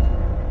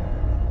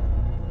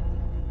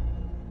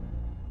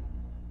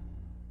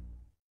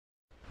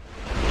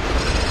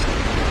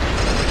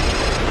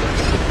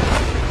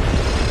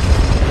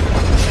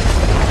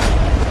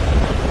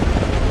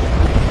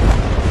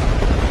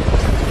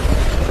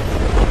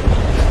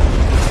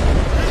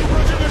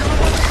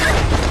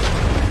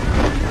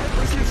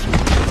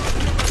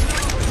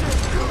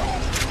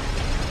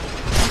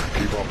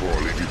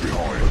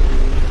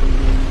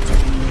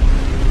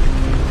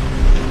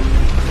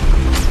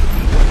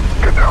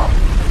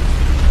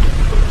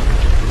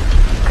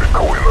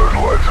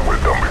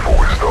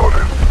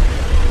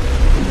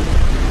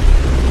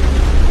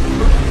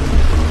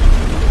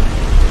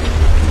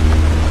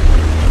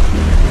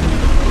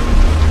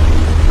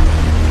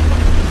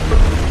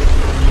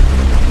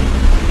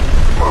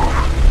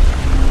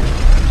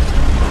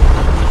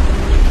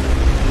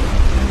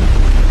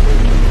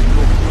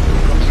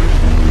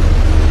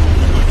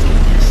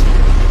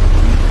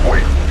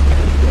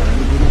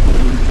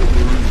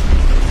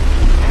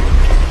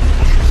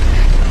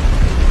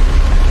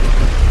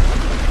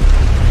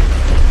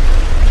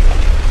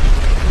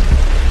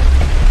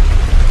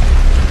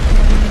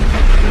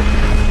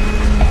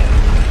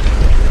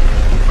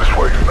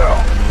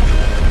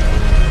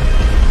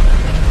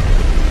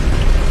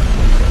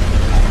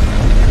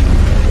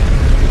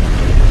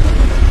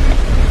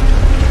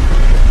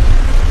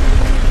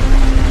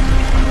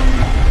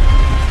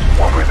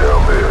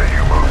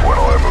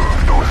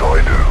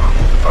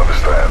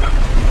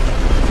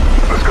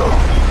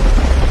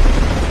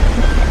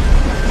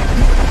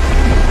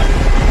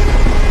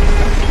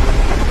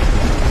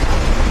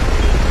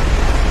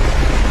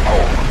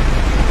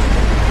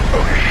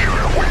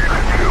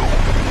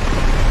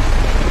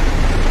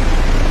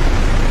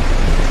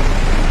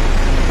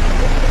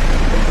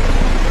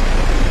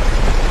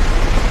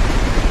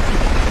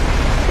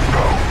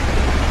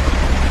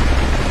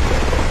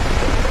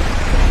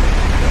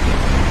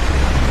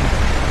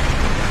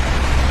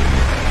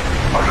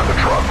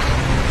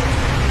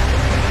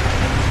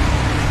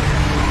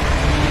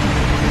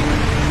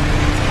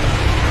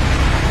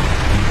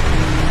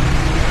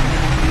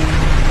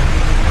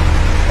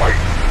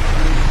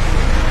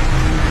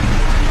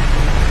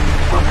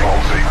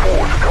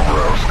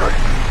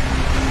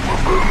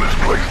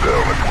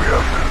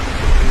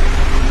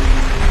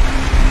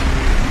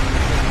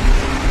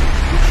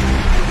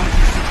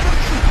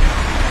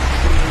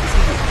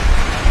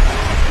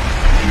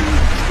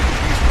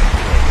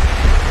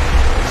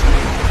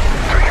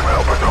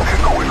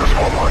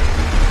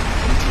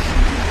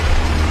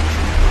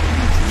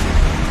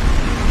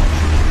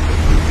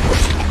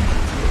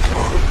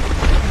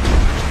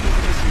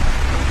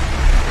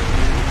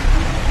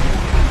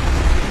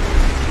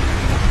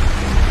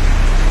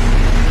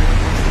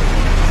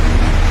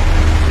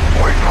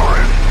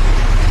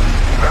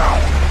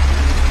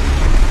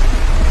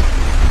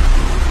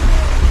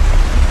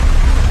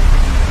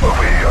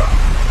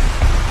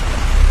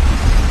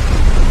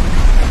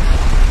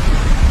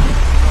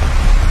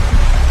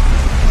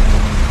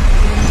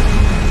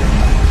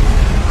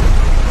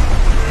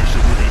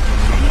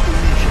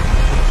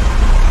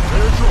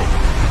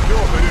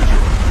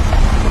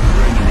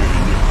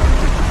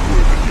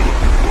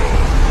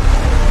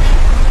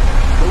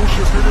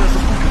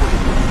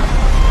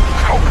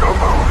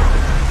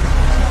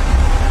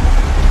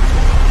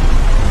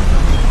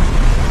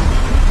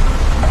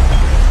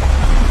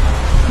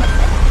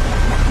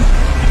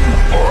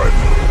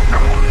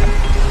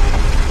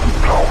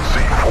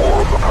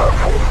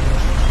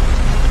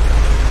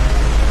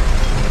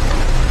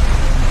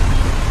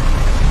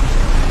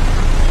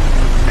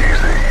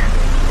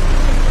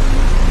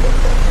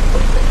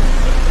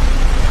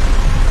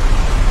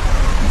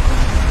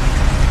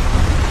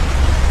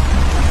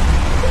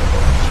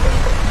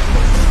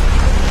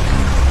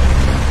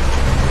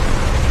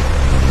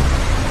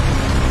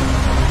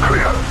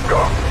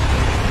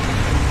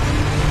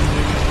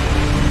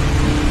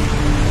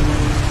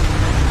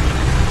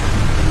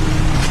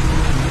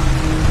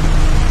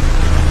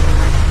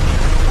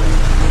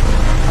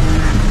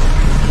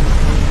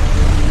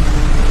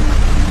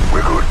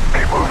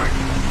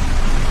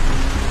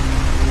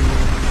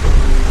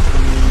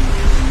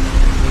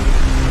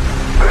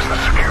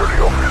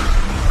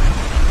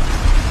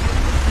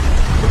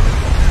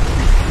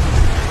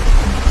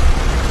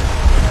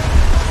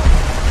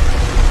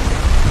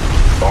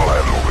 I'll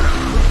handle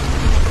this.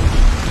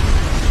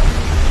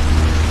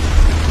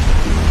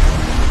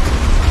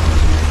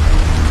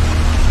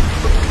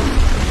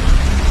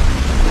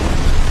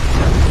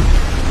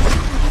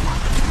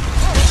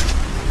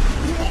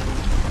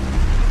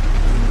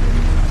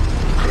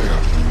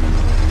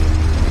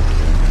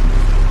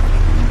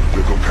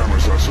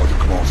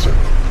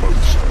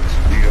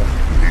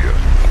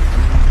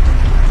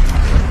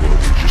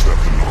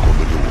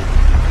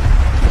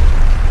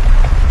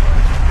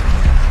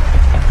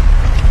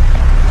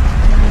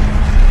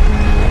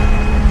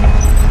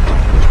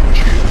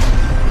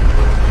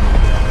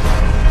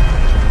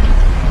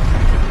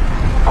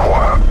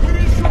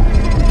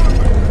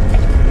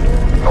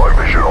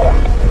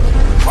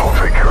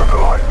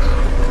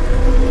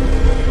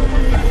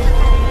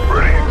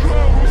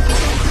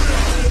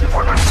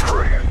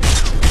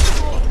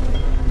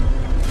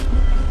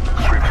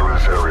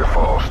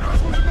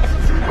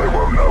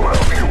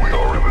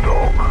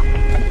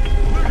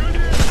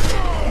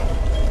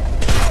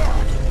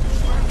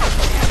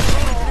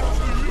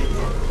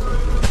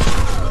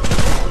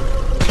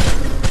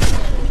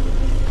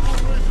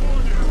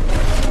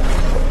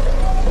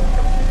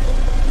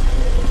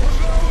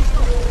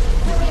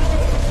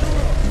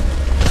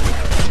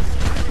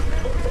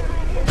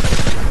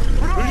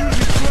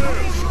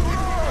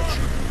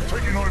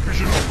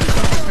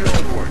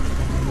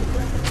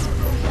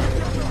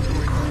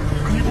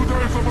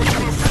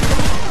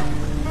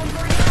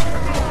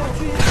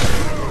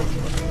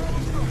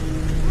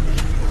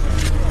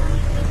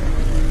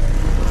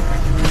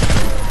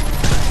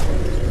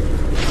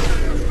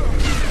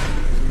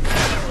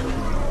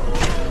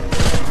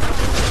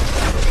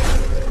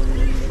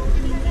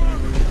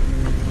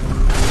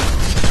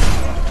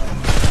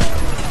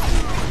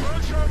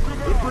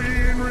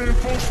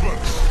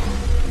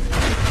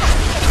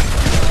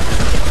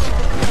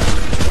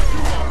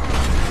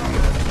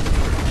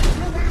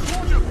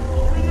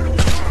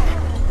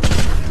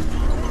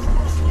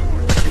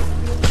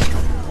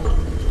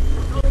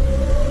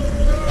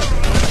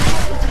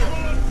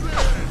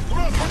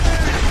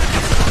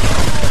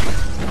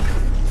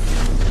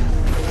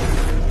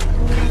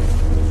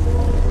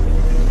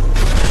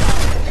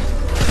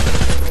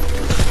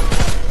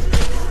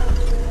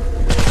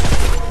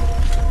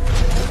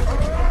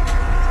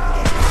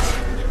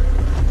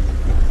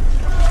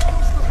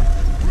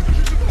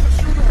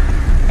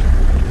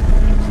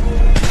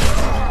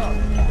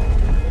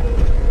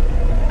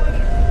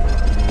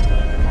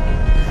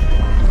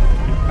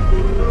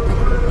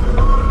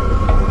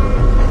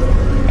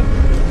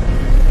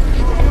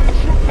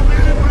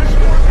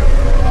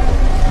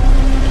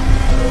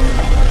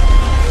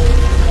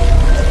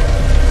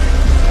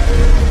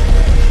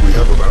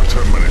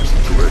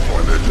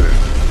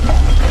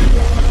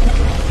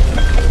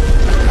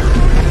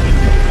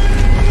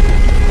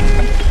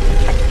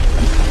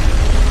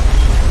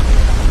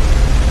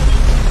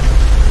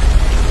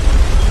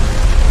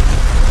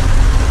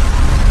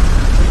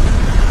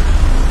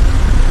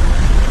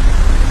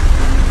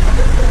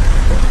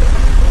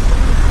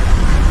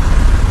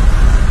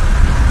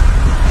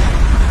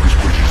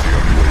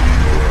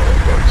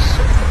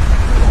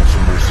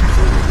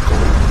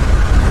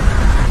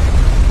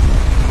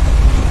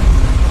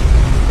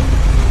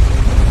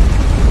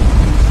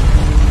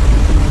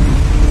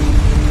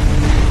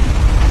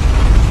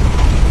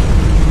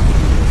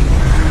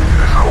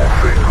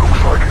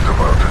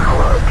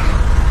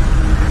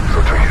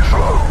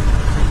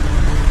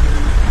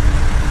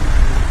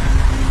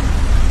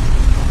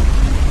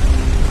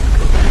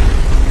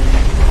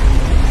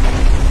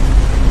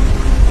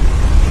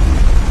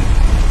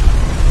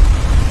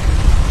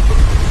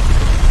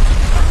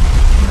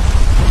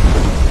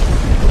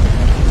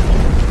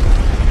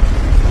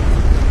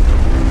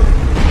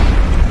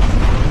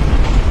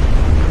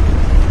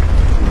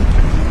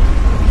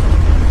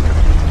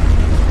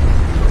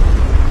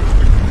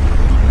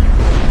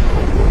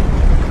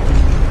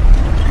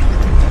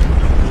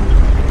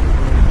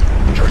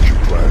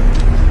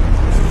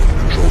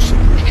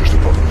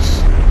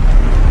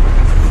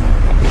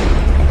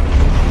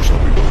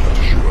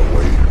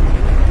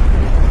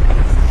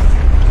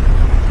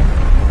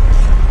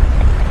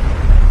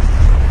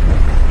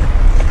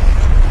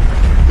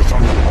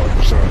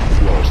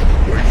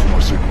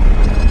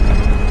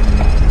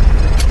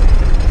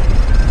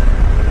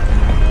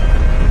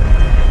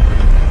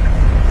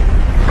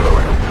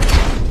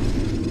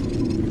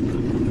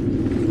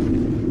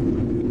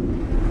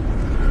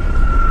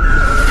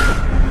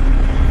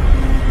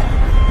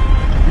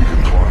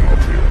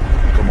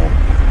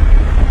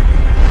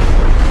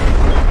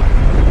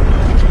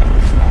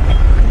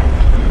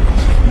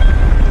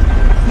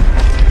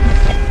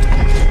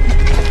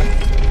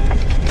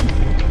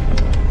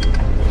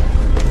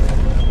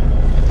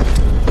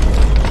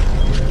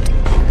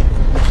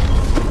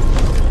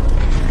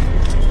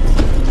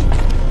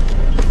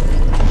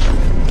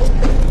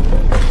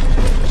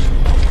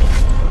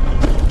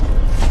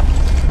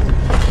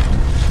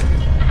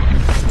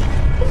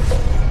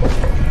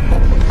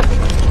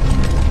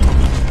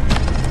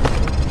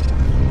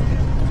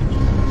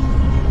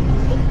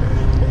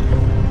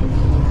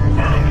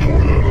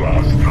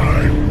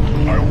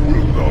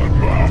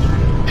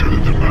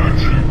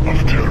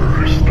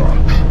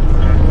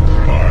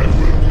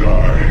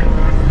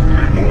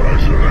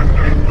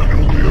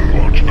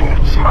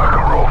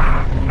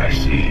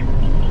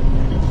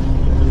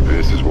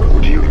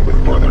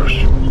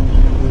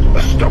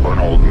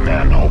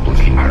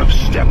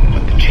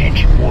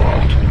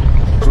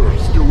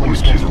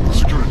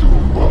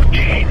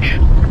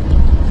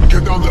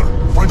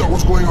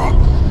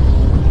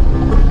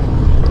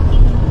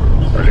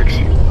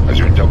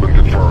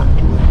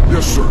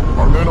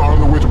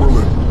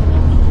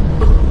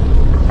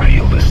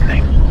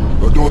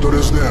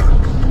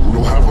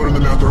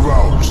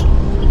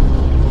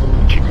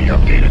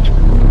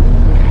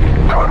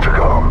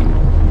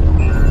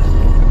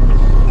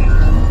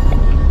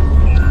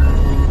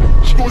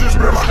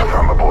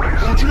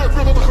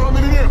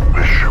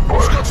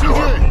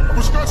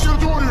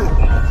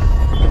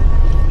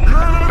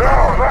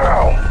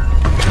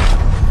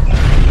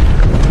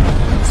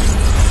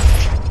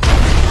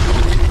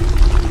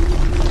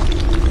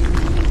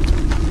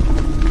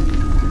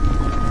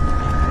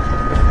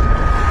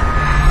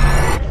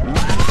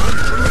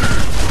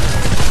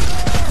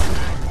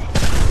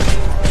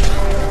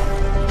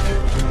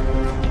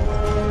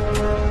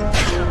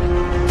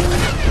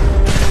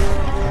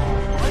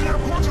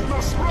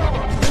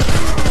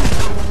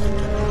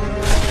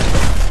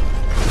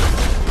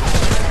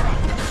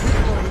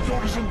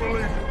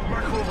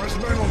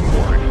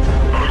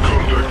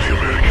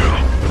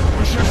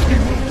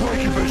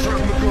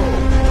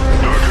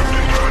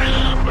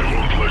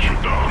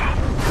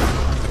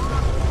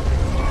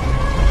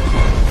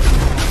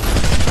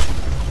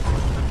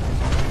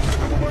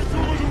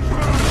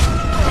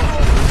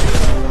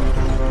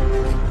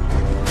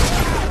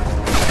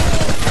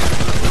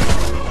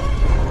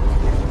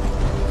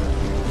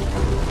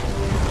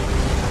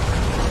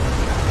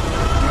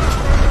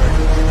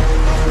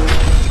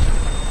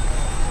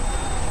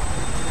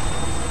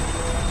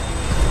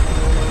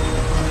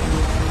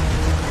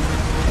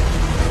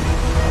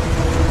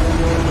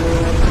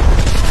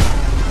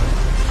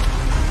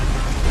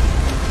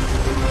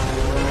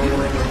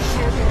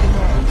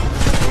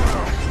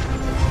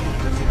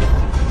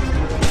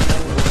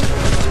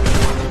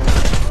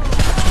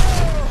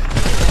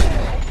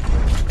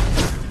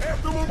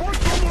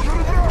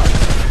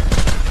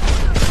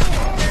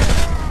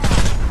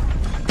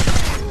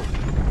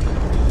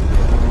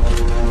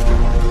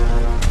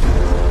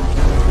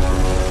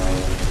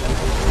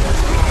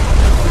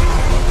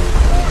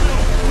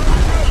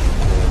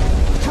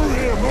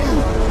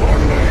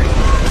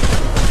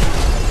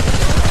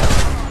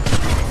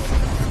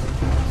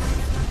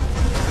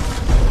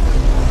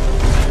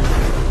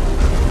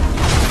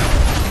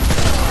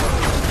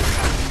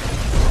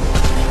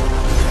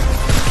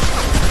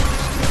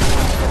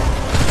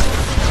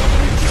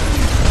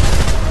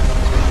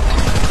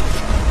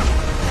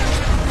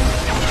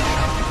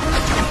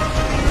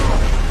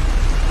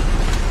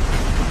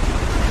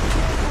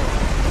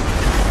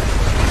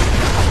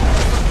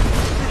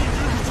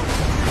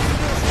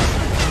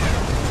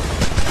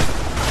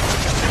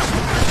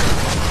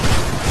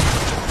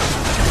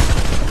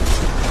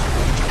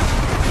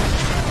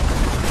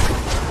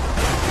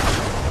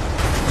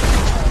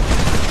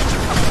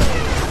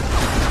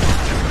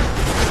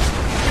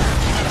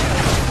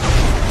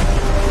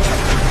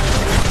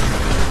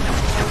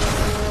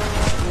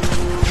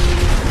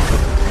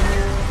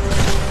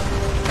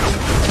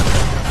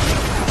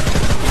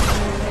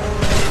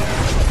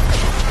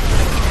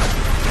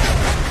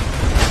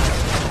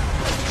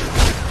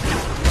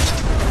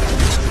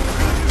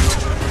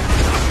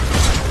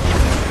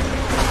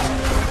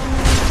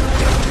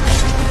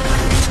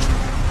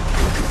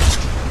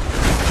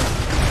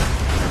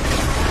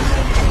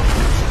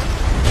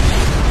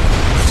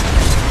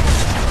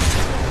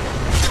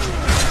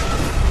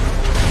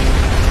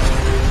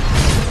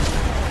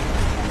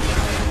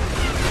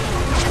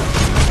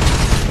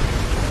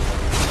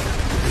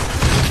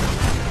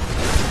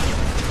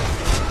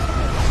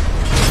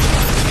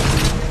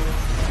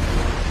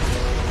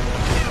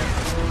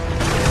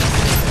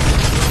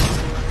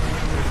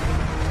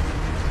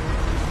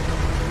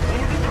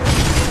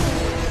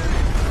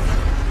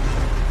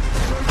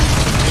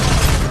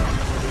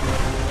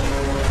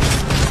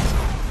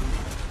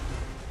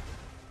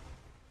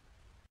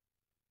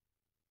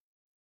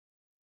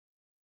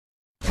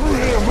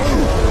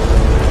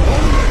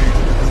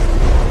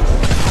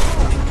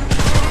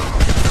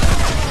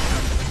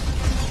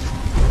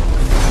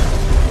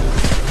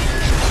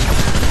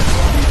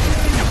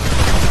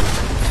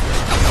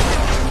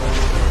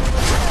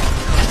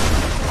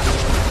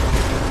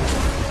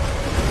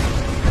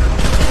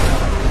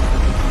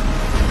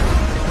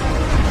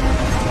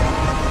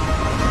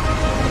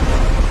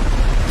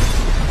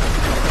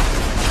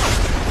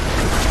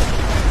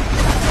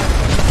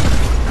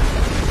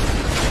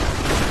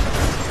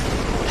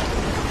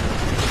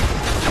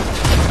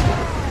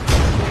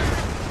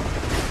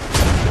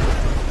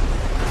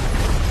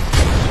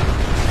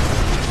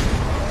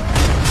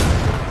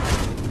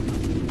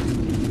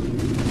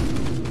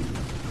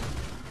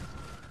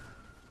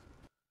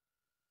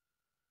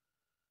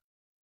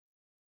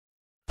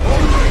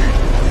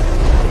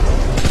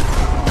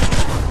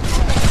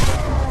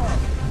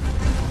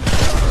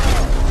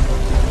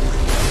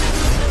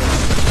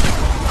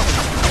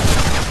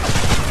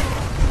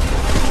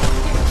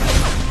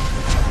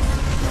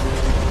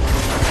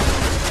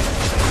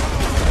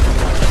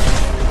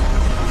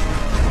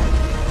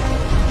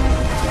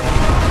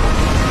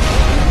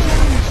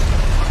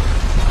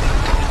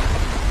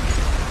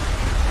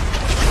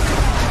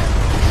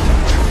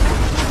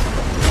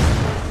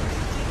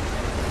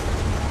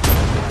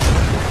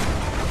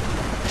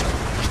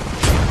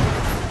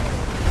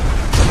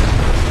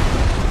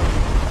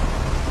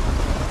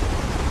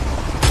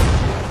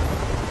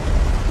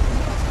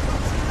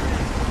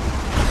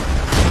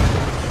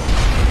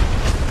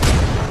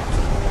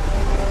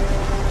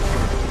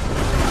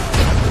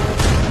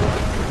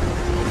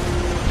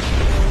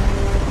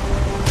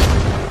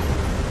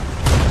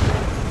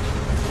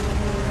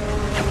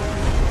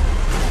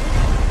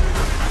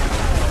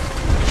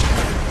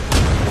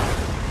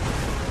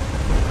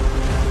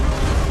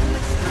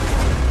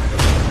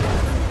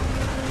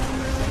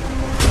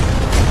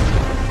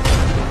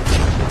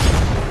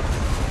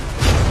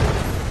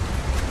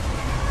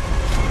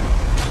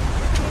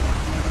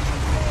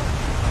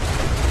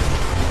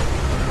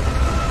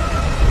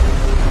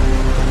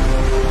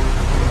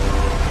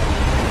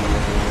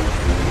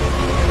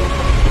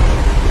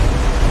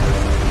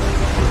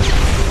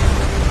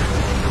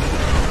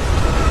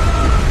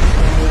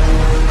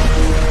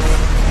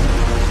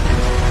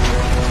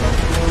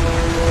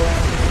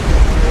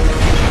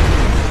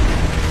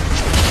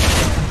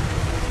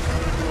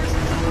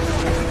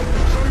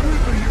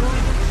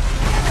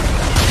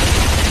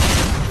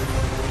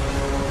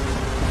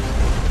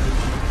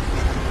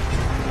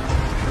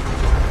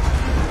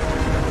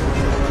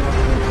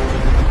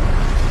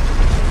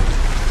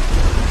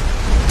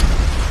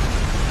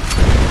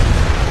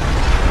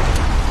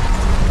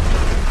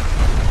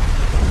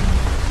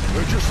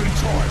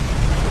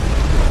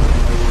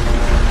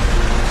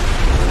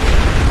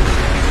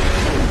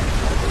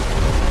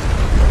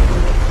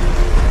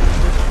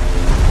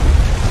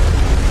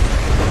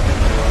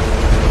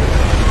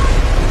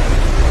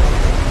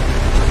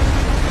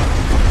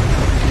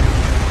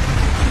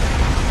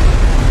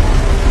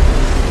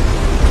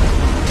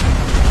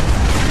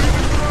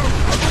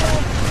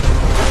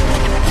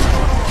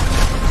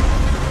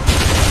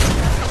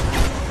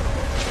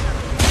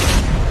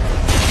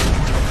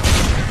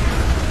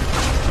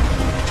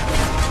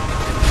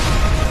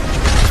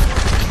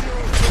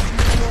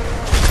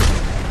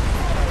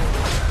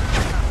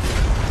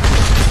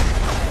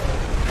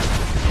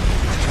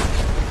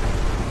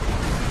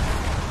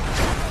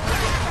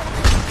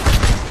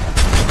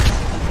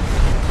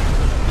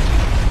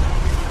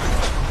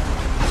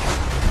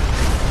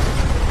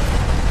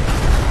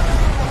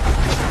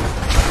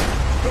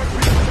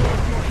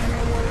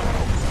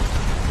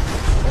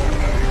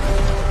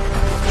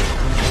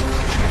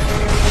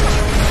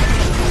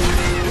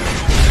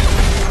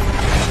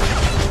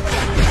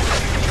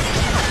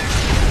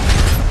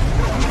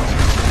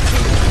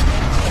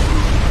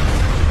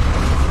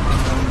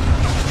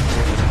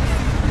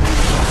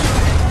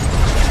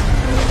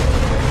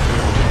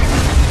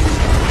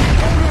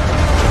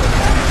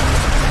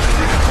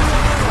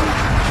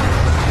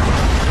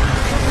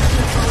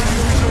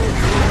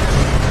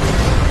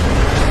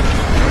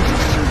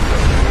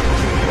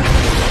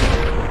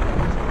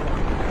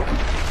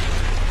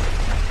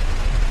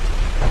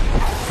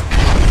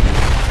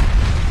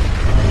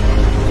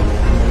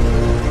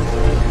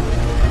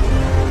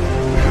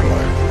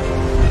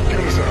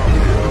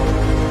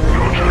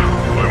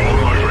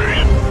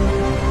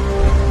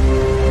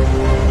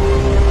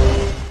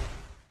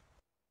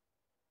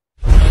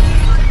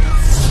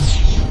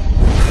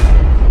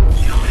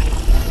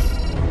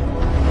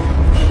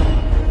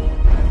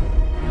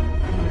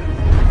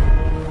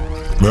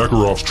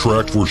 Makarov's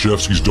tracked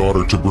Vorshevsky's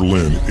daughter to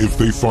Berlin. If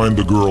they find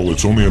the girl,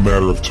 it's only a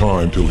matter of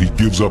time till he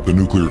gives up the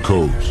nuclear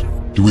codes.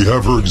 Do we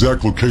have her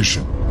exact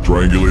location?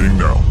 Triangulating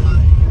now.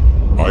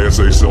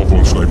 ISA cell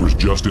phone snipers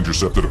just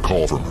intercepted a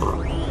call from her.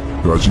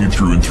 Gazin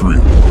through in 3,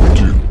 2,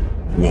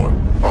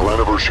 1.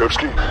 Alena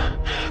Vorshevsky?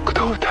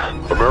 Кто это?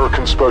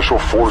 American Special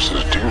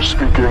Forces. Do you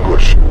speak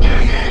English?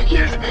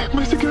 Yes,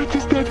 my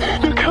security's dead.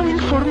 They're coming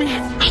for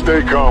me.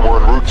 Stay calm. We're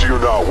en route to you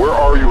now. Where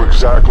are you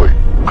exactly?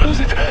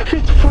 Closet,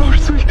 5th floor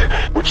suite.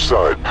 Which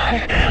side?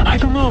 I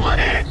don't know.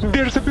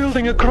 There's a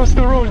building across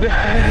the road.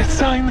 A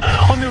sign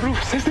on the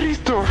roof says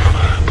Ristorf.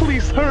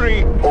 Please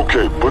hurry.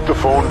 Okay, put the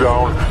phone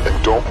down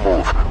and don't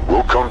move.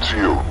 We'll come to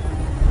you.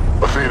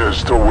 Athena is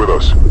still with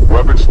us.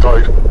 Weapons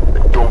tight,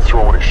 and don't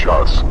throw any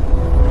shots.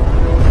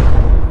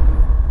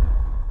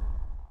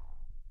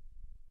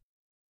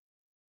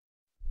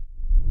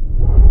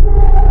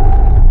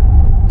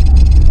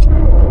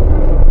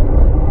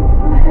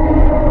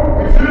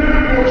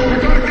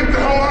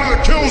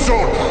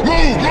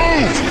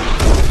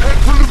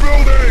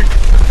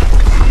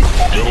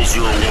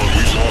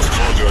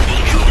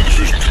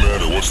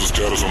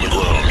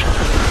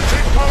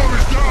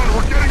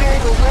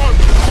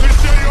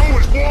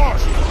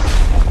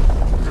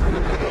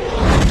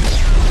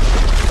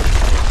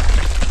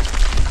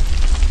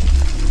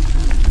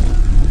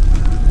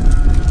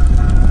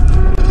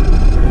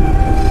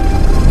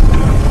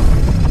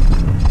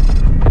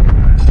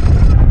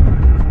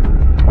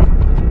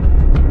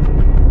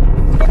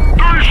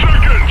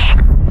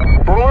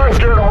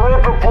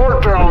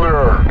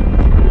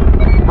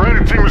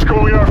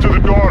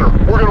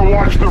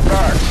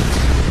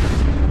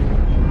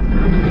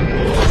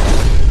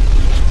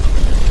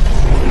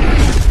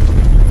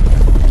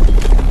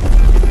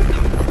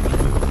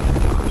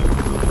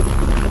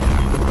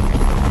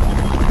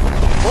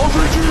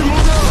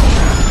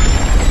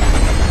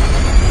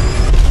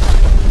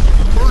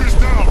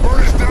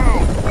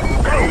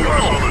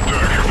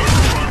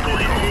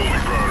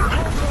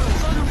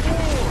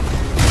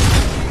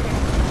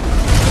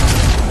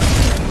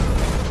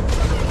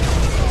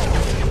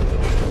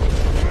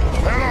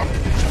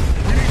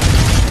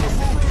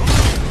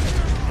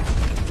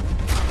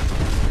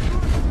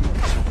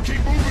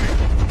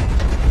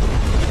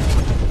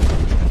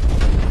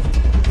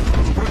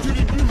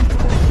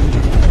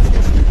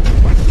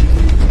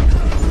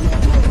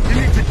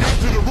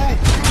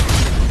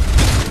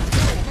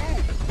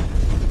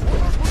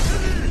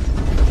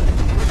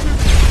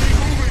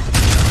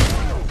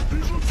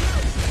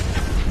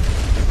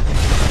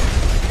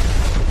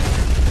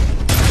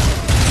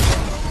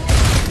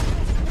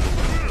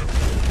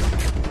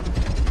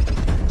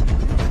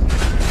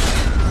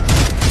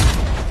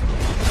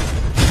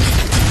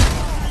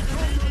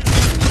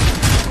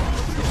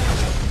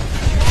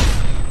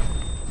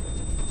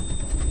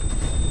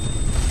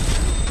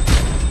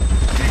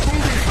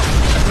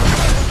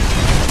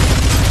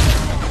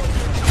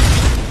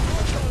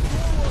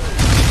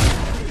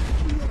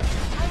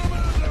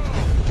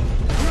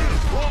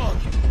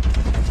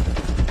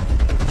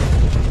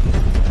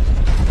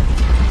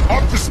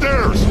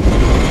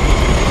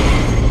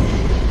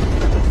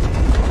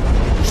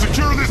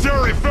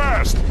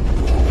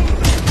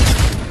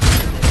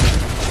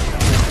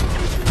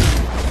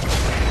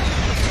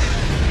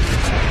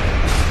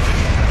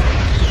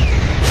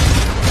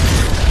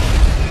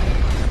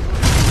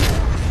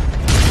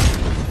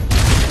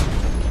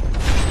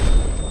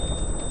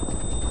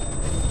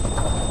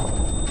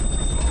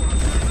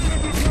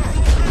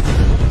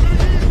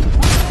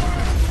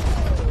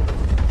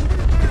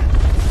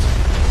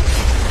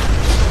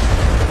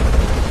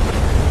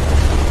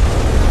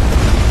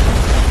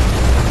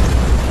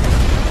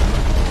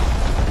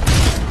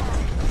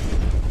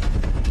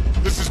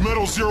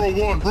 Metal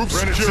 01, roof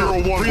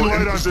secure. Green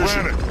light on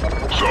Granite.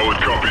 Solid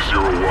copy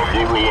 01,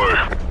 we'll relay.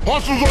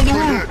 Hostiles on the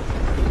roof!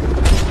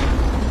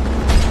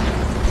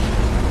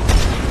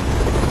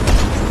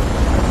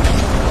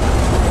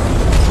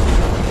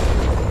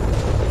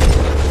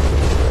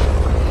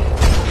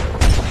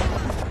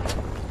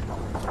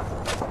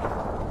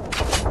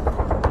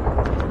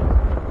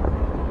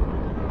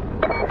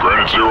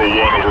 Granite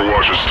 01,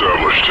 Overwatch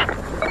established.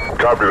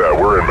 Copy that,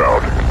 we're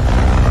inbound.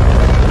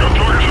 Got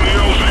targets in the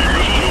LZ,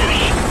 missiles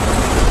loose.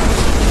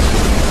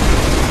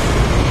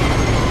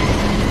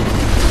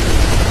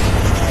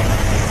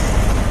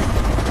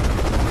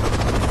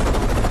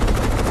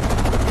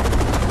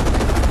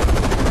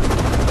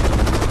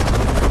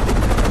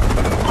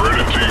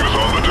 Granite team is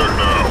on the deck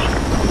now.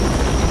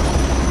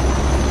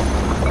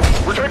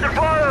 We're taking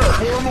fire!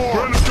 4 more!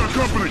 Granite's got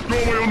company,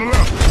 doorway on the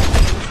left.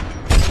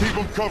 Keep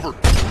them covered.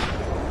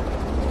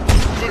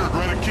 Clear,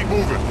 Granite, keep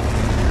moving.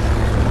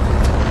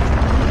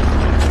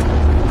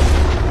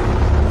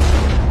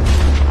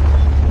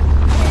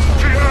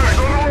 G-Hags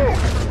on the roof!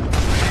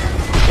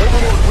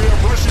 Overlord, we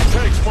have Russian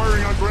tanks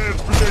firing on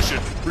Granite's position.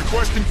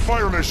 Requesting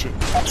fire mission.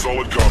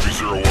 Solid copy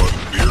 01.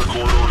 The air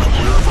corridor is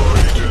clear for our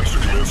A-10s to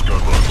commence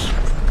gun runs.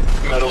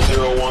 Metal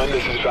 01,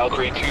 this is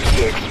Valkyrie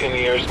 2-6 in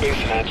the airspace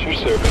and at your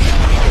service.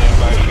 Stand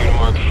by for you to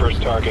mark the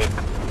first target.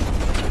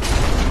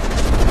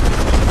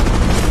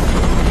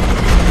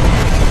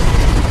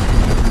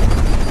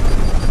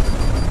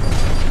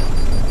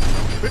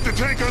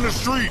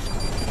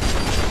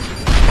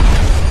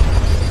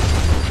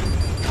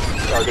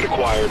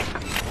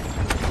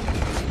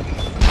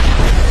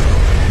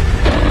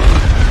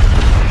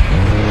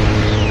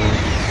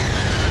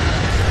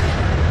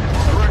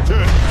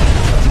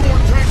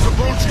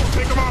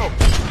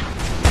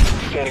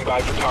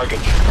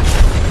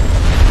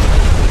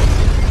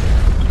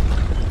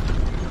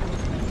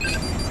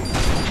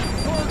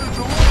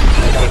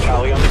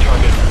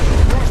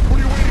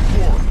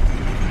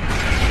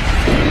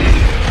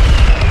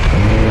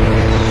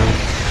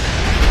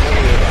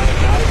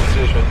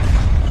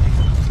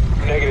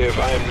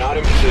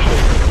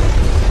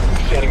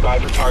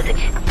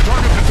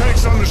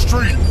 tanks on the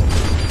street.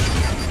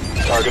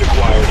 Target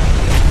acquired.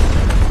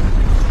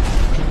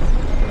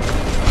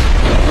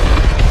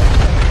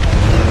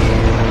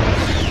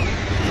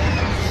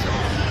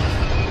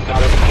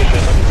 Not in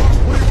position.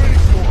 What are you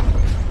waiting for?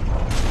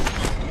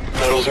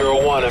 Metal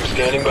 01, I'm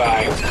standing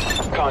by.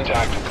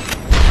 Contact.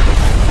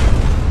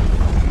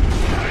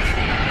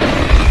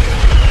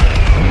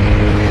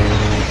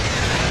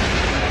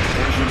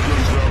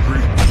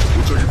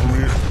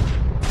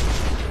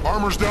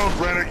 Armor's down,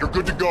 Granite. You're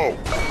good to go.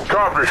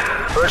 Copy.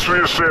 Thanks for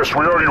the assist.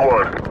 We owe you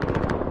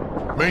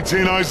one.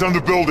 Maintain eyes on the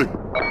building.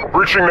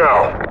 Reaching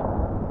now.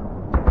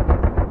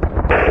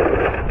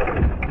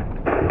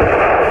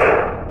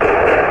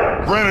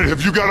 Granite,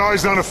 have you got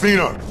eyes on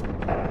Athena?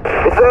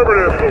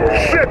 Affirmative.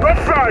 Shit,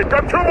 left side.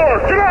 Got two more.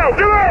 Get out.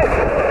 Get out.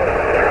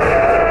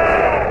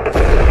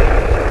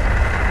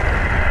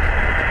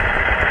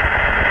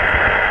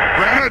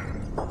 Granite!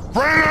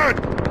 Granite!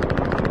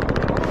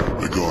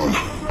 They're gone.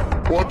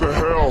 What the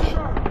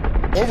hell?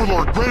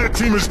 Overlord, Granite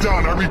team is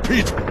down. I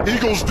repeat,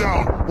 Eagle's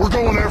down. We're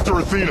going after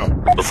Athena.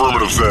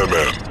 Affirmative,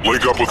 Sandman.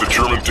 Link up with the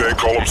German tank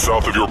column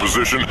south of your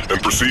position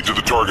and proceed to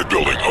the target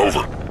building.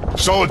 Over.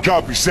 Solid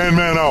copy.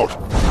 Sandman out.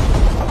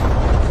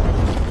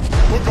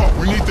 Look up.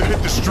 We need to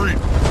hit the street.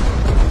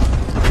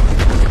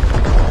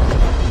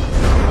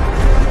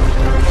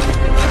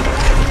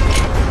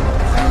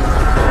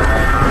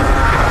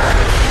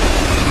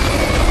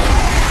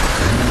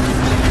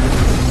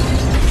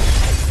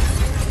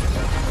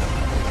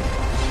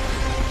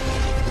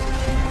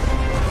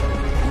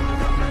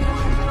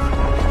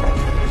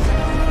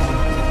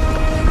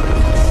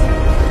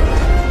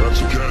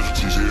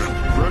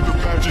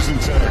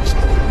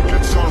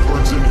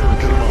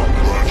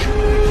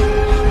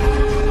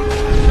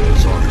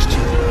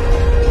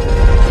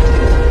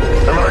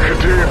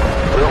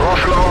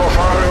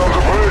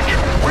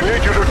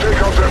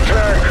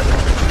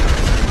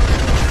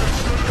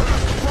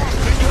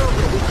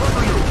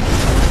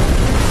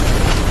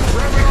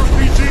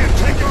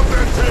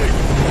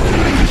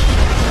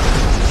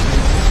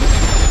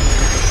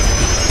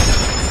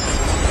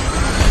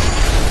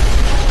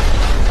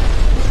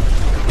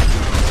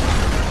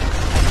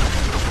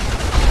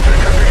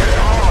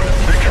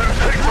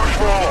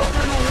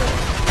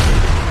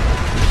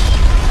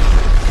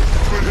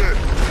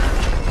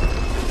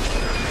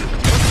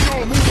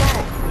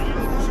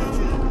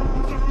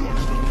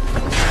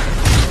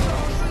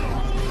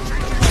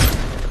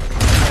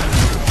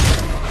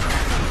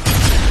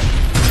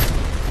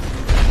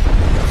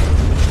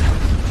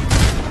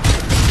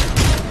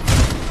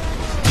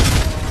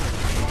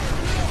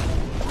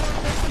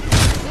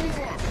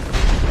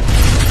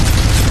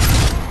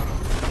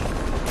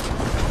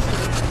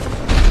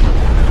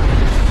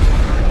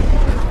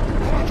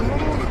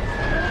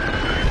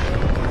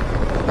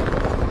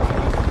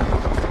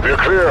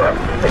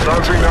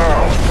 Advancing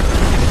now.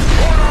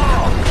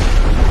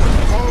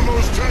 Follow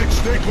those tanks.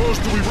 Stay close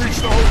till we reach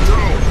the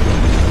hotel.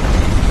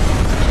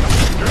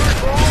 Get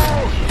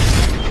close!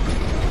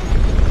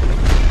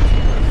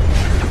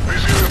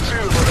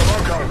 Vencido, but the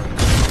bunker.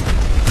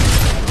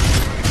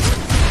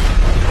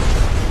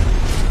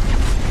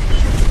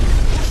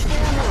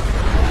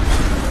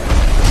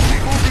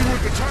 Keep moving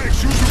with the tanks.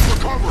 Use them for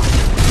cover.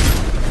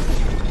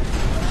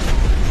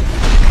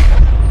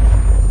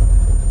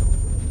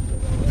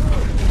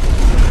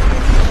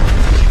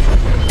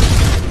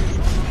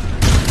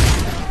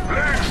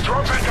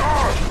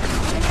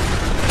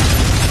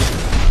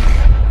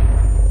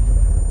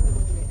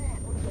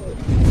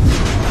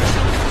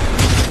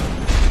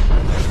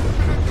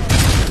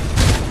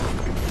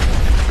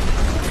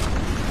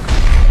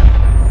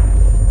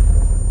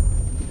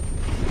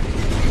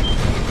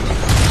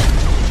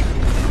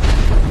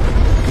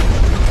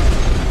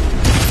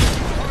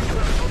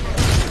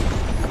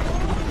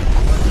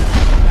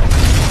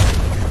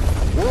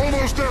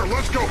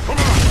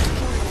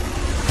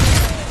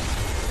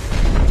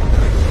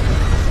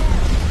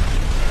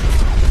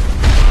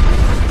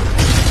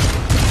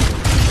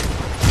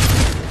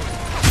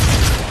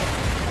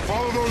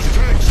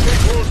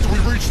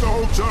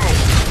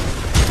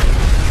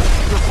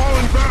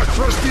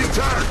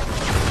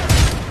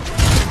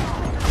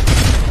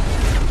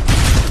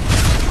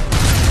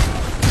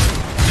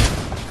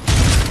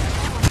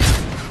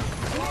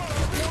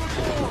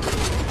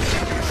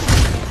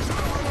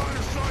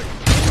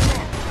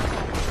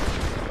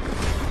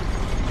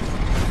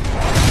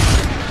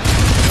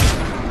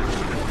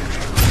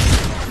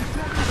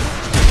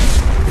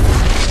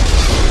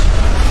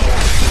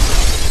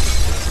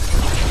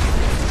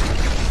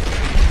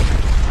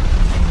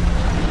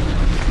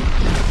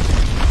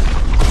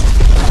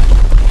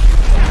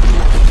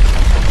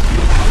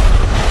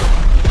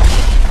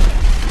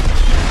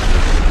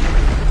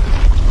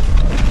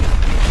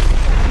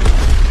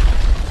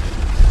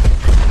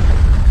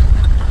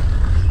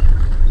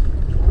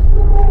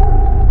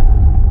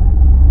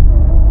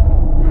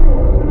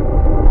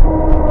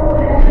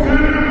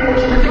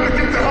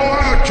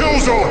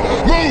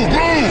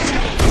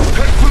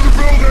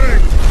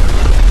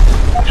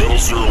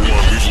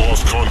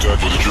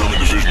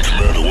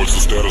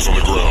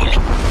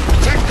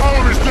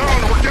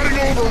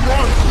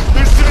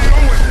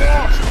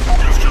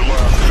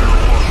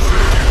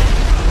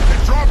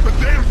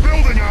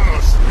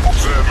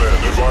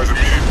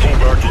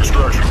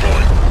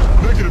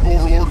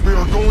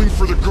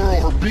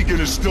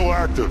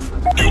 active.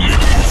 You'll need to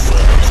move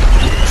fast.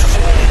 Please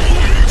follow.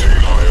 We'll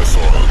maintain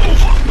ISR.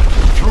 Over.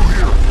 Through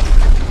here.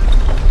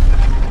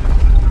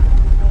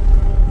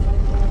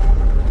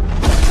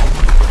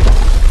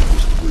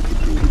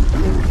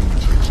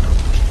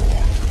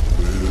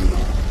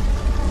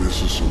 This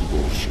is some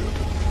bullshit.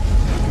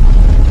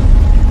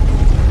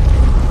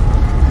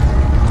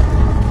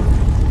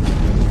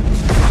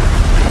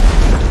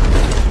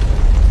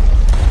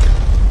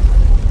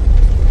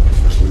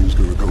 This thing's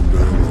gonna come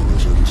down on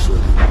us any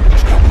second.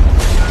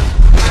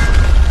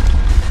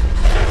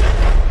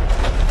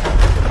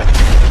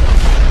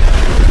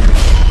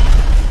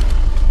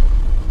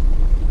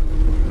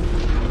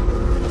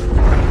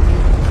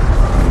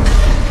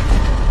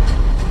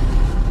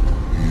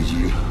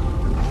 Easy.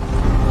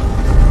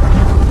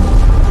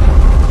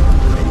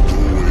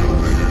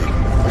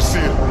 I see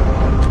it.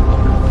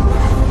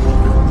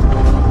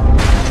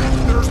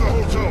 There's the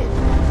hotel.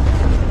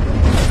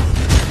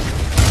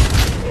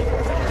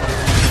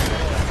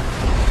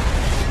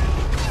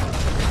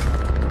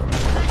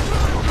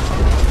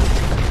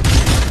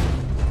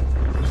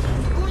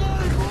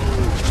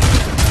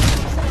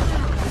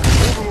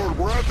 Overlord,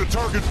 we're at the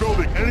target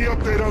building. Any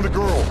update on the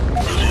girl?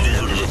 They're moving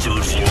her to the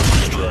third floor for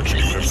extraction.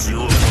 You have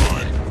 0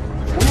 time.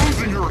 We're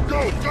losing her.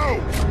 Go, go!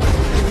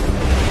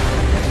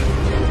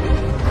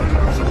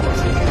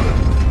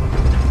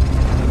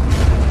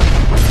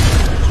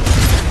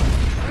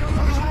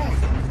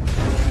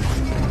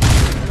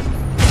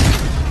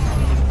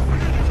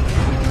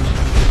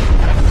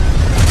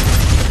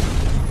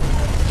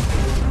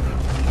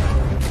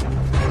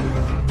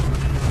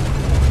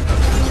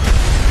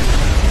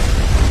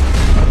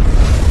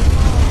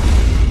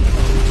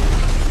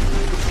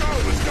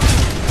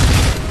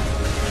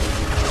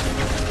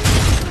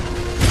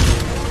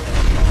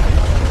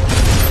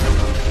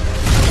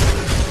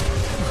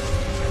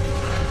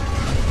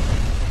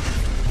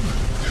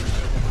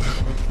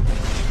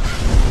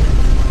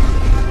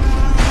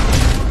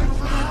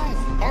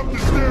 Up the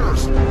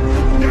stairs!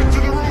 Get to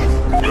the roof!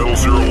 Metal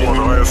 01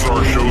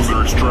 ISR shows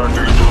they're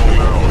extracting the girl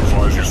now.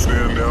 Advise you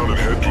stand down and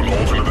head to an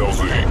alternate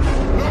LZ.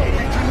 No,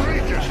 we can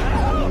make it!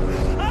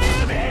 I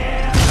am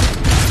here!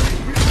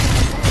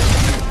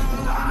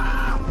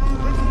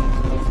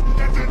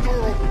 Get that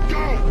door open!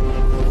 Go!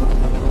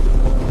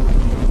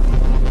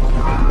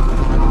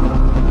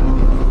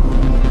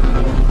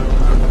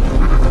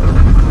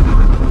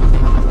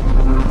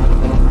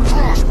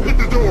 Frost, hit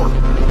the door!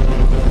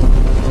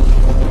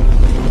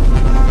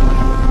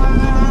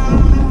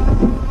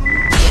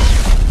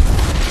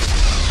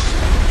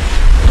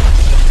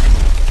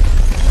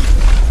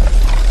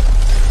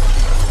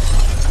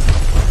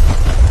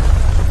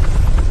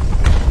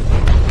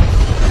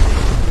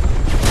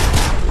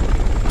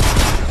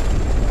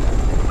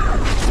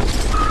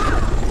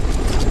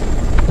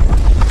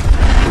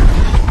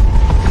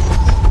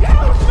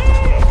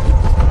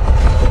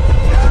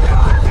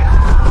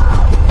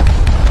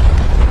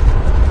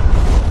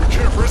 We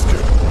can't risk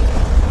it.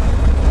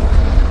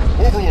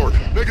 Overlord,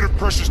 negative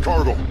precious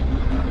cargo.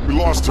 We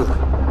lost her.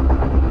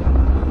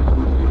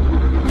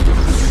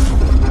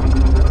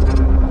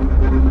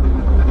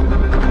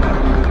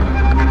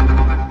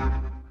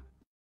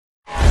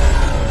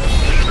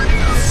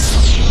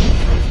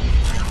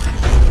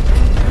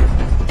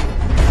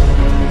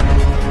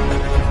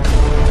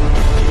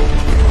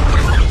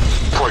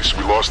 Price,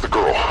 we lost the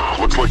girl.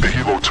 Looks like the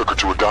helo took her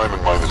to a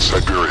diamond mine in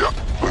Siberia.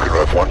 We're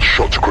gonna have one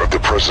shot to grab the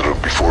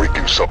president before he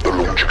gives up the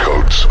launcher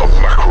codes, and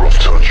Makarov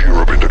turns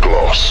Europe into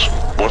glass.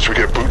 Once we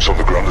get boots on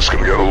the ground, it's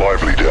gonna get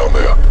lively down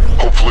there.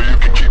 Hopefully you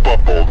can keep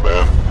up, old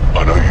man.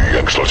 I know you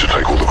Yanks like to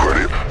take all the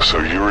credit, so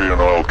Yuri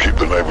and I'll keep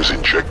the neighbors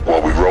in check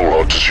while we roll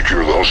out to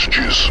secure the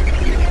hostages.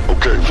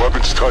 Okay,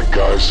 weapons tight,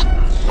 guys.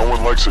 No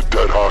one likes a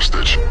dead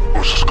hostage.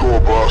 What's the score,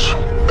 boss?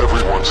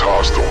 Everyone's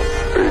hostile.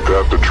 Ain't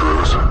that the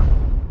truth?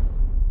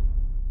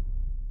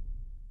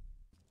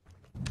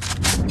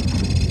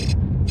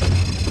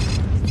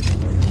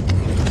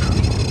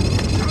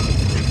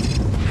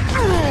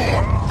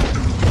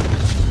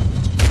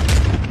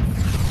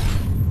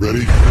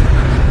 Ready?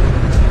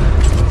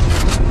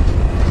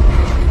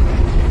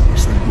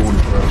 This thing going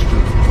faster.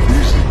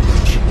 Easy,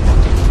 bitch.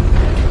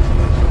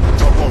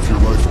 Top off your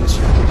rifles.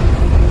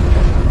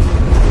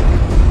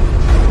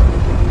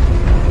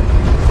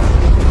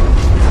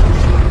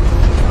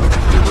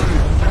 Get ready.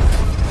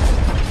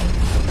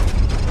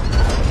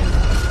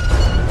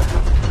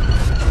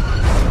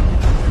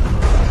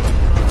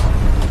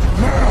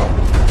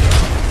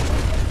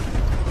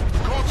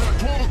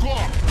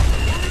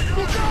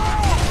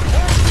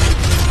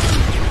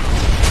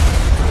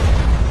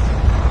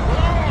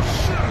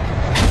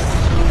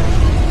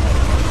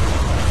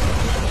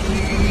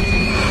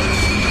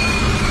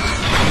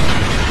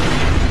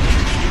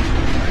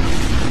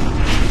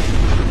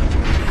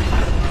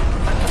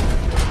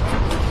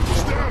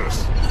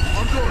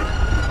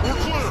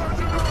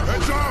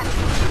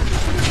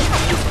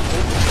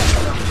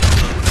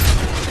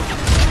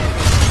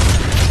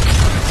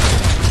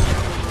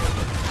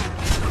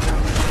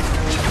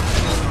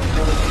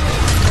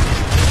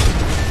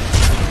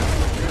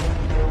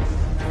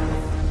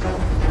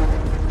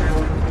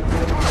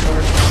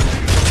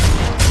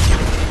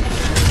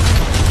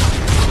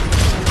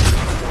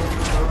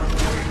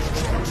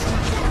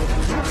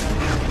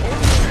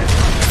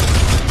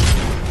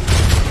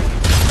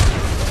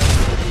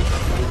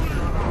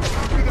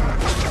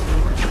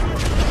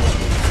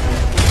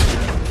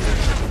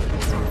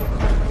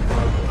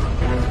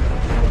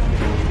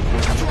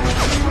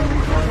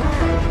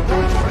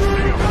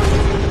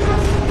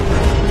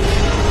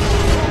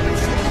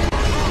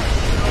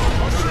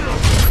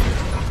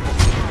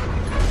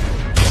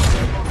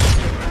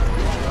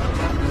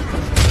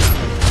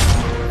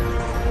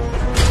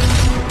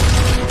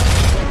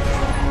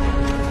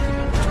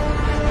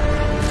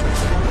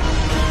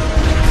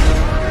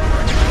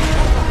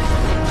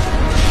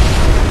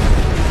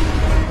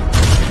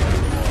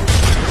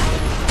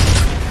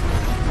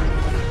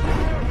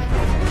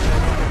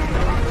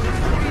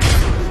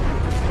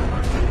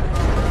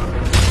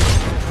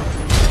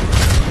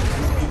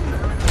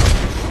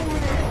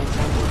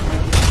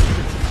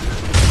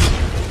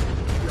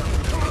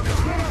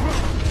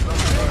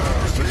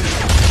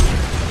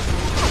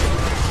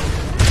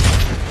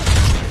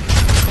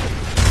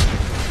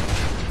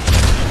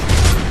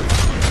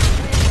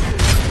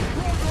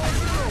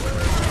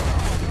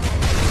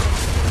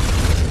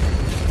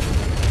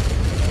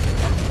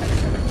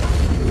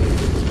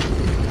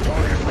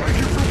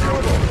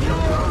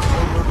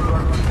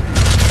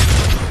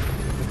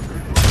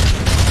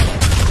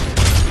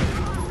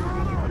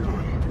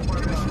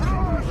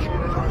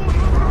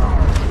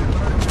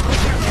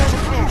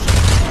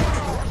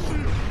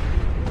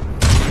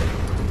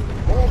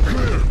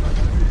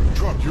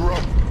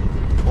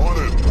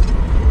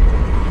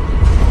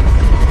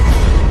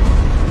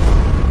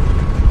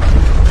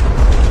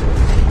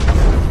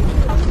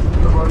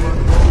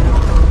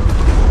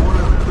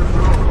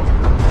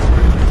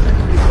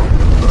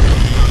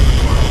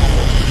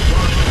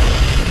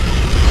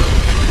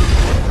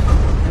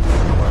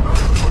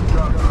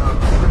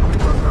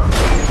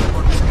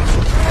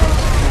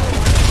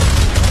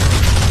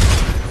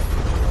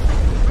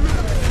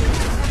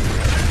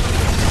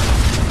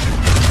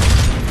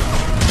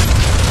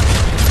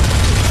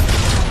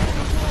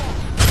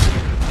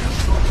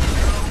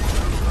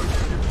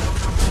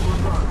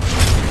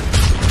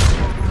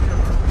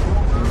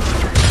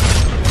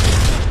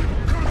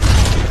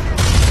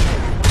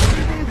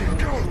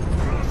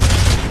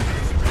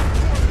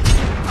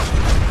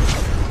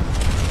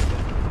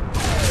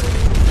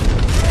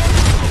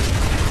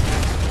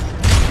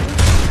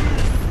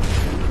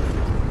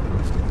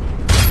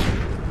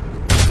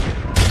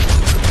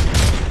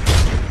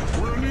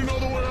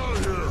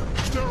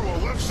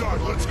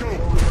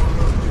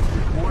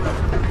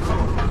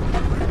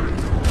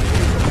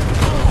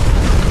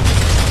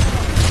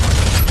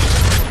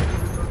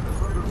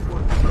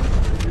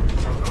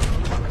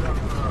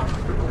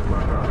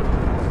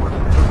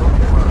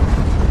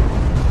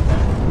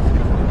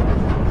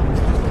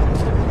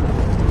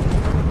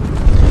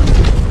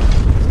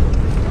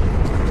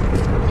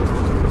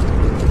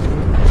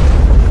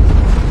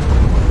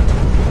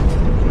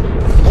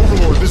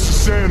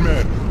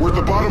 Sandman. We're at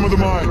the bottom of the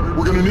mine.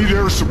 We're gonna need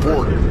air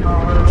support.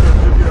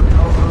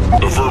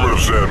 Affirmative,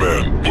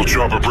 Sandman. We'll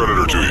chop a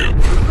Predator to you.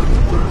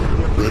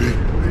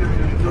 Ready?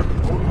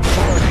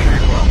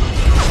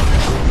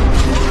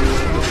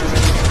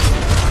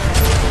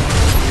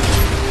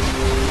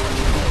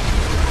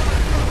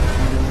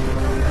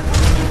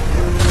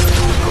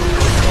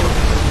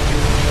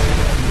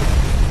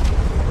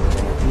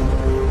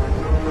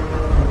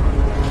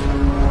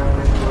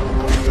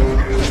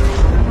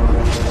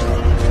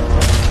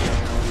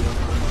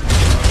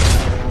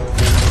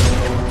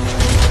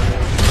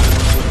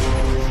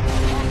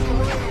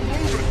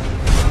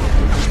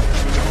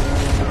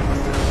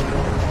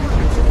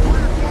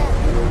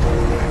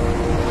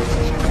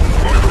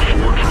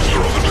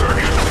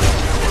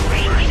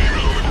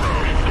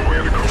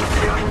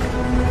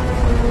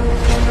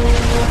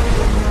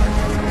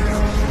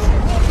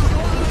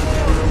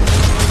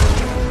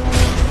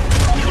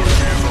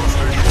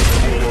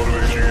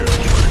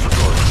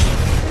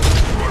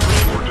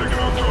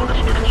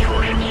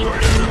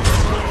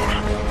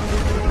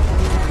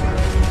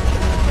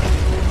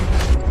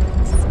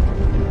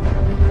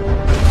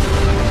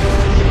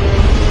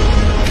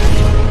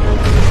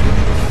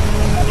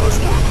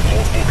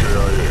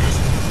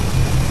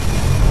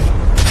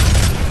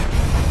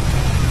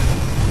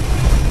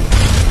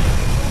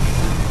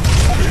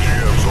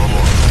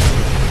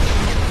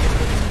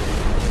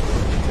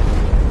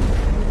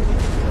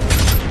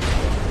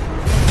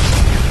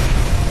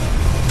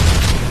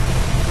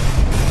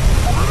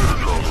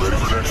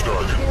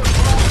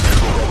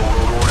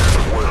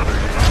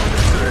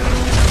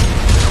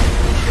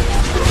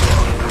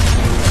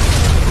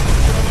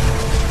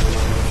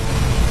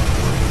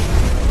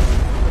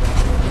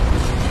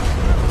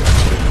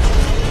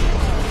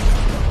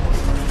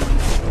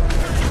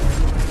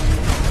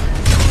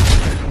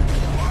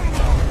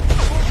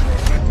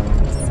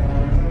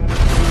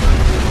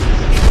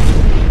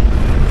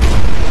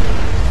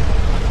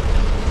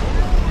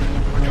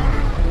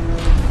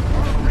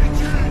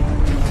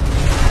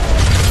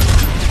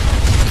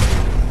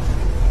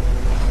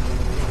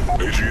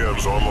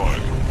 AGM's online.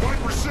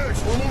 Viper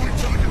 6, we're moving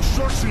to the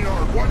construction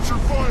yard. Watch your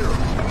fire.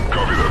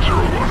 Copy that,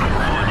 01.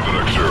 We're moving to the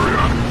next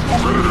area.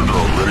 Predator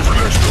drone ready for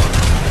next target.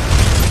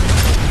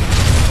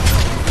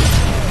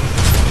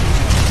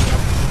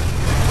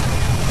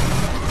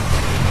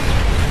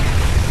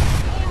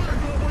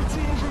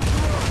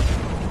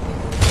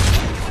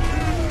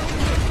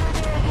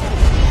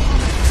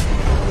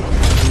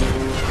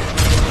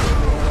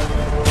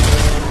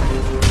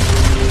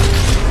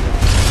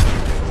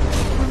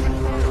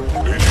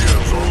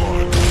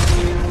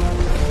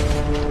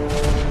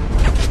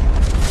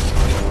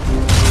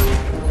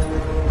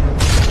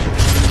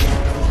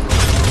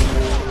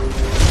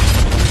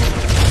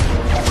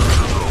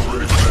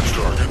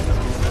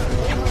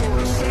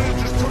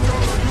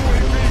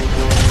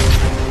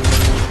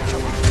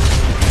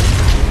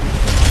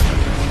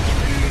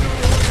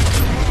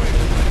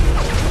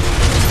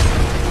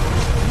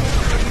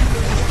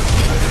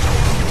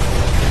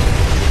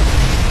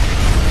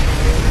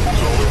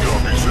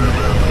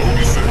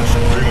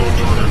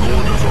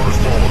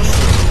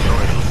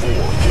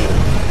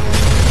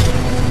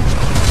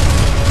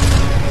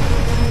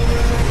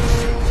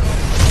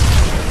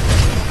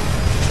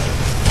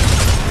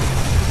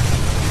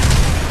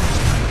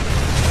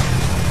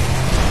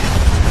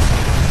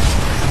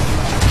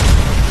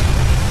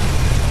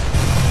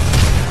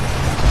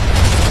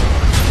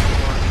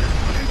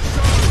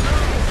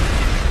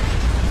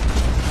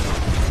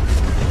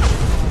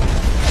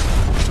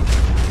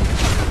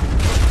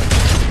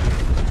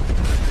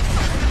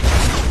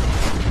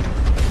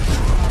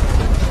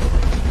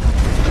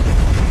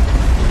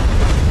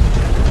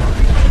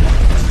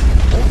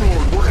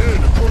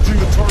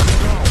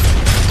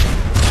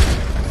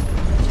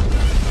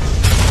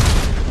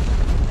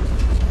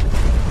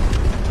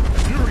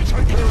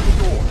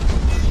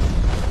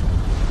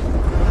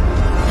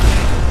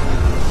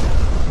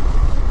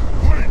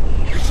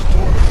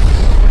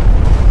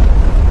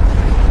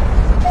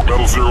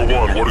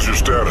 What is your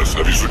status?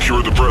 Have you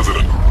secured the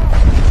president?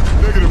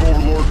 Negative,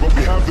 Overlord, but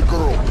we have the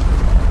girl.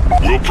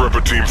 We'll prep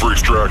a team for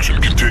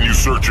extraction. Continue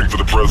searching for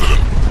the president.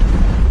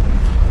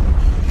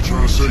 You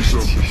trying to say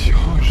something?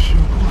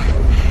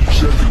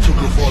 Said we took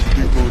her father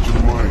deeper into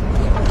the mine.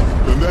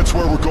 Then that's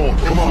where we're going.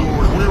 Come on,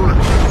 we're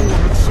in.